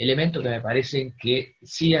que elementos que me parecen que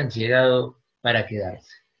sí han llegado para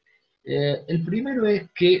quedarse. El primero es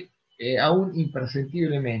que, aún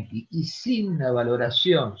imperceptiblemente y sin una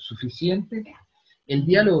valoración suficiente, el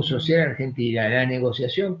diálogo social en Argentina, la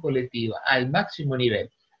negociación colectiva al máximo nivel,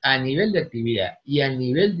 a nivel de actividad y a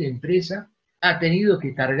nivel de empresa, ha tenido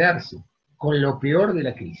que cargarse con lo peor de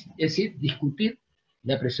la crisis, es decir, discutir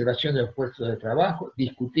la preservación de los puestos de trabajo,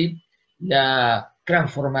 discutir la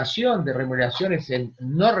transformación de remuneraciones en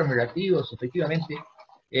no remunerativos, efectivamente,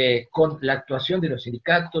 con la actuación de los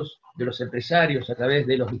sindicatos, de los empresarios a través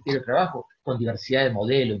de los ministerios de trabajo, con diversidad de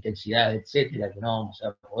modelo, intensidad, etcétera, que no vamos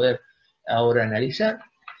a poder ahora analizar,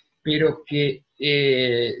 pero que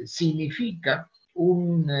significa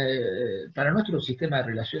para nuestro sistema de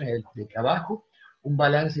relaciones de trabajo un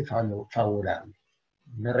balance favorable.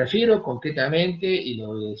 Me refiero concretamente, y lo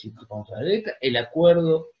voy a decir con otra letra, el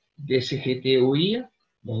acuerdo de CGT-UIA,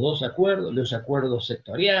 los acuerdos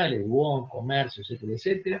sectoriales, WON, comercio, etcétera,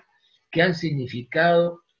 etcétera, que han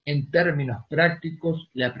significado en términos prácticos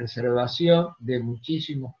la preservación de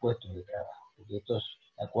muchísimos puestos de trabajo, porque estos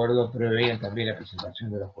acuerdos preveían también la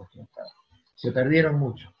preservación de los puestos de trabajo. Se perdieron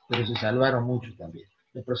mucho, pero se salvaron mucho también.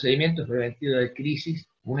 Los procedimientos preventivos de crisis,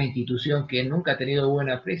 una institución que nunca ha tenido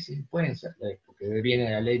buena prensa, porque viene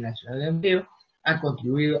de la Ley Nacional de Empleo, ha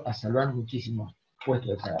contribuido a salvar muchísimos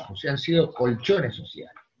puestos de trabajo. O sea, han sido colchones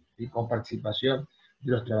sociales, ¿sí?, con participación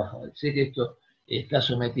de los trabajadores. Sé que esto está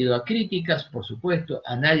sometido a críticas, por supuesto,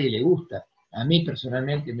 a nadie le gusta. A mí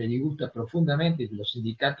personalmente me disgusta profundamente que los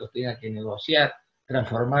sindicatos tengan que negociar,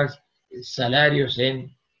 transformar salarios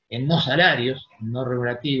en no salarios, no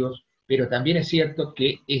remunerativos, pero también es cierto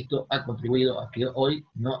que esto ha contribuido a que hoy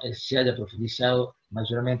no se haya profundizado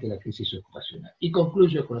mayormente la crisis ocupacional. Y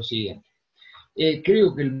concluyo con lo siguiente.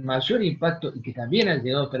 Creo que el mayor impacto, y que también ha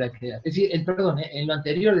llegado para quedar, es decir, en lo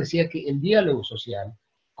anterior decía que el diálogo social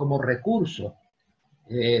como recurso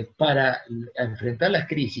para enfrentar las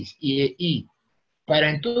crisis y para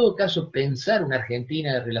en todo caso pensar una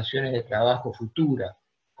Argentina de relaciones de trabajo futura,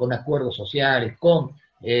 con acuerdos sociales, con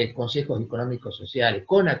consejos económicos sociales,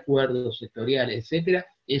 con acuerdos sectoriales, etcétera,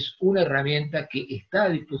 es una herramienta que está a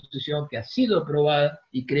disposición, que ha sido aprobada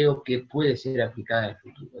y creo que puede ser aplicada en el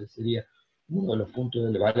futuro. Ese sería uno de los puntos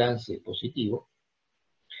del balance positivo.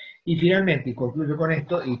 Y finalmente, y concluyo con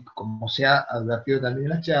esto, y como se ha advertido también en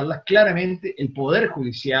las charlas, claramente el Poder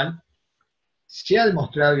Judicial se ha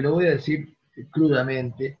demostrado, y lo voy a decir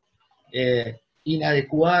crudamente,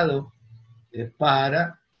 inadecuado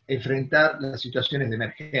para enfrentar las situaciones de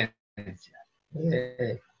emergencia.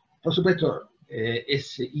 Por supuesto,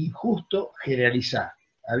 es injusto generalizar.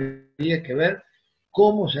 Habría que ver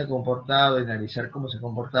cómo se ha comportado, analizar cómo se ha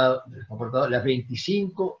comportado las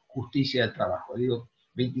 25 justicias del trabajo. Digo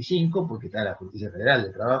 25 porque está la Justicia Federal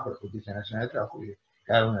del Trabajo, la Justicia Nacional del Trabajo y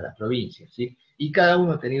cada una de las provincias, ¿sí? Y cada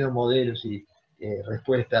uno ha tenido modelos y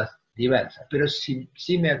respuestas diversas. Pero sí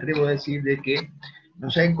me atrevo a decir de que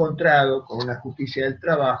nos ha encontrado con una justicia del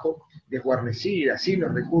trabajo desguarnecida, sin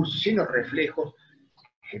los recursos, sin los reflejos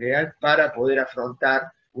en general para poder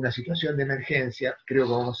afrontar una situación de emergencia. Creo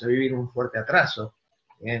que vamos a vivir un fuerte atraso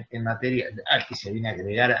en materia, al que se viene a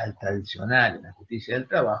agregar al tradicional en la justicia del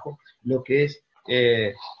trabajo, lo que es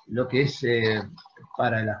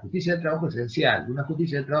para la justicia del trabajo esencial, una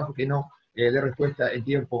justicia del trabajo que no dé respuesta en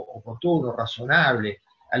tiempo oportuno, razonable,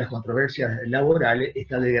 a las controversias laborales,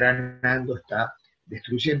 está desgranando, está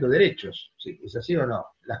destruyendo derechos. ¿Sí? ¿Es así o no?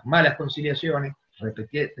 Las malas conciliaciones,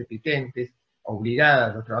 repetentes,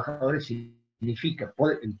 obligadas a los trabajadores, significa,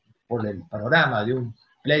 por el panorama de un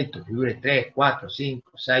pleito que dure 3, 4,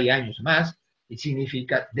 5, 6 años más, y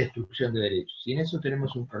significa destrucción de derechos. Y en eso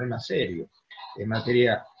tenemos un problema serio en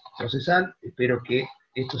materia procesal. Espero que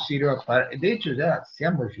esto sirva para... De hecho, ya se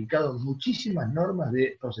han modificado muchísimas normas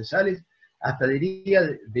procesales, hasta diría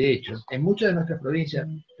de hecho, en muchas de nuestras provincias,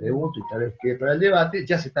 pregunto y tal vez quede para el debate,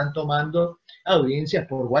 ya se están tomando audiencias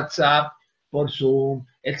por WhatsApp, por Zoom,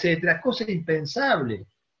 etcétera, cosa impensable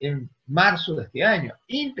en marzo de este año,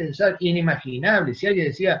 impensable, inimaginable. Si alguien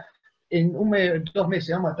decía, en 2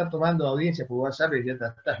 meses vamos a estar tomando audiencias por WhatsApp, y ya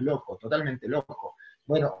estás loco, totalmente loco.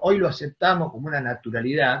 Bueno, hoy lo aceptamos como una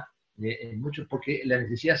naturalidad, mucho porque la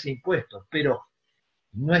necesidad se ha impuesto, pero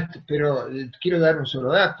quiero dar un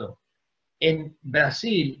solo dato. En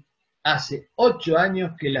Brasil, hace 8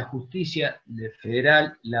 años que la justicia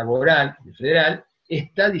laboral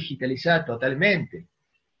está digitalizada totalmente.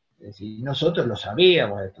 Es decir, nosotros lo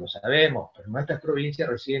sabíamos, lo sabemos, pero nuestras provincias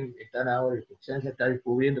recién están ahora, se está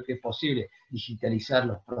descubriendo que es posible digitalizar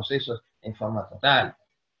los procesos en forma total.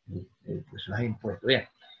 Pues los ha impuesto. Bien,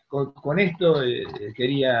 con esto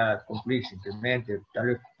quería concluir simplemente, tal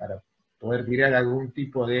vez para poder tirar algún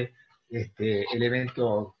tipo de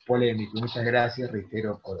elemento polémico. Muchas gracias,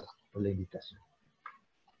 reitero, por la invitación.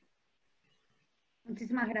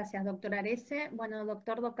 Muchísimas gracias, doctor Arese. Bueno,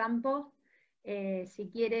 doctor Docampo, si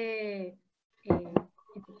quiere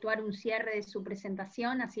efectuar un cierre de su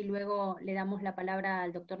presentación, así luego le damos la palabra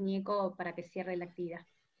al doctor Nieco para que cierre la actividad.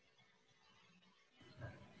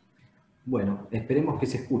 Bueno, esperemos que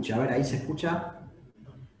se escuche. A ver, ¿ahí se escucha?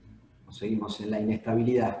 O seguimos en la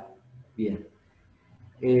inestabilidad. Bien.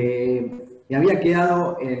 Me había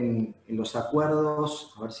quedado en los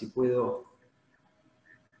acuerdos, a ver si puedo,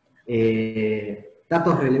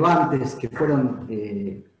 datos relevantes que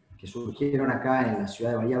que surgieron acá en la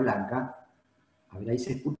ciudad de Bahía Blanca. A ver, ¿ahí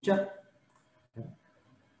se escucha?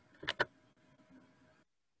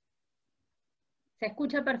 Se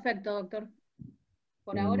escucha perfecto, doctor.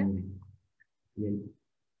 ¿Por ahora? ¿Y el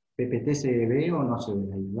PPT se ve o no se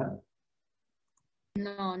ve ahí, verdad?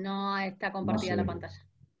 No, no está compartida la pantalla.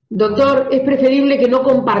 Doctor, es preferible que no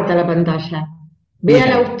comparta la pantalla.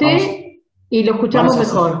 Véala usted y lo escuchamos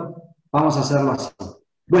mejor. Vamos a hacerlo así.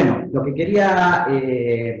 Bueno, lo que quería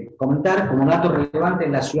comentar, como dato relevante,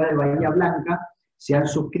 en la ciudad de Bahía Blanca se han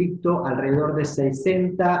suscrito alrededor de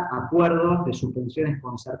 60 acuerdos de suspensiones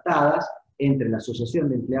concertadas entre la Asociación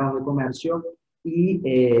de Empleados de Comercio y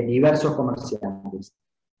diversos comerciantes.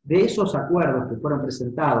 De esos acuerdos que fueron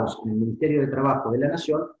presentados en el Ministerio de Trabajo de la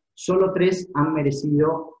Nación, solo 3 han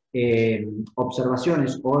merecido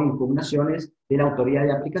observaciones o impugnaciones de la autoridad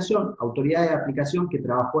de aplicación que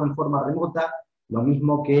trabajó en forma remota, lo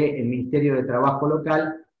mismo que el Ministerio de Trabajo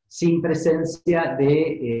local, sin presencia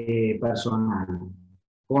de personal,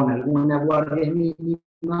 con alguna guardia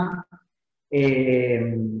mínima,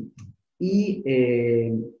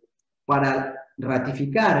 para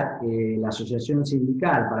ratificar la asociación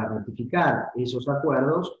sindical, para ratificar esos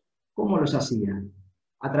acuerdos, ¿cómo los hacían?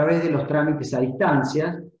 A través de los trámites a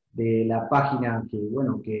distancia, de la página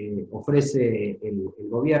que ofrece el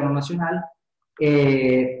gobierno nacional,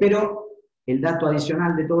 Pero el dato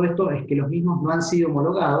adicional de todo esto es que los mismos no han sido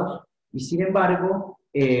homologados y sin embargo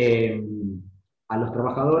a los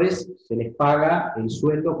trabajadores se les paga el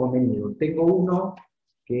sueldo convenido. Tengo uno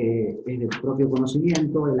que es del propio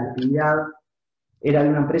conocimiento, de la actividad, era de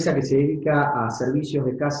una empresa que se dedica a servicios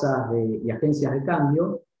de casas y agencias de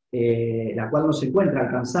cambio, la cual no se encuentra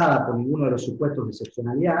alcanzada por ninguno de los supuestos de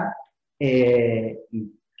excepcionalidad,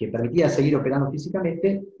 que permitía seguir operando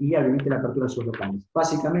físicamente y habilite la apertura de sus locales.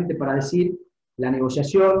 Básicamente para decir, la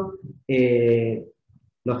negociación,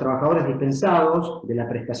 los trabajadores dispensados de la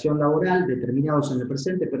prestación laboral determinados en el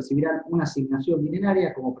presente percibirán una asignación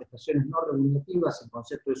milenaria como prestaciones no remunerativas en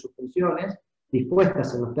concepto de suspensiones,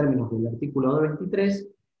 dispuestas en los términos del artículo 223,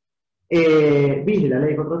 bis de la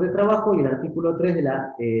Ley de Control de Trabajo y el artículo 3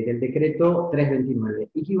 del decreto 329,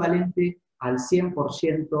 equivalente al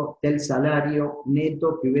 100% del salario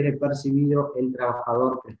neto que hubiera percibido el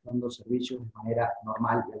trabajador prestando servicios de manera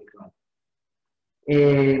normal y habitual.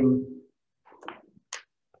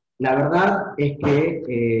 La verdad es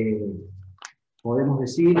que podemos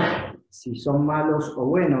decir si son malos o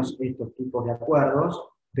buenos estos tipos de acuerdos,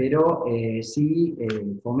 pero sí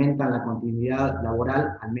fomentan la continuidad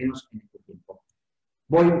laboral, al menos en este tiempo.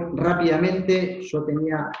 Voy rápidamente, yo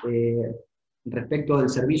tenía respecto del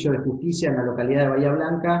servicio de justicia en la localidad de Bahía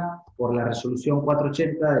Blanca, por la resolución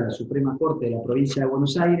 480 de la Suprema Corte de la provincia de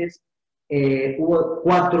Buenos Aires, hubo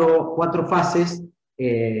cuatro fases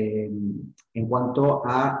en cuanto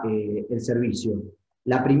a el servicio.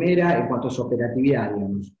 La primera, en cuanto a su operatividad,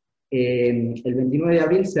 digamos. El 29 de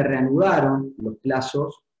abril se reanudaron los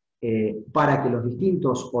plazos para que los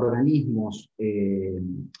distintos organismos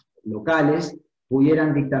locales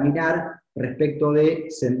pudieran dictaminar respecto de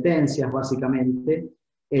sentencias, básicamente,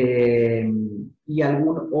 y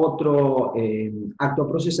algún otro acto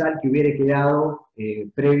procesal que hubiera quedado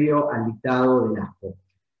previo al dictado del ASPO.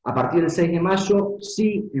 A partir del 6 de mayo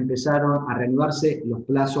sí empezaron a reanudarse los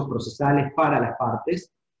plazos procesales para las partes,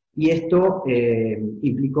 y esto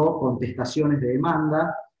implicó contestaciones de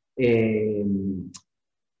demanda,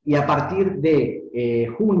 y a partir de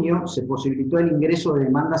junio se posibilitó el ingreso de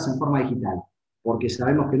demandas en forma digital, porque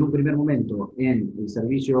sabemos que en un primer momento en el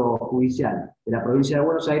servicio judicial de la provincia de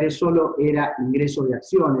Buenos Aires solo era ingreso de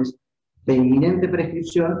acciones de inminente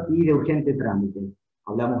prescripción y de urgente trámite.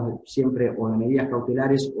 Hablamos siempre o de medidas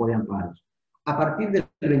cautelares o de amparos. A partir del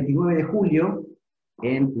 29 de julio,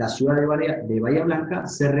 en la ciudad de Bahía Blanca,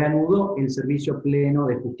 se reanudó el servicio pleno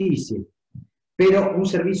de justicia, pero un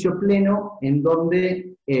servicio pleno en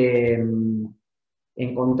donde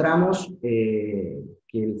encontramos que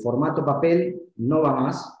el formato papel no va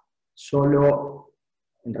más, solo,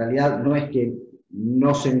 en realidad no es que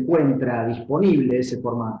no se encuentra disponible ese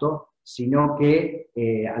formato, sino que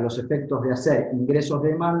a los efectos de hacer ingresos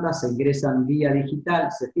de demanda se ingresan vía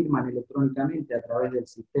digital, se firman electrónicamente a través del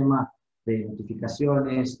sistema de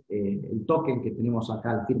identificaciones, el token que tenemos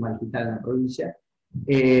acá, la firma digital en la provincia.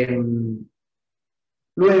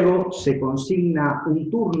 Luego se consigna un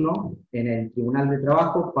turno en el Tribunal de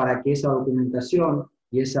Trabajo para que esa documentación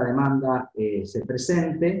y esa demanda se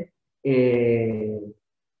presente,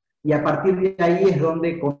 y a partir de ahí es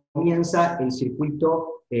donde comienza el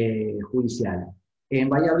circuito judicial. En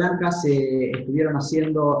Bahía Blanca se estuvieron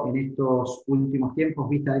haciendo en estos últimos tiempos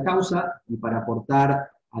vista de causa, y para aportar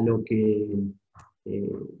a lo que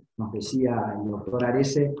nos decía el doctor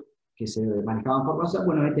Arese, que se manejaban por causa,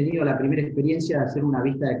 bueno, he tenido la primera experiencia de hacer una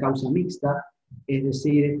vista de causa mixta, es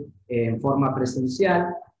decir, en forma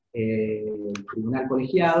presencial, tribunal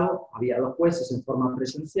colegiado, había 2 jueces en forma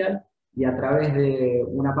presencial, y a través de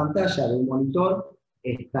una pantalla, de un monitor,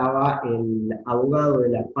 estaba el abogado de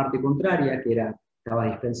la parte contraria, que estaba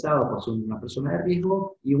dispensado por ser una persona de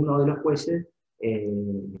riesgo, y uno de los jueces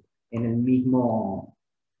en la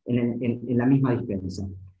misma dispensa.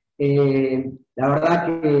 La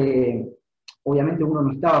verdad que obviamente uno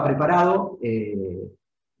no estaba preparado,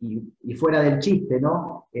 y fuera del chiste,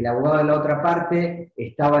 ¿no? El abogado de la otra parte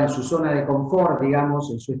estaba en su zona de confort,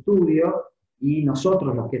 digamos, en su estudio, y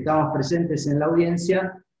nosotros, los que estábamos presentes en la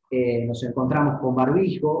audiencia, nos encontramos con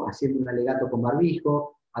barbijo, haciendo un alegato con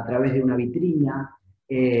barbijo, a través de una vitrina.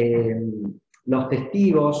 Los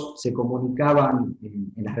testigos se comunicaban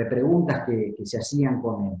en las repreguntas que se hacían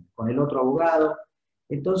con el otro abogado.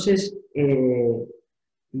 Entonces,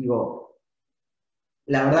 digo,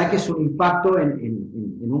 la verdad que es un impacto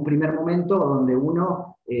en un primer momento donde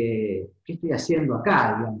uno, ¿qué estoy haciendo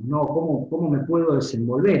acá? Digamos, ¿no? ¿Cómo me puedo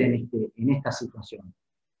desenvolver en esta situación?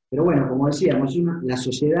 Pero bueno, como decíamos, la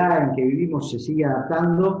sociedad en que vivimos se sigue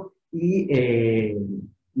adaptando y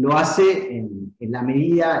lo hace en la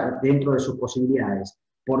medida dentro de sus posibilidades.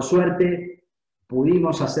 Por suerte,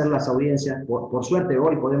 pudimos hacer las audiencias, por suerte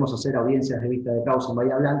hoy podemos hacer audiencias de vista de causa en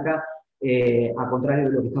Bahía Blanca, a contrario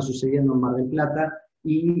de lo que está sucediendo en Mar del Plata,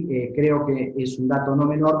 y creo que es un dato no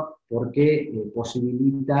menor porque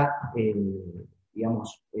posibilita,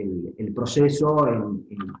 digamos, el proceso,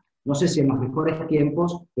 no sé si en los mejores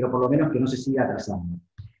tiempos, pero por lo menos que no se siga atrasando.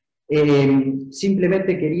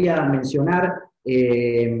 Simplemente quería mencionar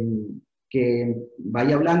que en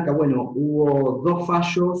Bahía Blanca, bueno, hubo 2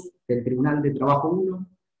 fallos del Tribunal de Trabajo 1.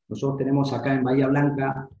 Nosotros tenemos acá en Bahía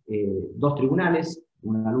Blanca 2 tribunales,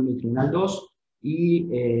 Tribunal 1 y Tribunal 2, y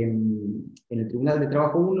en el Tribunal de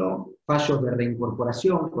Trabajo 1, fallos de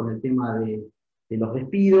reincorporación con el tema de los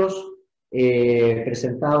despidos,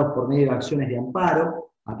 presentados por medio de acciones de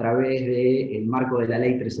amparo, a través del marco de la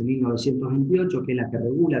Ley 13.928, que es la que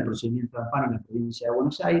regula el procedimiento de amparo en la provincia de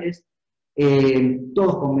Buenos Aires,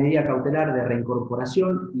 todos con medida cautelar de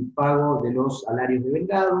reincorporación y pago de los salarios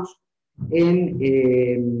devengados. En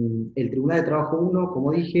el Tribunal de Trabajo 1,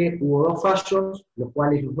 como dije, hubo 2 fallos, los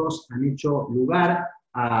cuales los 2 han hecho lugar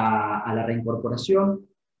a la reincorporación.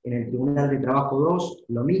 En el Tribunal de Trabajo 2,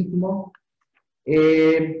 lo mismo.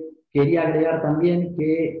 Quería agregar también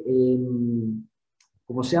que,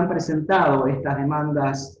 como se han presentado estas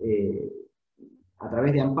demandas a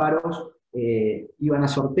través de amparos, iban a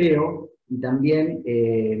sorteo, y también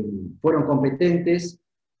fueron competentes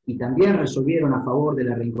y también resolvieron a favor de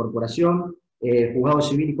la reincorporación, Juzgado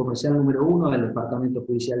Civil y Comercial número 1 del Departamento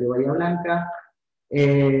Judicial de Bahía Blanca,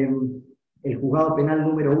 el Juzgado Penal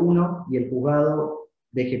número 1 y el Juzgado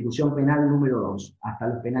de Ejecución Penal número 2. Hasta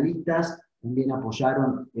los penalistas también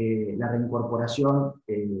apoyaron la reincorporación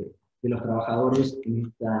de los trabajadores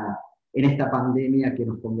en esta pandemia que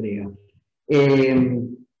nos congrega.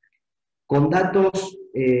 Con datos,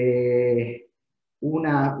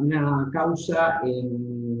 una causa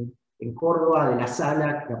en Córdoba de la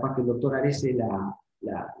Sala, capaz que el doctor Arese la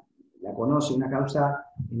conoce, una causa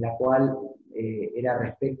en la cual era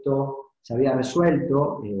respecto, se había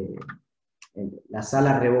resuelto, la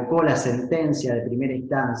Sala revocó la sentencia de primera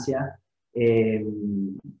instancia de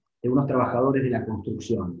unos trabajadores de la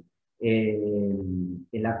construcción, en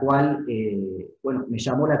la cual, bueno, me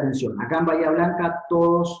llamó la atención. Acá en Bahía Blanca,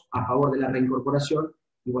 todos a favor de la reincorporación,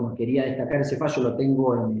 y bueno, quería destacar ese fallo, lo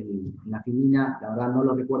tengo en la finina, la verdad no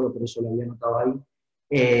lo recuerdo, pero eso lo había anotado ahí.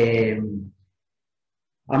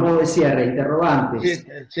 A modo de cierre, interrogantes.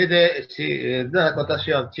 Una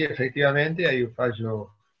acotación, sí, efectivamente, hay un fallo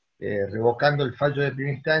revocando el fallo de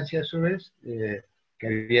primera instancia, a su vez, que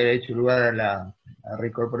había hecho lugar a la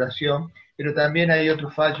reincorporación, pero también hay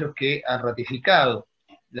otros fallos que han ratificado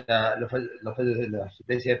los fallos de la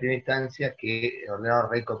sentencia de primera instancia que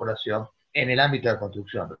ordenaron reincorporación en el ámbito de la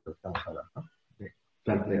construcción, de lo que estamos hablando, ¿no?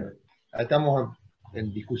 Perfecto. Estamos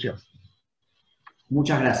en discusión.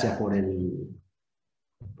 Muchas gracias por el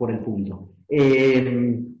punto.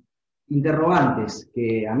 Interrogantes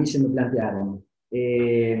que a mí se me plantearon.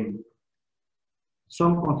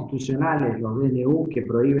 ¿Son constitucionales los DNU que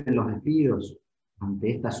prohíben los despidos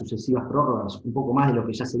ante estas sucesivas prórrogas? Un poco más de lo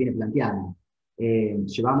que ya se viene planteando.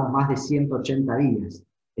 Llevamos más de 180 días.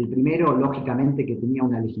 El primero, lógicamente, que tenía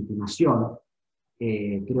una legitimación,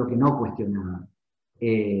 creo que no cuestionada,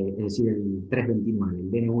 es decir, el 329, el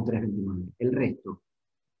DNU 329. El resto,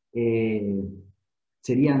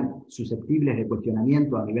 ¿serían susceptibles de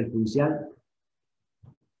cuestionamiento a nivel judicial?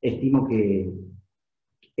 Estimo que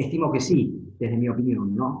sí, desde mi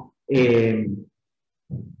opinión, ¿no?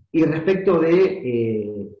 Y respecto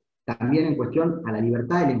de, también en cuestión a la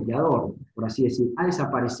libertad del empleador, por así decir, ¿ha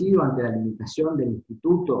desaparecido ante la limitación del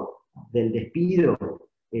instituto del despido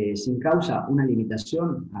sin causa una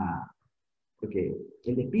limitación porque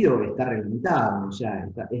el despido está reglamentado, o sea,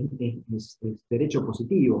 es derecho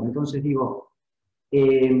positivo? Entonces digo,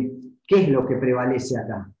 ¿qué es lo que prevalece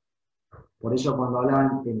acá? Por eso cuando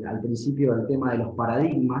hablaban al principio del tema de los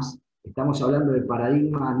paradigmas, estamos hablando de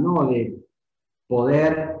paradigma no de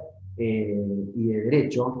poder y de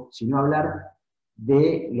derecho, sino hablar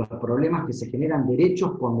de los problemas que se generan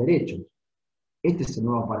derechos con derechos. Este es el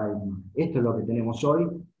nuevo paradigma. Esto es lo que tenemos hoy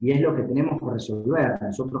y es lo que tenemos que resolver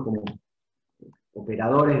nosotros como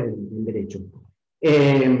operadores del derecho.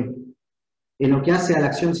 En lo que hace a la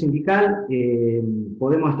acción sindical,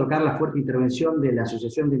 podemos tocar la fuerte intervención de la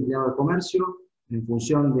Asociación de Empleados de Comercio en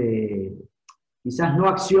función de, quizás no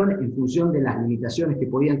acción en función de las limitaciones que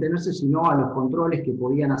podían tenerse, sino a los controles que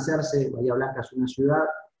podían hacerse. Bahía Blanca es una ciudad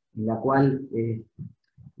en la cual,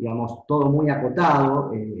 digamos, todo muy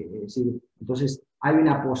acotado, es decir, entonces hay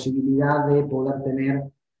una posibilidad de poder tener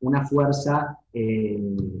una fuerza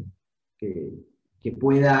que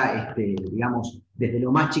pueda, digamos, desde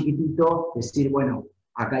lo más chiquitito, decir, bueno,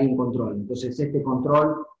 acá hay un control. Entonces este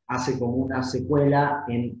control hace como una secuela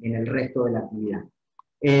en el resto de la actividad.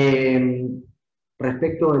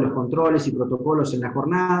 Respecto de los controles y protocolos en la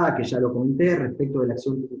jornada, que ya lo comenté, respecto de la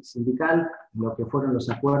acción sindical, lo que fueron los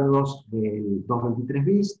acuerdos del 223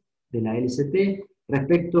 bis, de la LCT,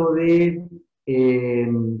 respecto de,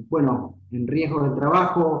 bueno, en riesgo del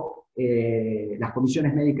trabajo, las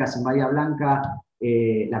comisiones médicas en Bahía Blanca,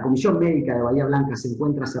 la comisión médica de Bahía Blanca se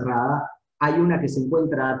encuentra cerrada, hay una que se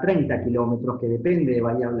encuentra a 30 kilómetros que depende de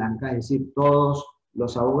Bahía Blanca, es decir, todos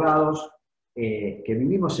los abogados que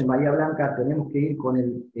vivimos en Bahía Blanca tenemos que ir con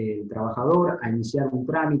el trabajador a iniciar un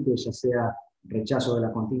trámite, ya sea rechazo de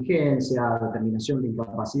la contingencia, determinación de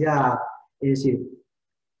incapacidad, es decir,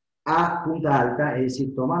 a Punta Alta, es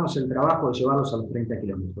decir, tomarnos el trabajo de llevarlos a los 30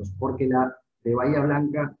 kilómetros, porque la de Bahía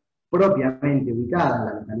Blanca, propiamente ubicada en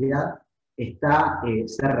la localidad, está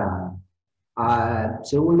cerrada.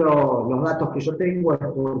 Según los datos que yo tengo, es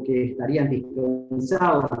porque estarían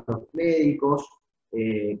dispensados los médicos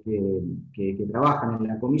que trabajan en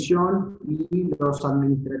la comisión y los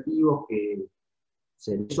administrativos, que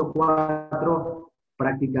 6 o 4,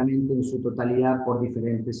 prácticamente en su totalidad por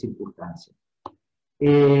diferentes circunstancias.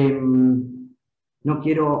 No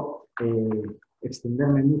quiero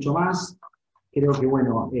extenderme mucho más, creo que,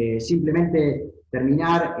 bueno, simplemente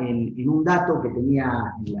terminar en un dato que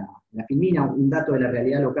tenía en la filmina, un dato de la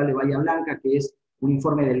realidad local de Bahía Blanca, que es un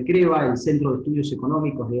informe del CREVA, el Centro de Estudios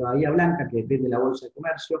Económicos de Bahía Blanca, que depende de la Bolsa de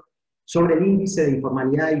Comercio, sobre el índice de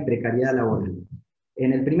informalidad y precariedad laboral.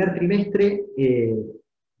 En el primer trimestre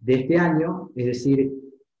de este año, es decir,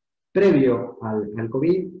 previo al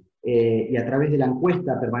COVID, y a través de la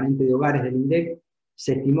encuesta permanente de hogares del INDEC,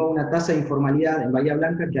 se estimó una tasa de informalidad en Bahía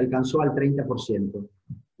Blanca que alcanzó al 30%,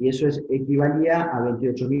 y eso equivalía a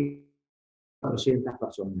 28.400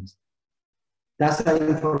 personas. Tasa de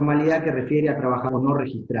informalidad que refiere a trabajadores no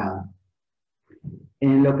registrados.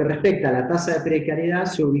 En lo que respecta a la tasa de precariedad,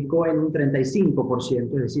 se ubicó en un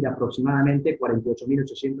 35%, es decir, aproximadamente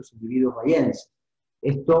 48.800 individuos bahienses.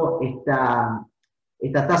 Esta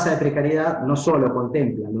tasa de precariedad no solo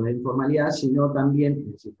contempla los de informalidad, sino también,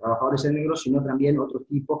 es decir, trabajadores en negro, sino también otros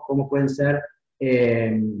tipos, como pueden ser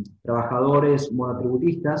trabajadores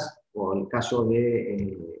monotributistas, o el caso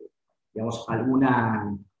de, digamos,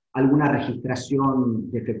 alguna registración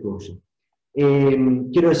defectuosa.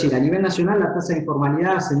 Quiero decir, a nivel nacional la tasa de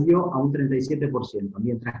informalidad ascendió a un 37%,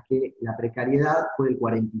 mientras que la precariedad fue del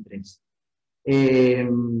 43%.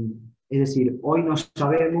 Es decir, hoy no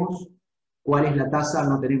sabemos cuál es la tasa,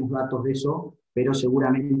 no tenemos datos de eso, pero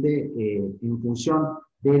seguramente en función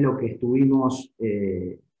de lo que estuvimos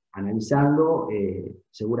analizando,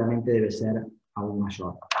 seguramente debe ser aún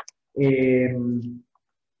mayor.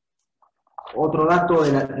 Otro dato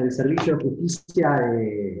del Servicio de Justicia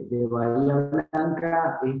de Bahía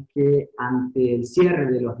Blanca es que ante el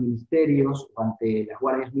cierre de los ministerios, ante las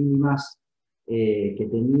guardias mínimas que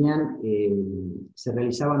tenían, se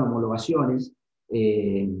realizaban homologaciones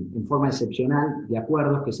en forma excepcional de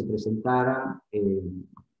acuerdos que se presentaran.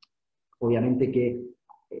 Obviamente que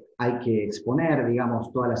hay que exponer,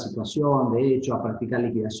 digamos, toda la situación, de hecho, a practicar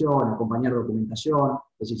liquidación, acompañar documentación,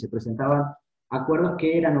 es decir, se presentaban acuerdos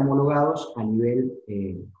que eran homologados a nivel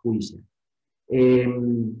judicial.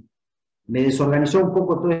 Me desorganizó un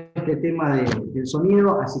poco todo este tema del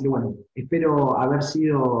sonido, así que bueno, espero haber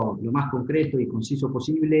sido lo más concreto y conciso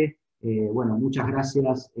posible. Bueno, muchas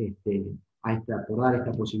gracias por dar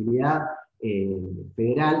esta posibilidad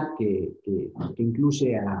federal que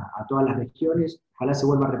incluye a todas las regiones. Ojalá se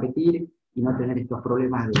vuelva a repetir y no tener estos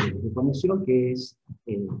problemas de conexión, que es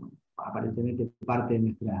aparentemente parte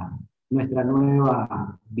de nuestra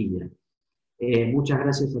nueva vida. Muchas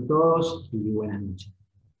gracias a todos y buenas noches.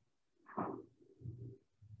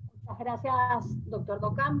 Muchas gracias, doctor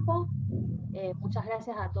Docampo. Muchas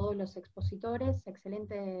gracias a todos los expositores.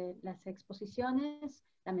 Excelentes las exposiciones.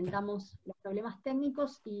 Lamentamos los problemas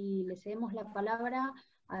técnicos y le cedemos la palabra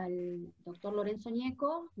al doctor Lorenzo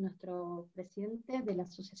Ñeco, nuestro presidente de la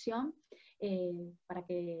asociación, para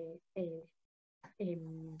que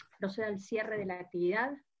proceda al cierre de la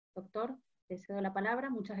actividad. Doctor, le cedo la palabra.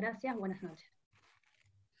 Muchas gracias. Buenas noches.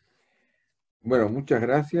 Bueno, muchas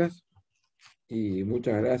gracias. Y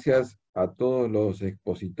muchas gracias a todos los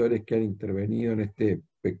expositores que han intervenido en este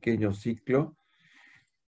pequeño ciclo.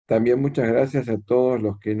 También muchas gracias a todos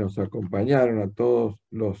los que nos acompañaron, a todos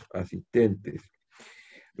los asistentes.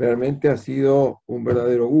 Realmente ha sido un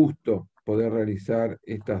verdadero gusto poder realizar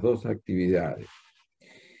estas dos actividades.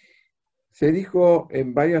 Se dijo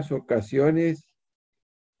en varias ocasiones,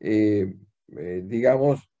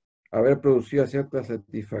 digamos, haber producido cierta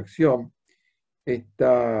satisfacción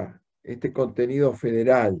esta este contenido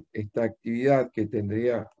federal, esta actividad que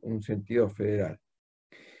tendría un sentido federal.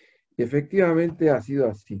 Y efectivamente ha sido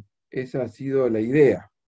así. Esa ha sido la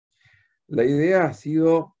idea. La idea ha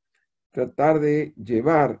sido tratar de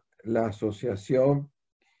llevar la asociación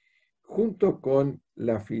junto con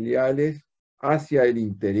las filiales hacia el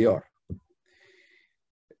interior.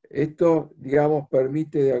 Esto, digamos,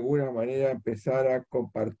 permite de alguna manera empezar a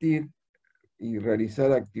compartir y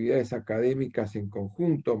realizar actividades académicas en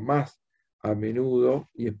conjunto más a menudo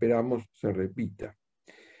y esperamos se repita.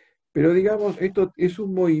 Pero digamos, esto es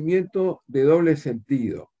un movimiento de doble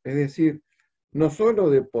sentido, es decir, no solo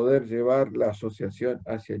de poder llevar la asociación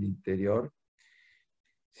hacia el interior,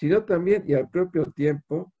 sino también, y al propio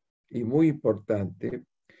tiempo, y muy importante,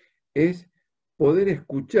 es poder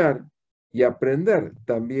escuchar y aprender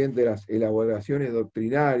también de las elaboraciones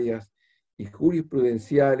doctrinarias y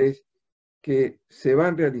jurisprudenciales que se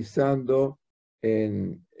van realizando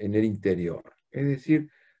en el interior. Es decir,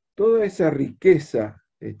 toda esa riqueza,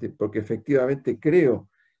 porque efectivamente creo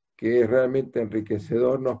que es realmente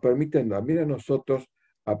enriquecedor, nos permite también a nosotros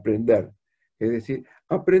aprender. Es decir,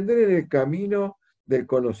 aprender en el camino del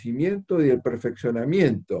conocimiento y del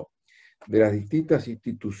perfeccionamiento de las distintas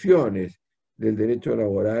instituciones del derecho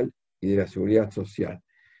laboral y de la seguridad social.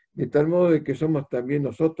 De tal modo de que somos también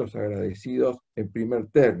nosotros agradecidos en primer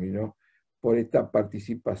término por esta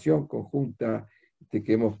participación conjunta que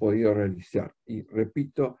hemos podido realizar. Y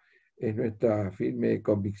repito, es nuestra firme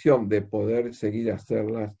convicción de poder seguir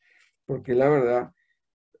hacerlas, porque la verdad,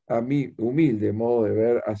 a mi humilde modo de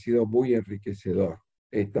ver, ha sido muy enriquecedor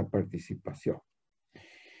esta participación.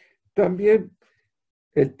 También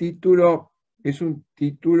el título es un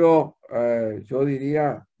título, yo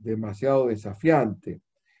diría, demasiado desafiante,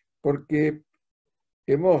 porque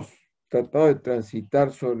hemos tratado de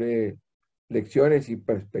transitar sobre lecciones y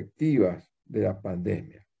perspectivas de la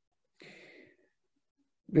pandemia.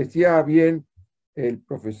 Decía bien el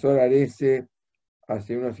profesor Arese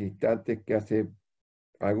hace unos instantes que hace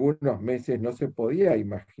algunos meses no se podía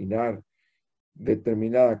imaginar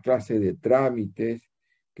determinada clase de trámites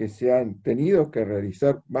que se han tenido que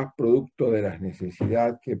realizar más producto de las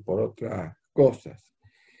necesidades que por otras cosas.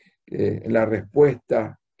 La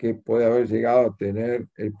respuesta que puede haber llegado a tener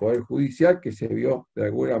el Poder Judicial, que se vio de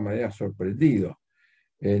alguna manera sorprendido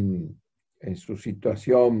en su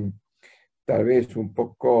situación tal vez un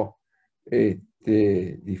poco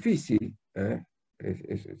difícil.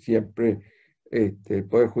 Siempre el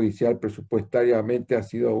Poder Judicial presupuestariamente ha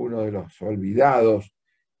sido uno de los olvidados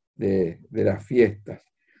de las fiestas.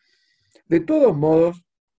 De todos modos,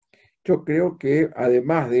 yo creo que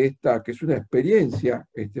además de esta, que es una experiencia,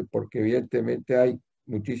 porque evidentemente hay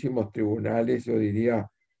muchísimos tribunales, yo diría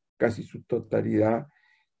casi su totalidad,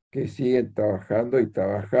 que siguen trabajando y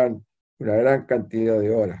trabajan una gran cantidad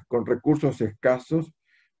de horas, con recursos escasos,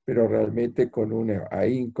 pero realmente con un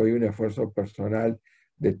ahínco y un esfuerzo personal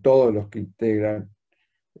de todos los que integran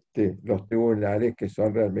los tribunales, que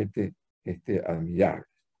son realmente admirables.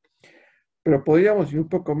 Pero podríamos ir un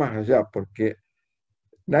poco más allá, porque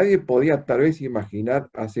nadie podía tal vez imaginar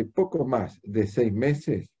hace poco más de 6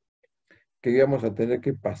 meses que íbamos a tener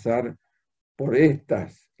que pasar por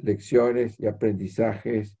estas lecciones y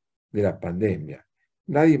aprendizajes de la pandemia.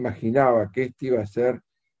 Nadie imaginaba que este iba a ser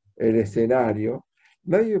el escenario.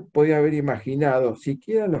 Nadie podía haber imaginado,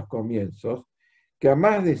 siquiera en los comienzos, que a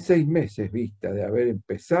más de 6 meses vista de haber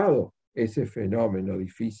empezado ese fenómeno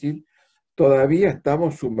difícil, todavía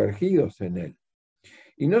estamos sumergidos en él.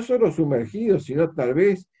 Y no solo sumergidos, sino tal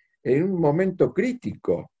vez en un momento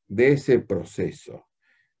crítico de ese proceso.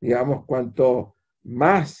 Digamos, cuanto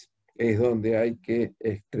más es donde hay que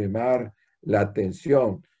extremar la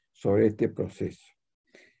atención sobre este proceso.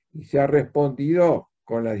 Y se ha respondido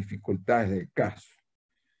con las dificultades del caso,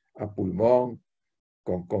 a pulmón,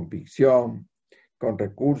 con convicción, con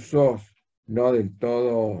recursos no del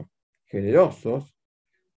todo generosos,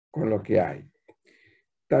 con lo que hay.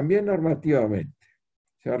 También normativamente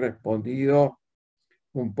se ha respondido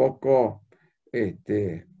un poco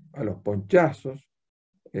a los ponchazos,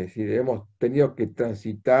 es decir, hemos tenido que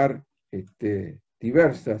transitar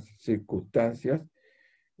diversas circunstancias.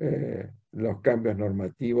 Los cambios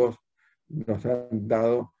normativos nos han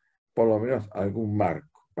dado por lo menos algún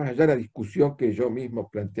marco. Más allá de la discusión que yo mismo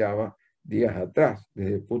planteaba días atrás,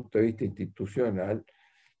 desde el punto de vista institucional,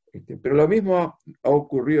 pero lo mismo ha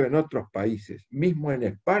ocurrido en otros países, mismo en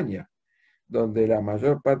España, donde la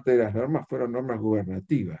mayor parte de las normas fueron normas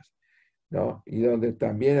gubernativas, ¿no? Y donde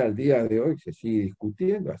también al día de hoy se sigue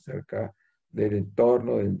discutiendo acerca del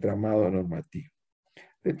entorno, del entramado normativo.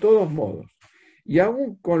 De todos modos, y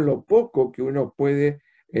aún con lo poco que uno puede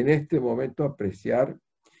en este momento apreciar,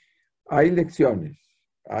 hay lecciones,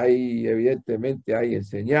 evidentemente hay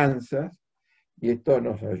enseñanzas, y esto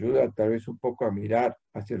nos ayuda tal vez un poco a mirar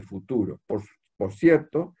hacia el futuro. Por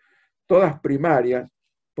cierto, todas primarias,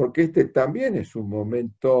 porque este también es un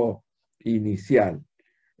momento inicial.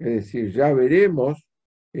 Es decir, ya veremos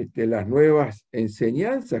las nuevas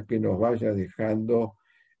enseñanzas que nos vaya dejando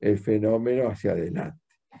el fenómeno hacia adelante.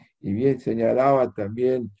 Y bien señalaba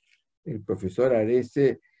también el profesor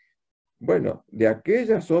Arese, bueno, de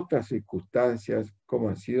aquellas otras circunstancias, como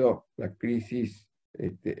ha sido la crisis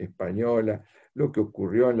española, lo que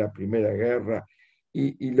ocurrió en la Primera Guerra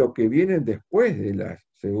y lo que viene después de la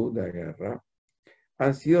Segunda Guerra,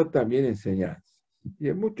 han sido también enseñanzas. Y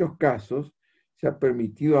en muchos casos se ha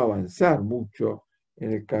permitido avanzar mucho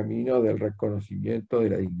en el camino del reconocimiento de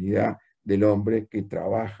la dignidad del hombre que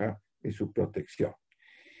trabaja en su protección.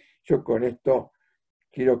 Yo con esto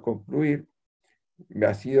quiero concluir.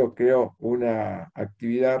 Ha sido, creo, una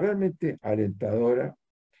actividad realmente alentadora.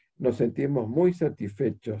 Nos sentimos muy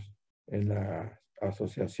satisfechos en la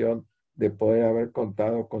asociación de poder haber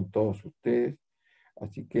contado con todos ustedes.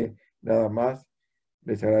 Así que nada más,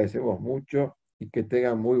 les agradecemos mucho y que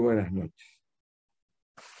tengan muy buenas noches.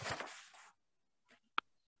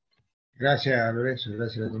 Gracias, Lorenzo,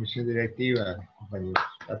 gracias a la comisión directiva, compañeros.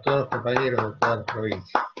 A todos los compañeros de todas las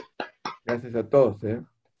provincias. Gracias a todos.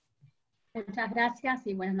 Muchas gracias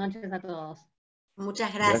y buenas noches a todos.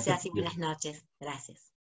 Muchas gracias y buenas noches.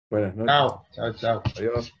 Gracias. Buenas noches. Chao, chao, chao.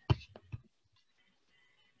 Adiós.